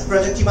पता है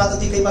project की बात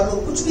होती है, कई बार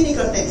लोग कुछ भी नहीं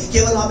करते हैं,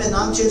 केवल वहां पे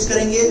नाम चेंज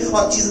करेंगे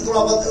और चीजें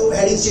थोड़ा बहुत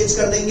हेडिंग चेंज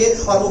कर देंगे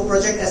और वो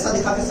प्रोजेक्ट ऐसा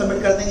दिखा के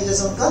सबमिट कर देंगे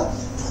जैसे उनका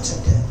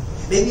प्रोजेक्ट है.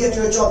 Maybe at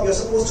your job you're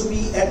supposed to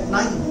be at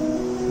 9,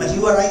 but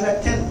you arrive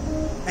at 10,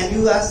 and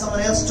you ask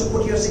someone else to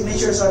put your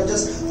signatures or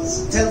just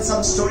tell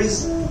some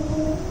stories.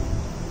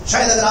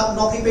 शायद अगर आप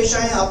नौकरी पेशा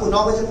हैं, आपको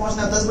 9 बजे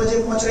पहुंचना है, 10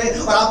 बजे पहुंच रहे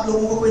और आप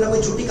लोगों को कोई ना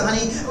कोई झूठी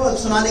कहानी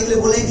सुनाने के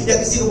लिए बोले या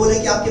किसी को बोले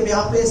कि आपके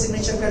बिहाफ पे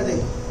सिग्नेचर कर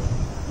दे.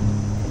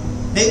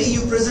 Maybe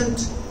you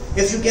present,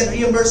 if you get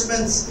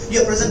reimbursements,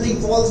 you're presenting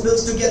false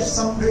bills to get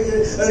some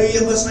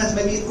reimbursements.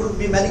 Maybe it could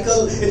be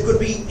medical, it could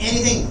be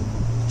anything.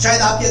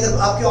 शायद अगर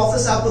आपके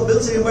ऑफिस से आपको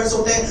बिल्स रियम्बर्स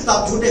होते हैं तो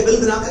आप झूठे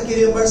बिल बना करके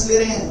रियम्बर्स ले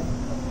रहे हैं.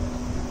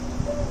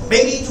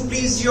 Maybe to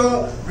please your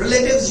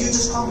relatives you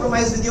just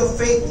compromise with your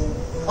faith,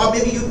 or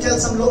maybe you tell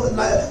some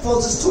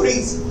false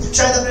stories.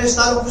 शायद अपने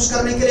रिश्तेदारों को खुश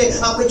करने के लिए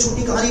आप कोई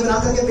झूठी कहानी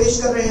बना करके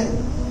पेश कर रहे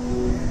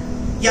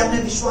हैं या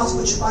अपने विश्वास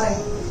को छिपा रहे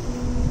हैं.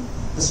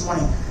 This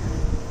morning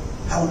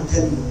I want to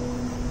tell you,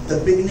 the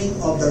beginning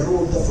of the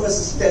road, the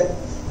first step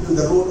to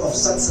the road of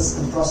success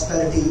and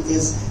prosperity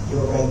is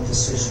your right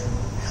decision.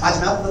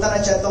 आज मैं आपको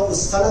बताना चाहता हूँ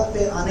उस सड़क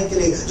पे आने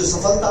के लिए जो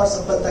सफलता और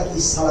सफलता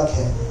की सड़क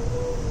है,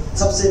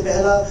 सबसे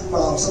पहला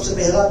पड़ाव, सबसे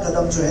पहला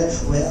कदम जो है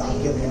वो है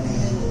आपके निर्णय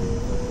है,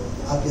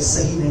 आपके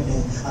सही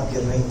निर्णय,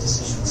 आपके right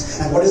decisions.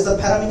 And what is the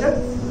parameter?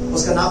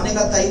 उसका नापने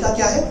का तरीका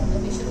क्या है?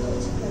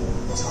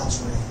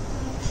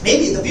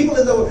 Maybe the people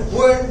in the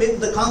world,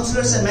 the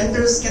counselors and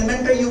mentors can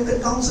mentor you, can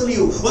counsel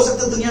you. हो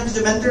सकता है दुनिया के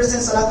जो mentors हैं,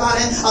 सलाहकार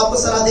हैं, आपको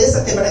सलाह दे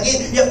सकते हैं. But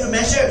again, you have to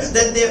measure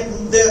that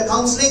their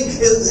counseling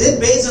is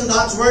it based on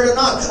God's word or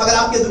not. अगर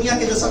आपके दुनिया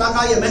के जो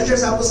सलाहकार या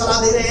mentors आपको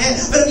सलाह दे रहे हैं,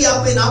 फिर भी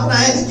आपको नापना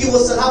है कि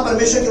वो सलाह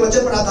परमेश्वर के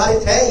वचन पर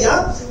आधारित है या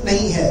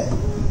नहीं है.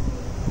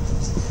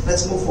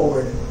 Let's move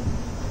forward.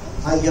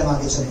 आइए हम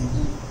आगे चलें.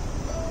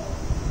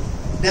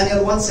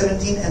 Daniel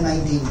 1:17 and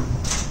 19.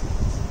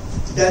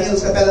 Daniel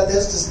उसका पहला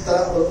टेस्ट इस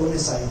तरह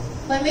 19 आए.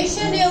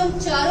 परमेश्वर ने उन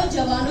चारों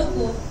जवानों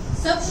को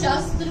सब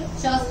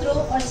शास्त्रों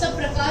और सब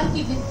प्रकार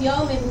की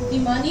विद्याओं में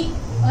बुद्धिमानी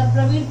और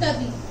प्रवीणता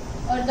दी,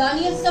 और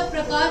दानियल सब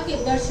प्रकार के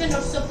दर्शन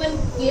और स्वप्न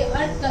के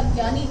अर्थ का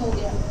ज्ञानी हो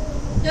गया.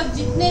 जब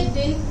जितने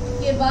दिन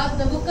के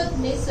बाद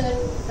नबूकदनेस्सर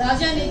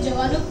राजा ने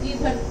जवानों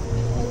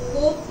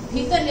को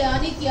भीतर ले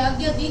आने की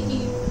आज्ञा दी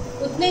थी,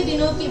 उतने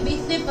दिनों के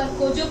बीतने पर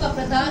खोजों का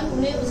प्रधान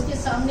उन्हें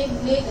उसके सामने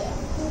ले गया.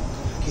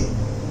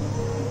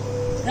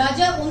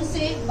 राजा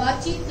उनसे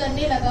बातचीत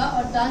करने लगा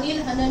और दानियल,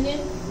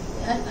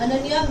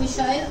 हनन्याह,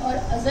 मिशाएल और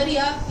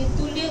अजरिया के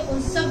तुल्य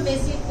उन सब में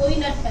से कोई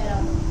न ठहरा,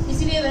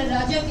 इसलिए वह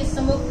राजा के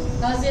सम्मुख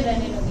हाजिर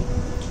रहने लगे.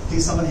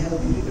 Please someone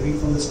help me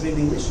read from the screen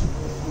English.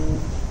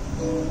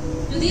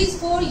 To these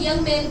 4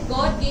 young men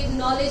God gave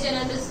knowledge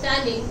and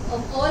understanding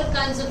of all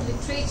kinds of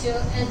literature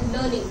and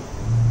learning,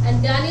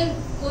 and Daniel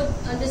could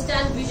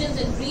understand visions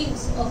and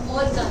dreams of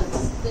all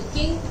kinds. The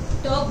king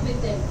talked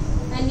with them,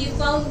 and he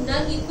found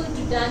none equal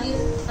to Daniel,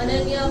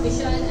 Hananiah,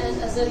 Mishael,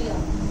 and Azariah.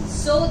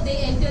 So they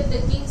entered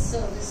the king's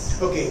service.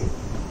 Okay.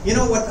 You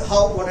know what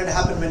had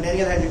happened when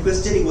Daniel had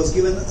requested? He was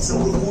given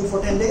simple food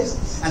for 10 days,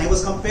 and he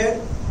was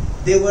compared.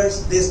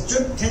 They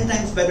stood 10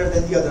 times better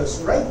than the others,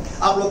 right?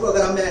 आप लोग को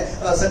अगर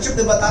मैं संक्षिप्त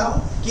में बता रहा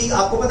हूँ कि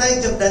आपको पता है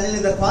जब दानियल ने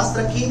दरख्वास्त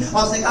रखी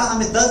और उसने कहा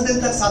हमें 10 दिन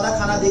तक सादा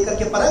खाना देकर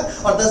के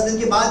परख, और 10 दिन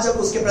के बाद जब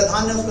उसके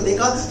प्रधान ने उसको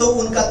देखा तो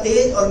उनका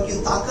तेज और उनकी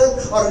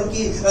ताकत और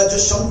उनकी जो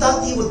क्षमता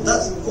थी वो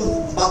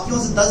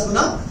बाकियों से 10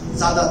 गुना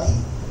ज्यादा थी.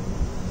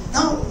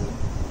 Now,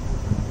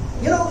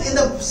 you know,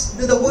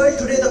 in the world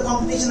today the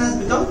competition has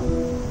become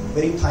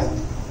very tight.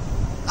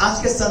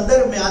 आज के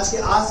संदर्भ में आज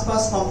के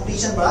आसपास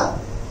कंपटीशन बड़ा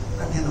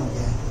कठिन हो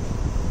गया है.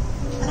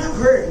 And I've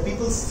heard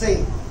people say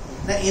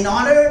that in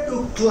order to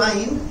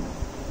climb,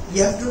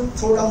 you have to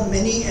throw down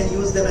many and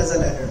use them as a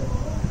ladder.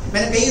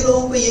 मैंने कई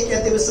लोगों को ये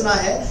कहते हुए सुना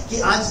है कि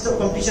आज जब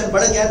कंपटीशन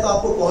बढ़ गया है तो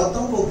आपको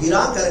बहुतों को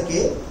गिरा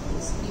करके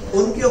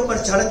उनके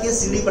ऊपर चढ़ के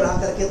सीढ़ी बढ़ा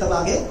करके तब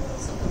आगे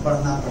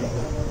बढ़ना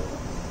पड़ेगा.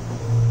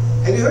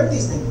 Have you heard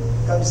these things?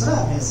 कभी सुना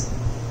आपने इसे?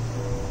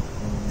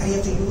 And you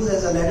have to use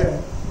as a ladder.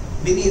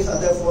 Maybe if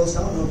other falls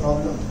down, no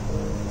problem.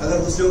 अगर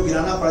दूसरे को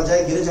गिराना पड़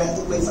जाए, गिर जाए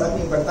तो कोई फर्क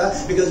नहीं पड़ता,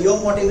 because your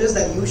motive is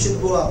that you should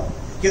go up.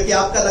 क्योंकि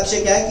आपका लक्ष्य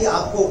क्या है कि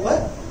आपको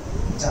ऊपर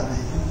जाना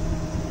है.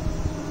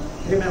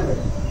 Remember,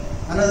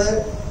 another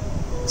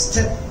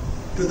step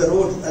to the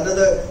road,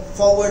 another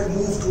forward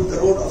move to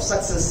the road of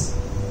success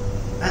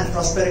and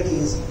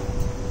prosperity is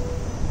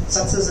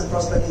success and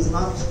prosperity is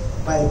not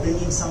by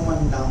bringing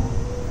someone down.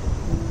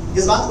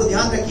 इस बात को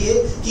ध्यान रखिए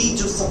कि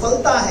जो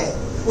सफलता है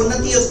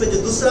उन्नति है उस पे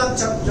जो दूसरा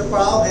जो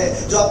पड़ाव है,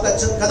 जो आपका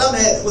कदम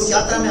है उस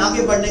यात्रा में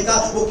आगे बढ़ने का,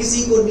 वो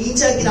किसी को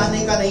नीचे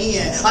गिराने का नहीं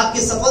है।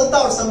 आपकी सफलता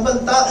और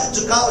संपन्नता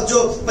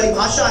जो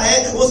परिभाषा है,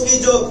 उसकी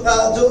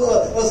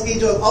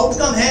जो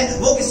आउटकम है,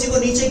 वो किसी को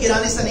नीचे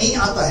गिराने से नहीं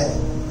आता है।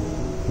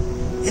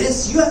 It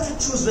is you have to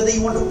choose whether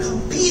you want to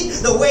compete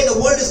the way the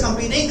world is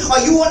competing, or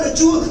you want to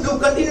choose to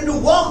continue to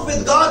walk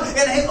with God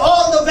and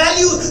all the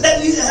value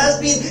that has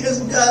been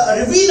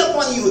revealed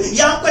upon you.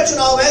 ये आपका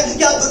चुनाव है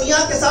कि आप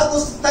दुनिया के साथ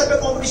उस स्तर पे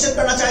कंपटीशन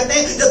करना चाहते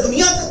हैं जो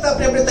दुनिया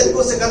अपने अपने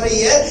तरीकों से कर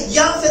रही है,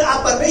 या फिर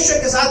आप परमेश्वर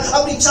के साथ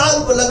अपनी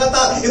चाल को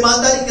लगातार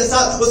ईमानदारी के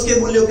साथ उसके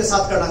मूल्यों के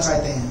साथ करना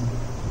चाहते हैं।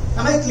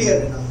 Am I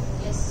clear now?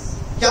 Yes.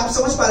 क्या आप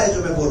समझ पा रहे हैं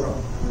जो मैं बोल रहा हूँ?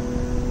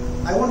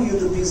 I want you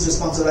to please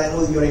respond so I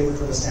know you are able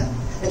to understand.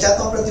 मैं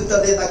चाहता हूँ प्रत्युत्तर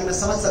दे ताकि मैं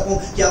समझ सकूं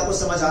कि आपको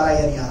समझ आ रहा है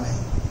या नहीं आ रहा है।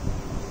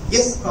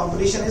 Yes,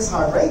 competition is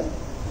hard, right?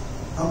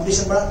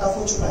 Competition बड़ा टफ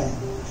हो चुका है।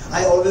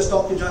 I always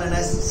talk to John and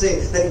I say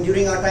that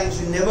during our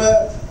times we never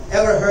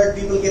ever heard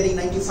people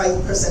getting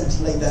 95%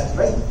 like that,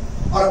 right?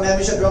 और मैं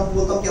हमेशा ड्रम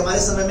बोलता हूँ कि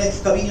हमारे समय में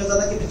कभी नहीं होता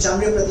था कि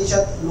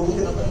 95% लोगों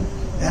के नंबर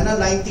है ना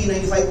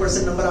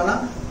 90-95% नंबर आना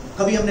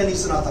कभी हमने नहीं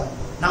सुना था।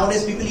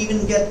 Nowadays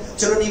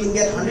children even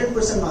get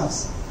 100%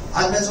 marks.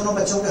 आज मैं सुनो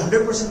बच्चों के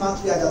 100%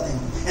 मार्क्स भी आ जाते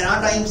हैं। In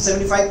our time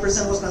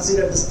 75% was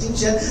considered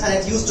distinction and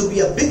it used to be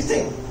a big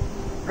thing,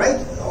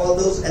 right? All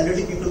those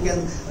elderly people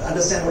can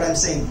understand what I'm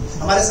saying.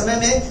 हमारे समय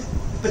में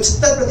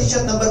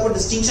 75% नंबर को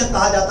डिस्टिंक्शन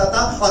कहा जाता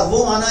था और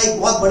वो आना एक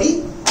बहुत बड़ी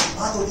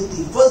बात होती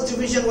थी। First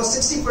division was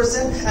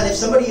 60% and if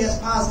somebody has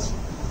passed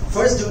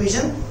first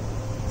division,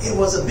 it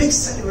was a big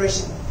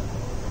celebration.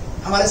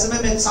 हमारे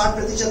समय में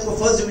 60% को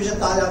फर्स्ट डिवीजन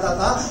कहा जाता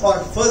था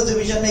और फर्स्ट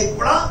डिवीजन में एक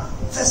बड़ा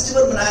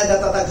फेस्टिवल मनाया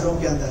जाता था घरों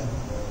के अंदर।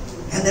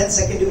 And then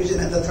second division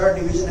and the third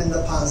division and the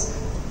pass.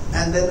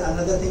 And then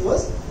another thing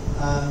was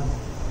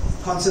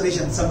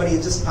consolation. Somebody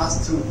just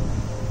passed through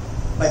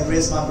by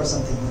grace mark or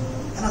something.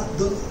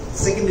 And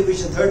second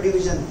division, third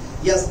division,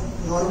 yes,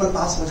 normal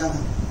pass ho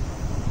jana.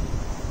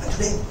 But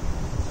today,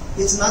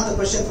 it's not the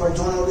question for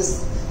John.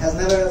 Always has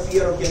never a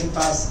fear of getting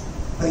pass,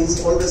 but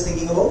he's always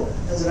thinking about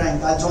his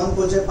rank. आज John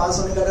को जो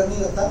pass होने का डर नहीं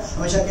लगता,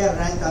 हमेशा क्या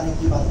rank आने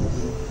की बात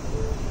होती है।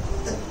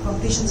 The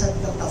competitions have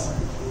become tougher.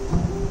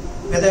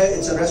 Whether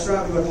it's a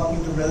restaurant, we were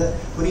talking to brother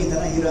Puneet, है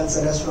ना, he runs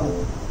a restaurant.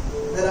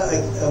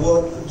 वो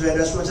जो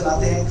रेस्टोरेंट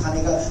चलाते हैं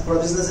खाने का थोड़ा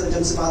बिजनेस है,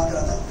 जब से बात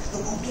करा था, तो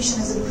competition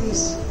has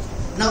increased.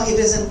 Now it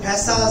is in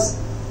paisas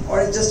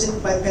or just in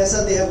by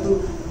paisa they have to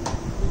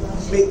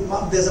make,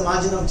 there's a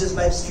margin of just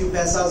by few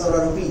paisas or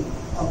a rupee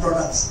on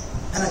products.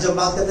 है ना, जब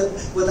बात करते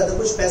वो बताते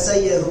कुछ पैसा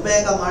ही है,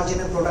 रुपए का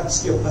मार्जिन है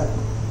प्रोडक्ट्स के ऊपर.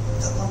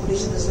 The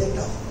competition is very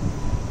tough.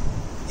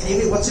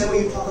 Anyway, whatever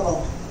you talk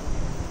about,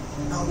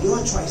 now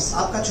your choice,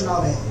 आपका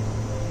चुनाव है.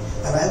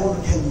 But I want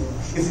to tell you,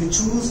 if you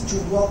choose to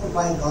walk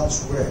by God's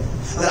word,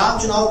 अगर आप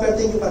चुनाव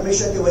करते हैं कि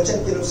परमेश्वर के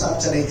वचन के अनुसार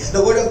चलें,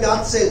 the word of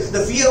God says,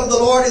 the fear of the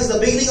Lord is the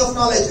beginning of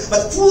knowledge,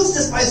 but fools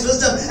despise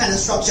wisdom and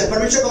instruction.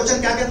 परमेश्वर का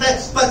वचन क्या कहता है?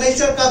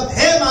 परमेश्वर का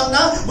भय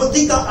मानना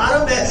बुद्धि का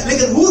आरंभ है,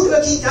 लेकिन मूर्ख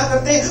व्यक्ति क्या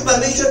करते हैं?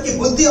 परमेश्वर की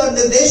बुद्धि और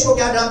निर्देश को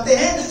क्या जानते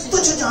हैं?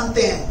 तुच्छ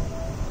जानते हैं.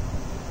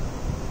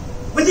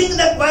 We think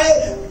that by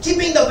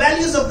keeping the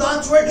values of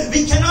God's word,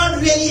 we cannot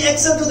really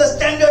excel to the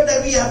standard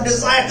that we have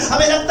desired.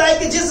 हमें लगता है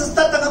कि जिस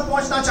स्तर तक हम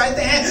पहुंचना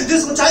चाहते हैं,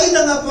 जिस ऊंचाई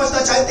तक हम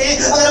पहुंचना चाहते हैं,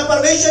 अगर हम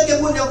परमेश्वर के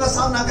मूल्यों का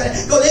सामना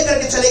करें, को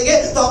लेकर के चलेंगे,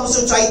 तो हम उस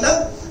ऊंचाई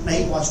तक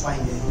नहीं पहुंच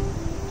पाएंगे.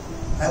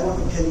 I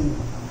want to tell you,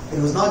 it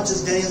was not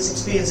just Daniel's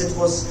experience; it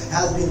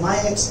has been my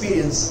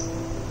experience.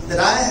 That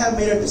I have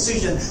made a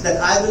decision that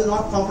I will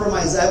not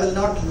compromise, I will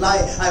not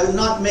lie, I will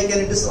not make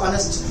any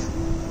dishonest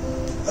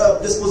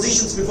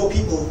dispositions before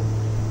people.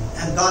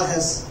 And God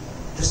has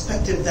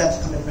respected that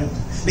commitment.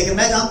 लेकिन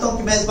मैं जानता हूं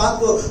कि मैंने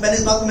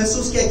इस बात को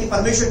महसूस किया कि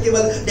परमेश्वर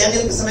केवल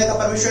डैनियल के समय का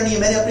परमेश्वर नहीं है.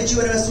 मैंने अपने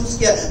जीवन में महसूस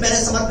किया, मैंने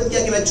समर्पित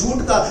किया कि मैं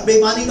झूठ का,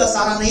 बेईमानी का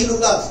सहारा नहीं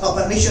लूंगा और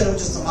परमेश्वर ने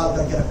मुझे संभाल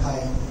करके रखा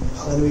है.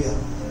 Hallelujah.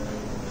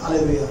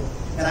 Hallelujah.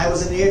 And I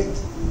was in 8th.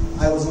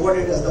 I was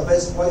awarded as the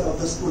best boy of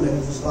the school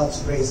and it was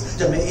God's grace.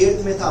 जब मैं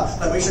 8th में था,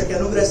 परमेश्वर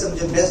के अनुग्रह से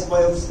मुझे best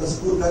boy of the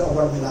school का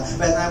award मिला.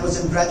 When I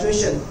was in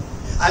graduation,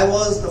 I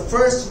was the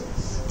first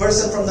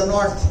person from the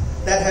north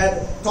that had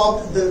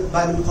topped the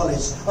Bible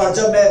college. और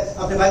जब मैं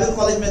अपने बाइबल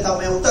कॉलेज में था,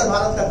 मैं उत्तर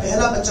भारत का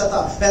पहला बच्चा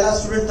था, पहला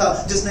स्टूडेंट था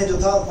जिसने जो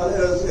था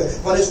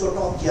कॉलेज को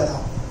टॉप किया था.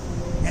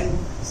 And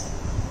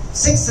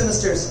 6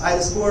 semesters I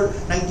scored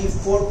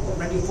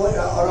 94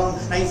 around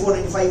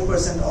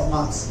 94-95% of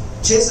marks.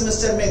 6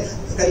 semester में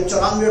करीब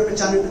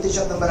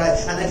 94-95% नंबर आए.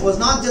 And it was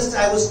not just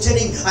I was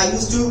studying. I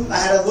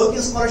had a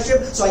working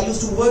scholarship, so I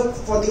used to work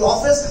for the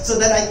office so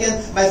that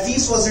my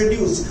fees was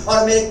reduced.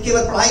 और मेरे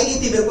केवल पढ़ाई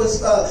नहीं थी, मेरे को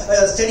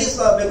स्टडीज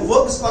मेरे को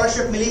वर्क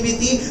स्कॉलरशिप मिली भी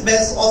थी. मैं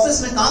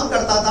ऑफिस में काम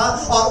करता था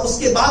और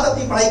उसके बाद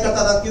अपनी पढ़ाई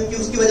करता था, क्योंकि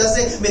उसकी वजह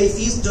से मेरी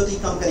फीस जो थी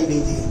कम करी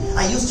गई थी.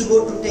 I used to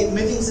go to take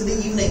meetings in the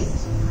evening.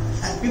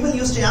 And people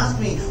used to ask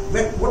me,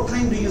 what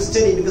time do you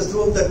study? Because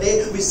throughout the day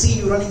we see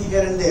you running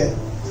here and there.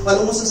 और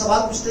लोग मुझसे सवाल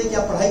पूछते हैं कि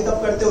आप पढ़ाई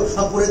कब करते हो?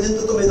 हम पूरे दिन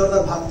तो तुम्हें इधर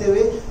उधर भागते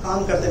हुए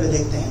काम करते हुए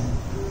देखते हैं.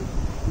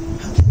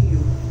 I'm telling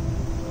you,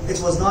 It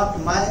was not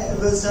my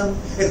wisdom,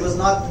 it was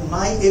not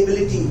my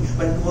ability,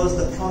 but it was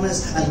the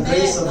promise and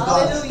grace of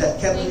God that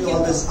kept me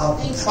always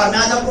up. और मैं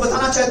आज आपको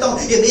बताना चाहता हूँ,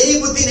 ये मेरी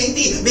बुद्धि नहीं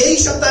थी, मेरी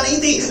क्षमता नहीं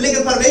थी,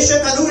 लेकिन परमेश्वर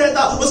का अनुग्रह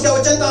था, उसके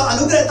वचन का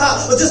अनुग्रह था,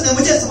 जिसने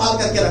मुझे संभाल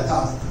करके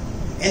रखा.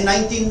 In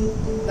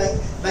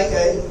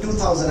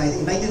 2000, I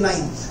think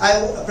 99, I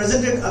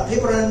presented a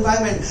paper on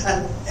environment,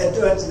 and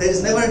there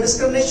is never a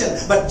discrimination,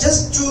 but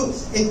just to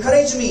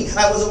encourage me,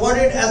 I was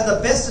awarded as the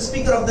best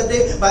speaker of the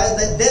day by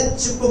the then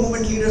Chipko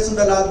movement leader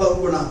Sundarlal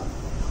Bahuguna.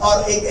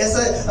 और एक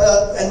ऐसा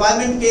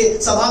environment के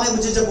सभा में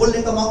मुझे जब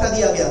बोलने का मौका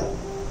दिया गया,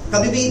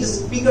 कभी भी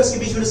स्पीकर्स के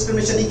बीच में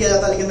डिस्क्रिमिनेशन नहीं किया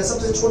जाता, लेकिन मैं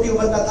सबसे छोटी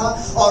उम्र का था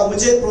और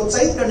मुझे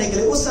प्रोत्साहित करने के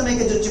लिए उस समय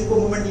के जो चिपको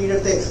मूवमेंट लीडर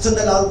थे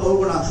सुंदरलाल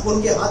बहुगुणा,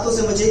 उनके हाथों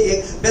से मुझे एक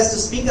बेस्ट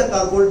स्पीकर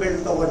का गोल्ड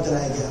मेडल का अवार्ड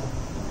दिलाया गया.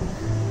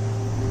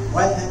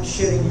 Why I am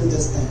sharing you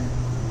this thing?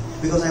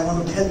 Because I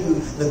want to tell you,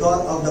 the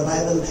God of the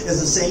Bible is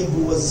the same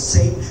who was the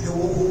same,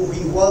 who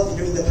he was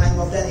during the time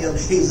of Daniel.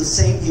 He is the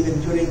same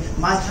even during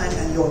my time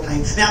and your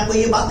time. मैं आपको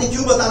ये बातें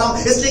क्यों बता रहा हूँ?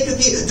 इसलिए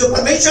क्योंकि जो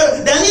परमेश्वर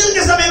डैनियल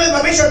के समय में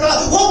परमेश्वर था,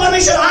 वो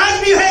परमेश्वर आज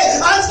भी है,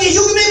 आज के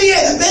युग में भी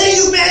है, मेरे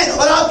युग में है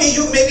और आपके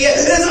युग में भी है.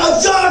 It is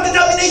our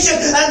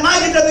determination and my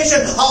determination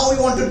how we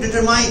want to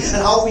determine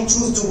and how we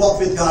choose to walk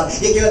with God.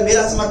 ये केवल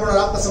मेरा समर्पण और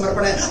आपका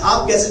समर्पण है.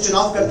 आप कैसे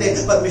चुनाव करते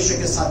हैं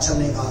परमेश्वर के साथ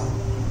चलने का.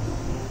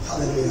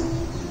 Hallelujah.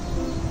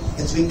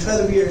 It's been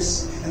 12 years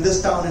in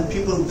this town, and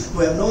people who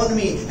have known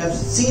me have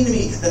seen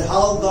me that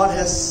how God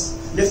has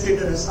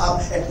lifted us up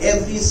at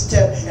every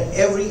step, at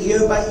every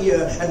year by year,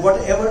 and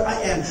whatever I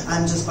am,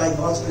 I'm just by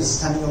God's grace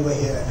standing over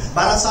here.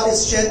 12 साल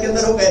इस शहर के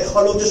अंदर हो गए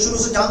और लोग जो शुरू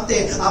से जानते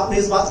हैं, आपने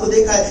इस बात को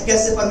देखा है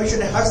कैसे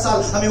परमेश्वर ने हर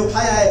साल हमें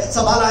उठाया है,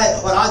 संभाला है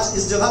और आज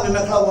इस जगह पे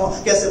मैं खड़ा हुआ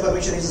हूँ, कैसे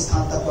परमेश्वर ने इस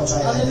स्थान तक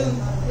पहुंचाया है.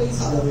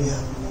 Hallelujah.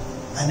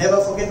 I never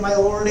forget my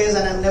old days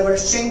and I'm never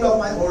ashamed of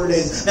my old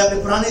days. मैं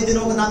अपने पुराने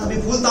दिनों को ना कभी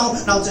भूलता हूँ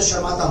ना उनसे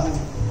शर्माता हूँ.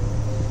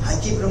 I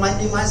keep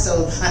reminding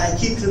myself and I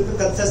keep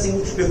confessing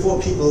before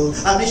people.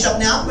 हमेशा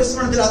अपने आप को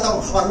स्मरण दिलाता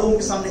हूँ और लोगों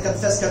के सामने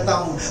confess करता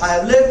हूँ. I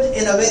have lived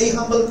in a very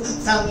humble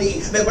family.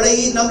 मैं बड़े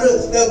ही नम्र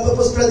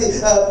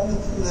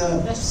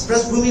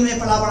पृष्ठभूमि में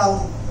पला बड़ा हूँ.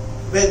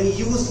 Where we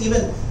used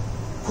even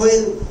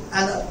coal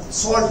and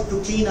salt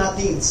to clean our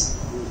teeth.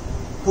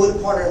 Coal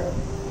powder.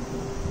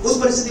 उस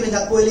परिस्थिति में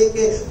जहाँ कोयले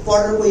के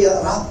पाउडर को या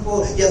राख को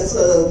या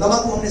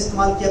नमक को हमने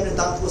इस्तेमाल किया अपने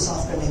दांत को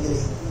साफ करने के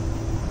लिए.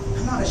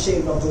 I'm not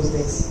ashamed of those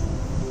days.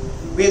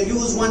 We have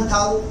used one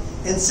towel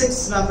in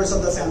 6 members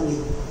of the family.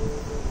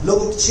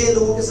 6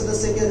 लोगों के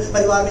सदस्य के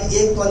परिवार में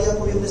एक तौलिया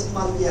को भी हमने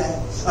इस्तेमाल किया है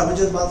और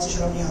मुझे उस बात से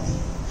शर्म नहीं आती.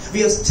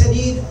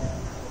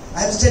 I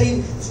have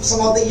studied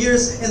some of the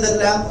years in the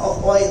lamp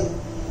of oil,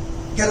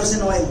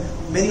 kerosene oil.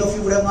 Many of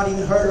you would have not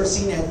even heard or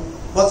seen it.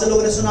 बहुत से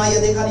लोगों ने सुना या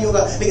देखा नहीं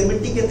होगा, लेकिन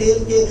मिट्टी के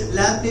तेल के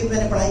लैंप पे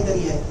मैंने पढ़ाई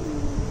करी है.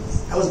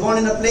 I was born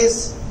in a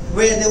place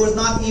where there was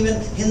not even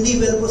Hindi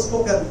well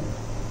spoken.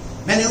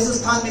 मैंने उस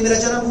स्थान में मेरा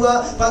जन्म हुआ,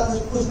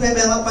 उसमें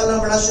मैं पलना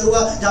बड़ा शुरू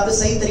हुआ जहाँ पे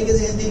सही तरीके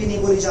से हिंदी भी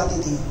नहीं बोली जाती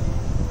थी.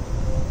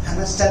 And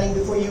I'm standing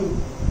before you,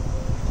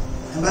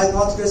 and by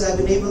God's grace I've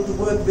been able to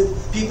work with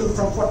people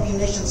from 40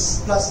 nations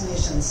plus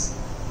nations.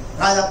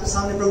 आज आपके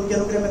सामने प्रभु के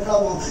अनुग्रह में खड़ा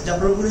हुआ हूँ, जब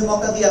प्रभु ने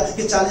मौका दिया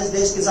कि 40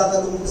 देश के ज्यादा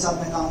लोगों के साथ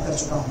मैं काम कर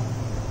चुका हूँ.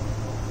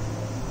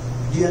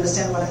 Do you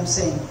understand what I'm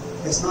saying?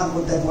 It's not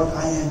that what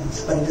I am,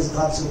 but it is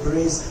God's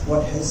grace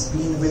what has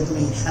been with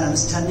me, and I'm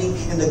standing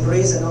in the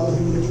grace and all the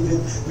humility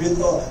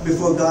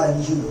before God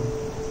and you.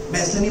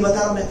 मैं इसलिए नहीं बता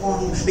रहा हूँ मैं कौन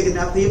हूँ, लेकिन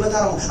मैं आपको ये बता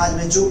रहा हूँ आज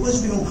मैं जो कुछ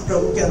भी हूँ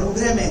प्रभु के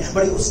अनुग्रह में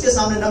बड़ी उसके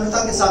सामने नम्रता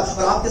के साथ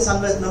और आपके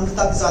सामने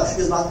नम्रता के साथ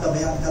इस बात का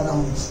बयान कर रहा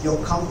हूँ. Your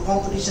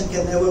competition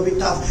can never be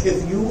tough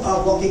if you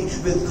are walking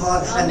with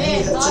God and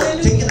you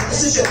have taken a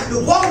decision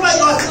to walk by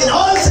God in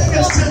all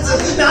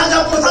circumstances. मैं आज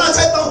आपको बताना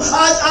चाहता हूँ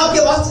आज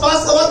आपके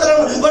पास का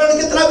वातावरण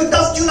कितना भी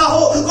टफ क्यों ना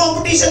हो,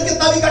 कंपटीशन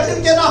कितना भी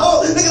कठिन क्यों ना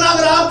हो, लेकिन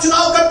अगर आप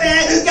चुनाव करते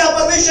हैं क्या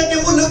परमेश्वर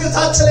के मूल्यों के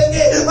साथ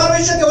चलेंगे,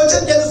 परमेश्वर के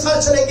वचन के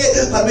अनुसार चलेंगे,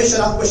 परमेश्वर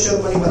आपको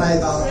शिरोमणि बनाएगा.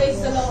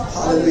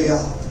 Hallelujah.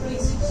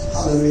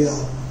 Hallelujah.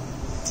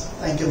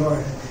 Thank you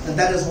Lord. And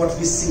that is what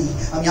we see.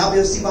 हम यहाँ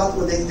पे उसी बात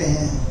को देखते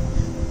हैं.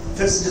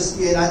 फिर से just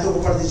ये आयतों को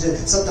पढ़ दीजिए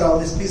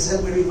 17-19. Please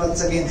help me read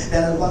once again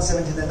Daniel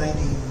 1:17 and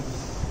 19.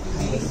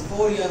 These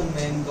 4 young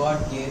men God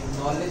gave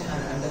knowledge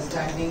and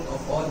understanding of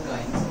all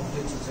kinds of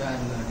literature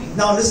and learning.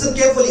 Now listen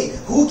carefully.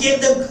 Who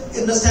gave them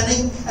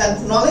understanding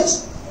and knowledge?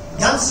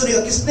 ध्यान से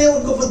सुनिए, किसने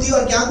उनको बुद्धि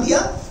और ज्ञान दिया?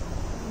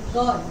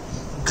 God.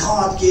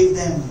 God gave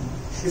them.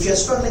 If you are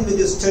struggling with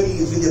your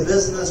studies, with your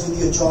business, with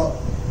your job,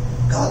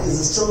 God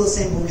is still the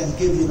same who can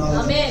give you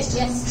knowledge. Amen.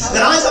 Yes.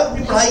 अगर आज आप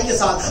अपनी पढ़ाई के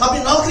साथ, अपनी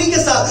नौकरी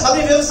के साथ,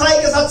 अपने व्यवसाय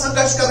के साथ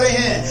संघर्ष कर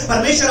रहे हैं,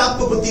 परमेश्वर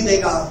आपको बुद्धि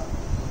देगा.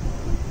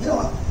 You know,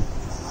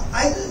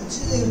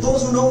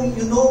 those who know,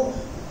 you know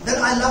that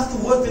I love to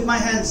work with my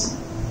hands,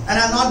 and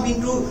I have not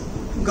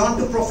gone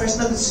to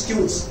professional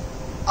institutes.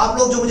 आप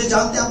लोग जो मुझे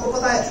जानते हैं, आपको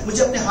पता है,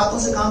 मुझे अपने हाथों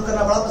से काम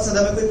करना बड़ा पसंद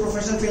है. मैं कोई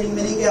प्रोफेशनल ट्रेनिंग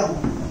में नहीं गया हूँ.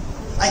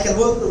 I can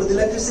work with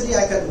electricity,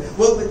 I can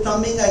work with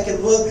plumbing, I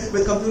can work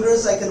with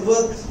computers, I can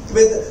work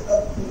with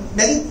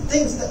many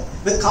things,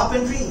 with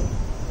carpentry,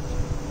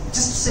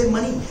 just to save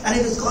money. And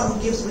it is God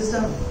who gives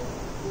wisdom.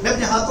 मैं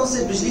अपने हाथों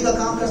से बिजली का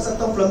काम कर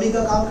सकता हूँ, प्लम्बिंग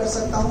का काम कर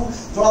सकता हूँ,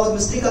 थोड़ा बहुत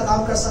मिस्त्री का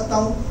काम कर सकता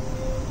हूँ,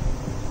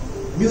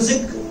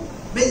 म्यूजिक।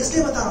 मैं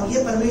इसलिए बता रहा हूँ,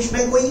 ये परमेश्वर,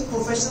 मैं कोई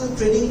प्रोफेशनल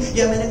ट्रेनिंग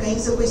या मैंने कहीं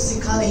से कोई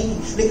सीखा नहीं,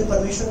 लेकिन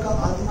परमेश्वर का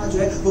आत्मा जो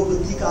है वो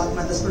बुद्धि का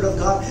आत्मा। The Spirit of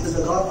God is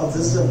the God of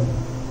wisdom.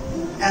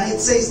 And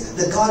it says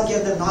that God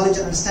gave them knowledge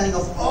and understanding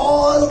of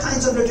all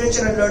kinds of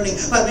literature and learning.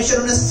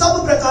 परमेश्वर ने सब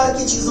प्रकार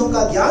की चीजों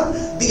का ज्ञान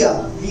दिया.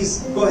 Please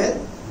go ahead.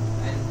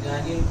 And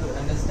Daniel could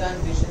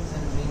understand visions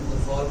and dreams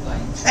of all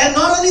kinds. And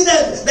not only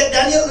that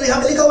Daniel,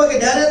 यहाँ पे लिखा हुआ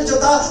कि डैनियल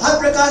जो था हर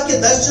प्रकार के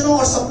दर्शनों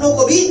और सपनों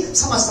को भी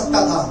समझ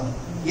सकता था.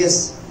 Yes.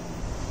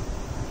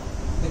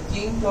 The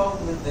king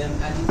talked with them,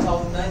 and he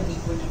found none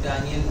equal to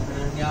Daniel,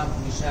 Hananiah,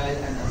 Mishael,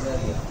 and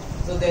Azariah.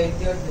 So they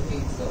entered the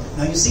king's court.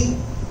 Now you see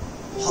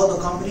how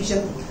the competition,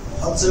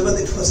 observe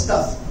it was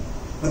tough.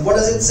 But what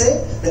does it say?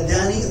 That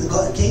Daniel,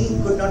 the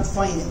king, could not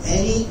find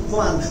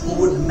anyone who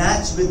would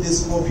match with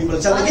these four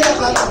people. चलो ये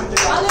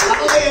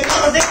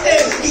और देखते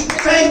हैं कि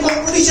चाहे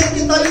competition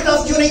कितना भी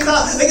tough क्यों नहीं था,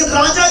 लेकिन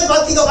राजा इस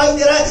बात की गवाही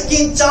दे रहा है कि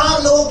इन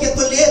 4 लोगों के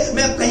तुल्य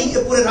मैं कहीं के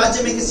पूरे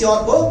राज्य में किसी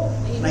और को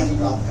नहीं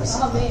प्राप्त कर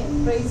सकता.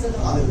 Amen. Praise the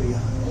Lord.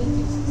 Hallelujah. Thank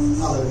you, Jesus.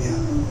 Hallelujah.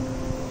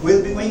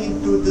 We'll be going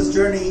into this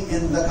journey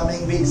in the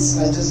coming weeks.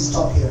 I'll just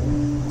stop here.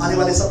 आने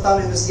वाले सप्ताह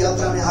में इस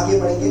यात्रा में आगे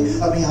बढ़ेंगे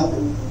और मैं यहाँ पे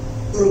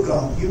रुक रहा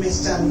हूँ. You may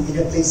stand in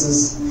your places.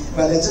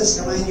 Well, let's just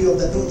remind you of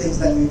the 2 things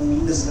that we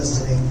discussed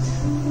today.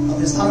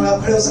 अपने स्थान में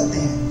आप खड़े हो सकते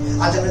हैं.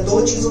 आज हमने 2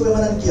 चीजों पे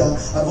मनन किया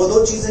और वो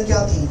 2 चीजें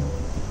क्या थी?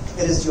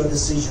 It is your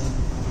decision.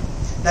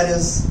 That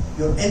is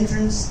your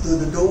entrance to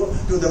the door,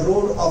 to the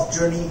road of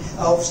journey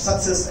of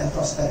success and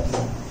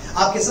prosperity.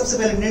 आपके सबसे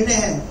पहले निर्णय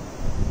हैं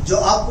जो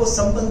आपको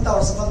संपन्नता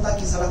और सफलता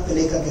की सड़क पे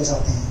लेकर के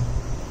जाते हैं.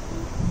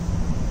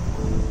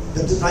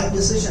 The right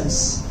decisions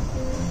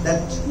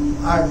that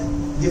are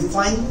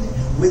defined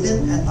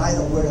within and by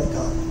the word of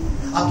God.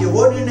 आपके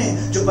वो निर्णय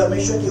जो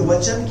परमेश्वर के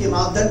वचन के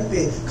मापदंड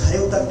पे खरे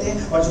उतरते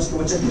हैं और जो उसके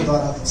वचन के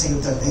द्वारा सही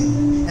उतरते हैं.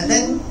 And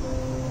then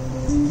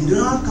you do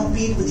not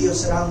compete with your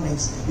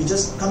surroundings. You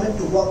just commit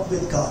to walk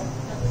with God.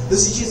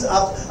 दूसरी चीज,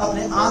 आप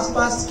अपने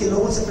आसपास के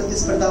लोगों से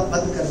प्रतिस्पर्धा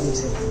बंद कर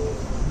दीजिए.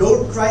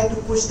 Don't try to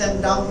push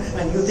them down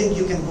and you think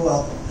you can go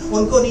up.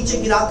 उनको नीचे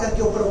गिरा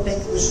करके ऊपर उठने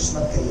की कोशिश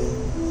मत करिए.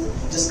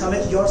 Just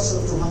commit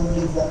yourself to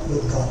humbly walk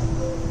with God.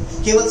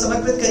 केवल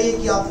समर्पित करिए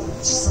कि आप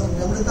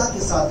नम्रता के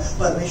साथ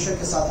परमेश्वर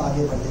के साथ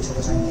आगे बढ़ते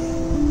चले जाएंगे.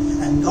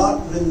 And God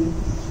will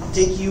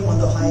take you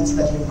on the heights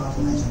that you have not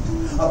imagined.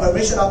 और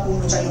परमेश्वर आपको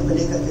उन ऊंचाइयों पर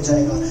लेकर के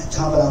जाएगा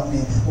जहां पर आपने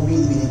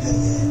उम्मीद भी नहीं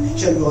करी है.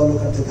 Shall we all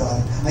look up to God?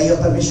 आइए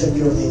परमेश्वर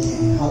की ओर देखिए.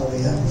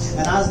 Hallelujah.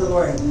 And ask the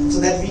Lord so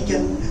that we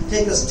can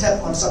take a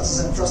step on success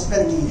and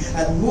prosperity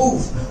and move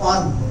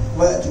on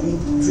what we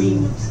dream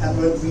and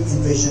what we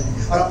envision.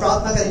 और आप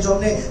प्रार्थना करें जो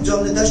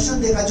हमने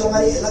दर्शन देखा, जो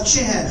हमारे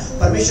लक्ष्य हैं,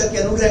 परमेश्वर के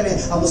अनुग्रह में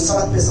हम उस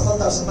सड़क पे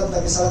सफलता और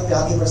संपन्नता की सड़क पे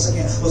आगे बढ़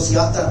सकें, उस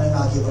यात्रा में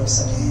आगे बढ़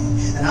सकें.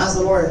 And ask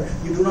the Lord,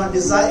 you do not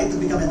desire it to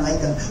become an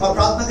icon. और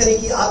प्रार्थना करें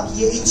कि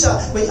आपकी ये इच्छा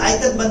कोई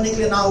आइकन बनने के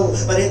लिए ना हो,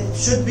 but it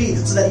should be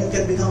so that you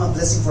can become a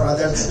blessing for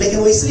others. लेकिन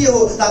वो इसलिए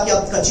हो ताकि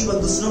आपका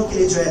जीवन दूसरों के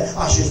लिए जो है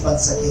आशीष बन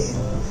सके.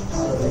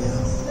 Hallelujah.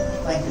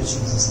 Thank you,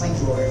 Jesus. Thank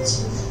you, Lord.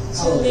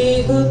 चले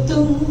हो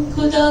तुम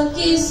खुदा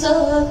के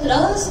साथ,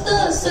 रास्ता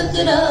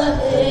सकरा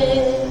है.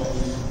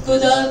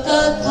 खुदा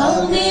का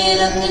थामे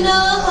रखना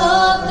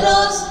हाथ,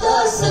 रास्ता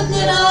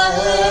सकरा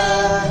है.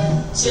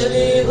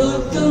 चले हो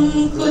तुम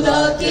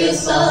खुदा के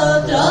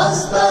साथ,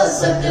 रास्ता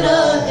सकरा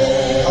है.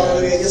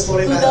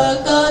 खुदा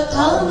का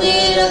थामे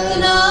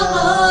रखना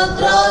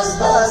हाथ,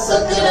 रास्ता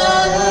सकरा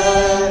है.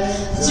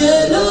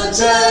 चलो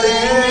चले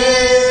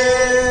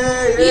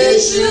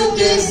यीशु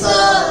के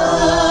साथ,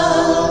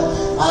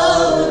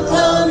 आओ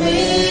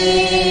थामे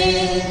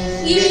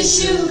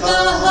यीशु का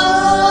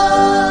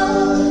हाथ.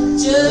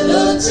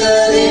 चलो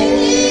चले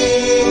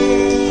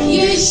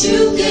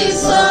यीशु के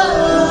साथ,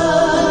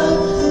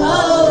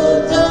 आओ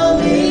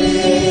थामे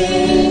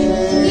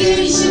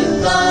यीशु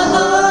का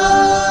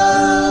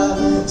हाथ.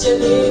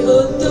 चले हो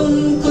तुम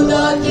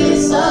खुदा के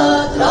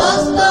साथ,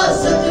 रास्ता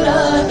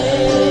सकरा है.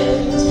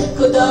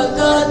 खुदा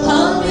का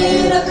थामे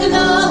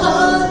रखना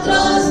हाथ,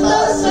 रास्ता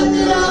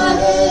सकरा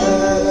है.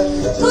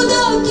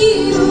 खुदा की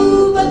रूह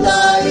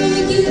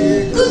बताएगी,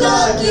 खुदा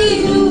की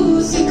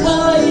रूह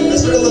सिखाएगी.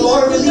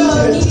 खुदा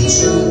की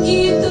रूह की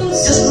तुम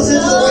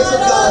सुनना,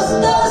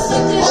 रास्ता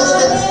सकरा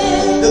है.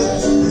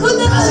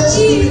 खुदा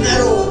की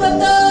रूह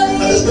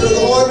बताएगी,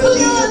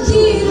 खुदा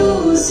की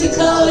रूह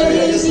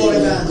सिखाएगी.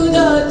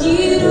 खुदा की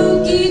रूह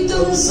की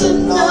तुम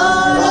सुनना,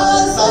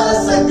 रास्ता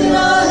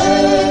सकरा है.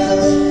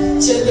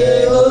 चले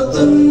हो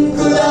तुम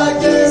खुदा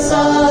के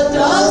साथ,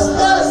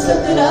 रास्ता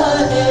सकरा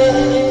है.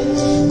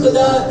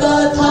 खुदा का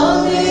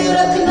थामे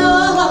रखना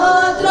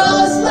हाथ,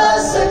 रास्ता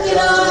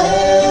सकरा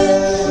है.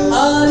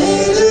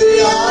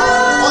 हालेलुया.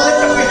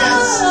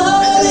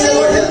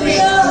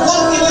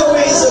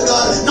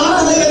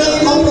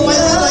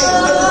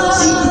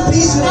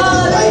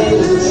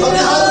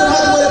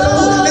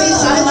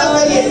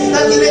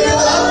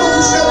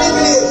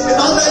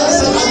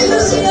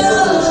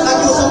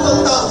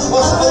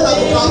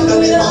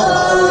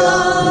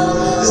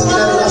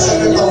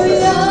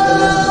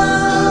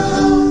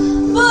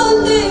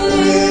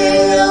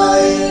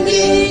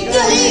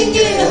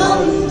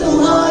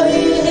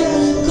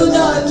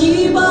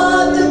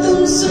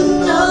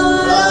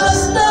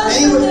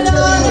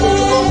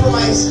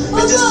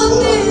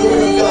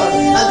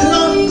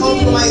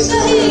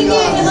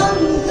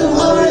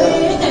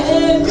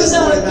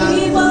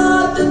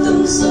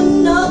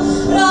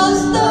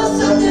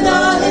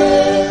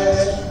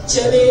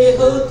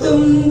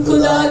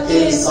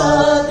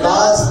 साथ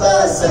रास्ता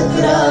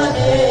संकरा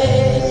है,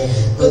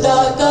 खुदा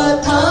का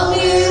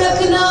थामे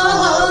रखना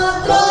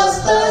हाथ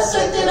रास्ता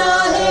संकरा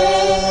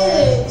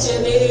है।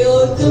 चले हो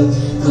तुम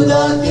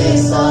खुदा के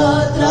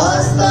साथ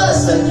रास्ता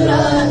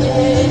संकरा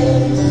है,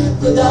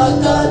 खुदा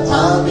का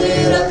थामे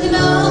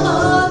रखना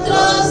हाथ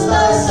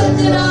रास्ता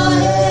संकरा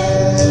है।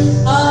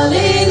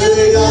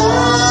 Hallelujah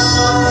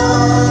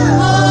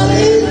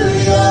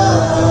hallelujah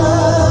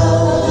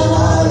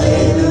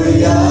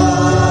hallelujah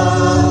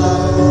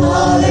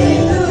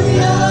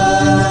hallelujah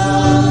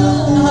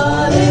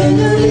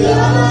hallelujah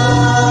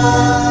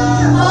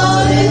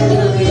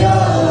hallelujah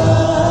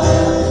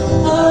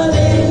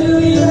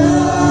hallelujah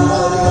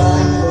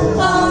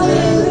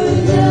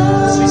hallelujah.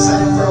 Let's be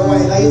silent for a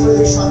while. आइए थोड़ी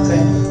देर शांत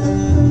रहें.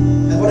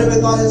 And whatever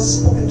God has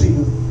spoken to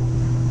you,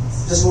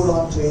 just hold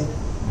on to it.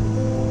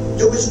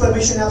 जो कुछ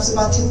परमेश्वर ने आपसे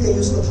बातचीत की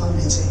उसको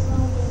थामने चाहिए.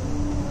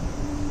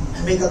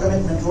 And make a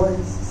commitment, Lord.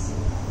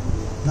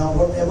 Now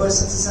whatever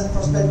success and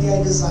prosperity I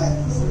desire,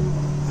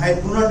 I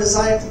do not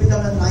desire to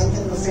become an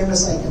icon, a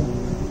famous icon.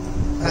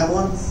 And I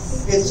want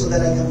it so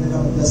that I can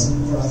become a blessing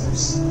for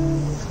others.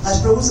 आज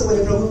प्रभु से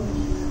बोले, प्रभु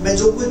मैं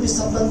जो कुछ भी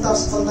संपन्नता और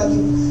सफलता की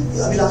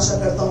अभिलाषा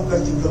करता हूँ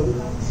करती हूँ प्रभु,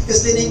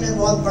 इसलिए नहीं मैं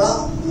बहुत बड़ा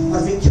और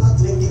विख्यात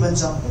व्यक्ति बन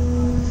जाऊं,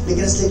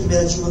 लेकिन इसलिए कि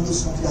मेरा जीवन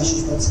दूसरों की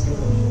आशीष बन सके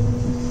प्रभु,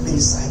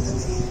 मेरी सहायता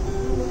करिए.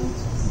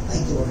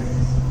 Thank you, Lord.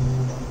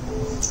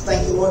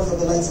 Thank you, Lord, for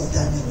the life of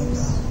Daniel, Lord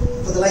God,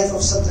 for the life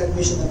of Shadrach,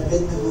 Meshach, and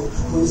Abednego,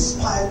 who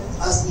inspired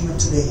us even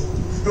today.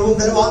 प्रभु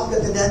धन्यवाद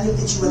करते हैं डैनियल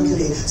के जीवन के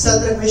लिए,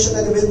 शाद्रक, मेशक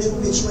और अबेदnego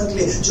के जीवन के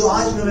लिए, जो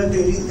आज में हमें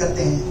प्रेरित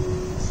करते हैं.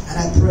 And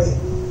I pray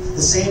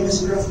the same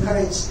spirit of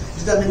courage,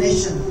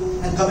 determination,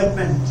 and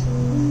commitment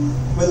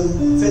will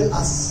fill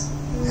us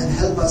and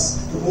help us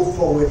to move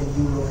forward in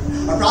you, Lord.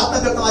 और प्रार्थना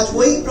करता हूँ आज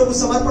वही प्रभु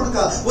समर्पण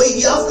का, वही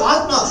हियाव का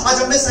आत्मा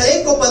आज हमें हर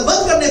एक को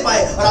बलवंत करने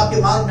पाए और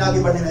आपके मार्ग में आगे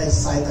बढ़ने में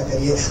सहायता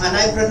करिए. And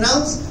I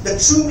pronounce the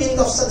true meaning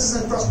of success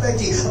and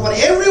prosperity upon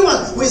everyone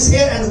who is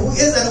here and who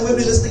is and who will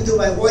be listening to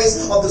my voice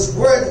of this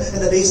word in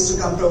the days to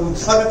come, प्रभु.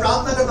 और मैं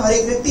प्रार्थना करता हूँ हर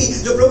एक व्यक्ति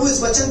जो प्रभु इस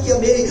वचन की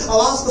मेरी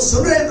आवाज को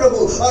सुन रहे हैं प्रभु,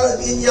 और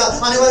या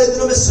आने वाले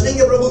दिनों में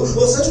सुनेंगे प्रभु,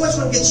 वो सचमुच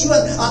उनके जीवन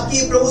आपकी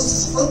प्रभु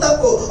सफलता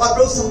को और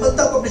प्रभु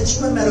संपन्नता को अपने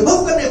जीवन में अनुभव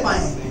करने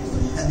पाए.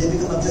 And they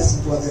become a blessing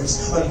to others.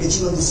 और उनके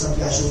जीवन दूसरों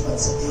की आशीष बन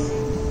सके.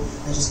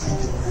 I just thank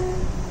you, Lord.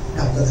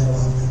 मैं आपका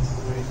धन्यवाद करता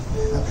हूँ.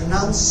 I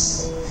pronounce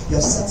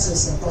your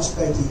success and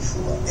prosperity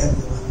for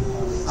everyone.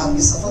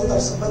 आपकी सफलता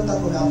और संपन्नता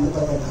को मैं आपके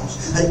ऊपर प्रकाश,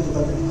 हर एक के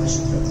ऊपर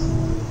प्रकाशित करता हूँ.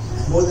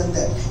 And more than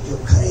that, your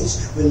courage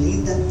will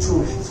lead them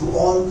through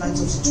all kinds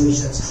of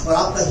situations. और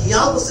आपका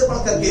हियाव उससे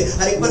पढ़ करके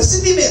हर एक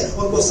परिस्थिति में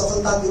उनको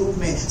सफलता के रूप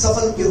में,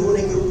 सफल के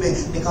होने के रूप में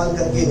निकाल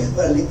करके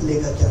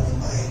लेकर के आने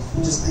पाए.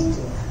 Just thank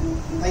you, Lord.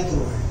 Thank you,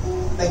 Lord.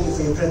 Thank you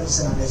for your presence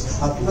in our midst.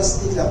 आपकी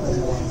उपस्थिति के लिए आपका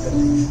धन्यवाद करते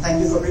हैं. Thank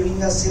you for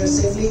bringing us here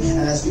safely,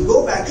 and as we go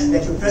back,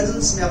 let your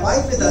presence may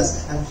abide with us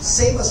and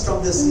save us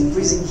from this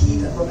increasing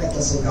heat and protect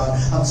us, O God.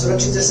 हम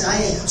सुरक्षित जैसे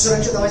आए हैं,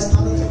 सुरक्षित हमारे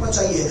स्थान तक रखना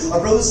चाहिए, और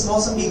प्रभु इस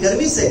मौसम की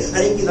गर्मी से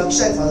हर एक की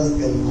रक्षा हिफाजत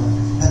करिए.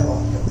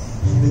 धन्यवाद करते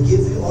हैं. We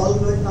give you all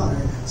glory and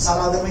honor.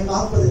 सारा आदर महिमा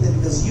आपको देते हैं,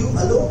 because you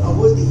alone are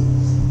worthy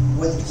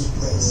to be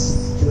praised.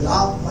 केवल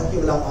आप और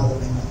केवल आप आदर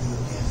महिमा के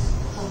योग्य हैं.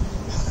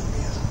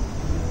 हालेलुया.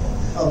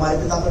 और हमारे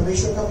पिता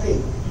परमेश्वर का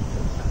प्रेम,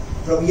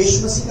 प्रभु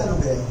यीशु मसीह का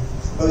अनुग्रह,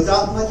 पवित्र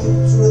आत्मा की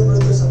सूरत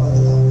पवित्र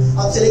संबंधता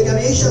अब से लेकर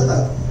हमेशा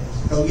तक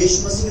प्रभु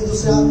यीशु मसीह के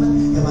दूसरे आगमन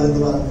हमारे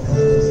दोबारा में होते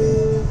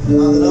रहे.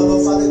 Now the love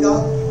of Father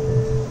God,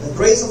 the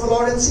grace of our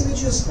Lord and Savior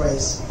Jesus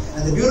Christ,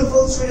 and the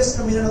beautiful sweetest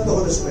communion of the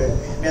Holy Spirit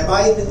may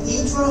abide with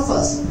each one of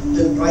us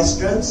till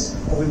Christ returns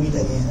or we meet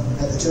again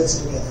at the church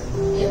together.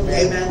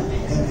 Amen.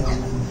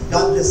 Amen.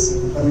 God bless you.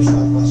 परमेश्वर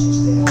आपको आशीष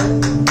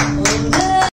दे.